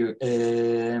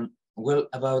 Well,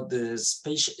 about the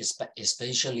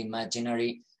spatial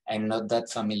imaginary, I'm not that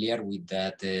familiar with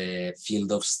that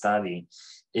field of study.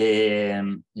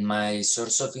 My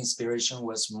source of inspiration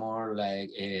was more like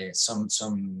some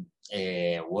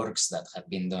works that have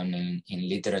been done in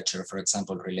literature, for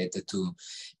example, related to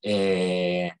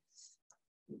the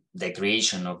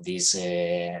creation of these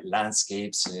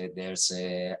landscapes. There's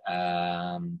a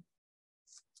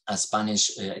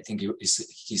Spanish, I think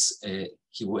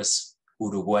he was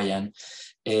Uruguayan,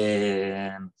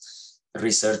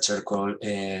 researcher called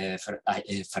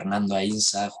Fernando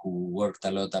Ainsa, who worked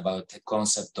a lot about the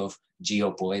concept of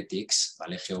geopoetics,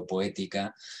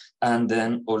 geopoética, and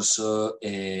then also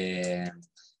there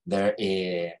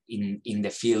in the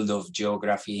field of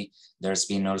geography, there's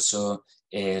been also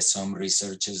some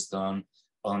researches done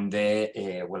on the,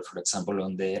 well, for example,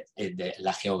 on the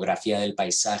La Geografía del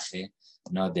Paisaje,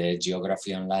 the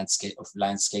geography and landscape,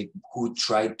 who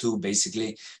tried to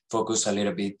basically focus a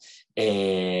little bit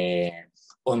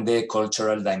on the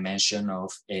cultural dimension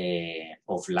of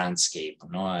landscape,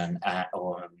 and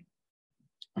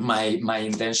my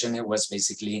intention was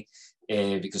basically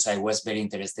because I was very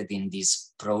interested in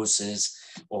this process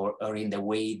or in the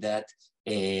way that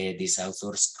these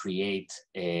authors create,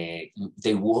 they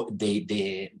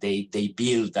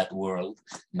build that world,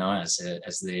 as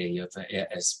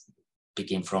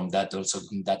picking from that, also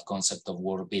that concept of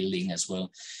world building as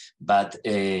well. But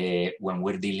when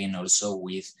we're dealing also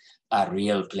with a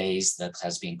real place that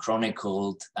has been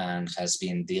chronicled and has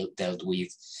been dealt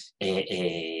with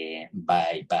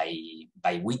by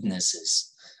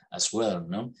witnesses as well,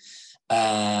 no?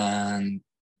 And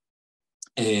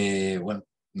well,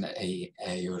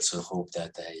 I also hope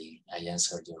that I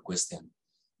answered your question.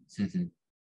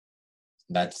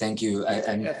 But thank you.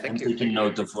 I'm taking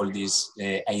note of all these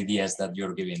ideas that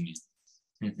you're giving me.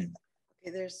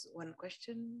 Okay, there's one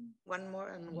question, one more,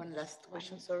 and one last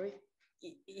question, sorry.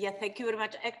 Yeah, thank you very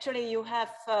much. Actually, you have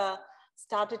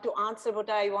started to answer what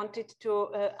I wanted to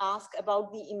ask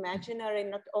about the imaginary,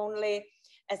 not only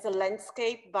as a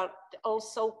landscape, but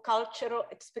also cultural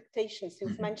expectations.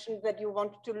 You've mentioned that you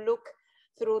want to look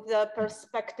through the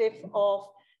perspective of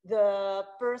the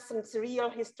persons, real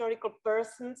historical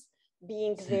persons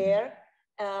being there,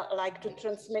 like to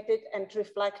transmit it and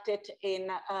reflect it in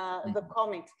the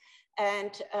comics.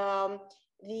 And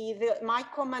my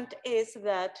comment is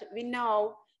that we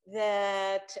know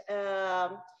that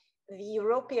the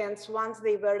Europeans, once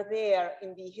they were there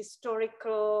in the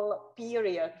historical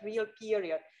period, real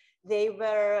period, they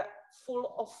were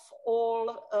full of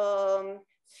all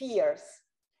fears,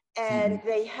 and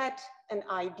they had an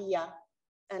idea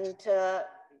and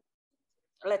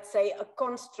let's say a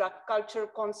construct, cultural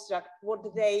construct,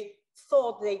 what they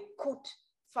thought they could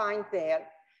find there.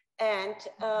 And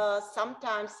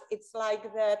sometimes it's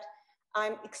like that,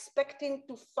 I'm expecting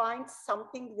to find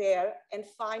something there, and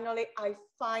finally I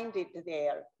find it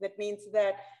there. That means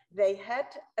that they had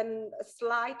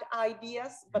slight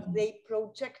ideas, but they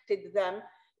projected them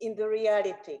in the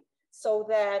reality, so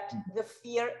that the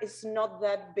fear is not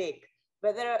that big.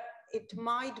 Whether it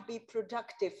might be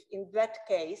productive in that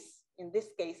case, in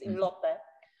this case, in Lotte,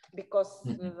 because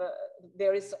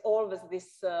there is always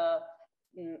this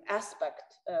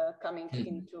aspect coming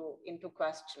into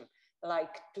question,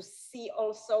 like to see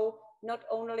also not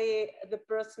only the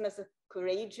person as a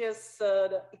courageous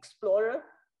explorer,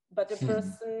 but a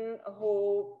person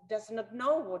who does not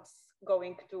know what's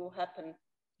going to happen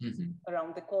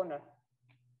around the corner.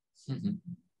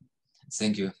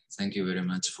 Thank you very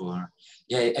much for,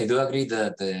 yeah, I do agree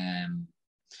that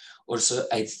also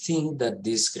I think that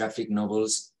these graphic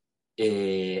novels,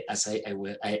 as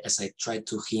I tried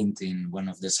to hint in one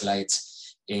of the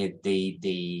slides,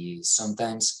 they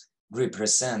sometimes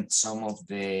represent some of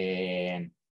the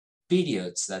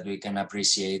periods that we can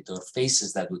appreciate or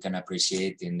phases that we can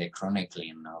appreciate in the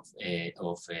chronicling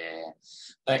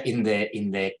in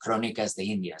the Crónicas de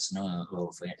Indias, no,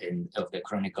 of the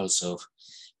chronicles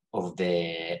of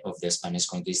the Spanish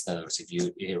conquistadors. If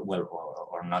you well,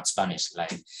 or not Spanish,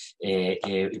 like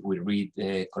if we read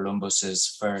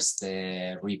Columbus's first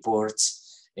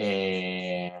reports,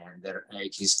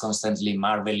 he's constantly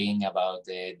marveling about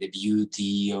the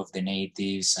beauty of the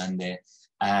natives, and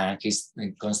he's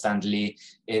constantly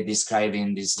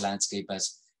describing this landscape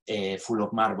as full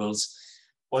of marvels.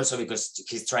 Also because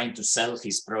he's trying to sell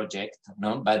his project,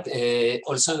 no? But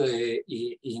also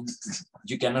you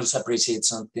can also appreciate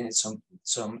some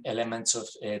elements of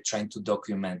trying to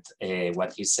document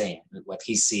what he's saying, what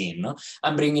he's seeing, no?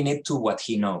 And bringing it to what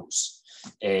he knows,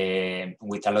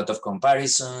 with a lot of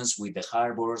comparisons with the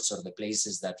harbors or the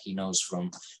places that he knows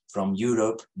from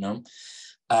Europe, no?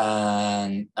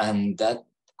 And that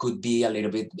could be a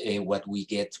little bit what we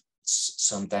get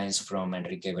sometimes from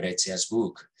Enrique Breccia's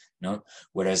book. No?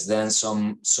 Whereas then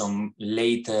some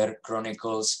later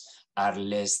chronicles are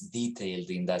less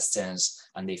detailed in that sense,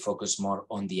 and they focus more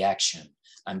on the action,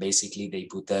 and basically they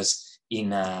put us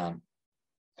in a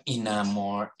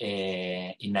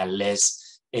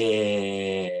less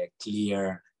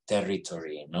clear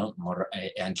territory, no? More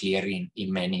unclear in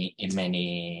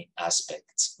many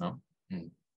aspects, no?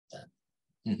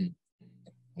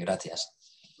 Gracias.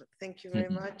 Thank you very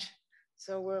much.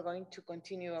 So we're going to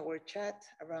continue our chat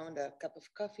around a cup of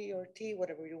coffee or tea,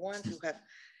 whatever you want. You have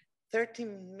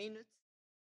 13 minutes.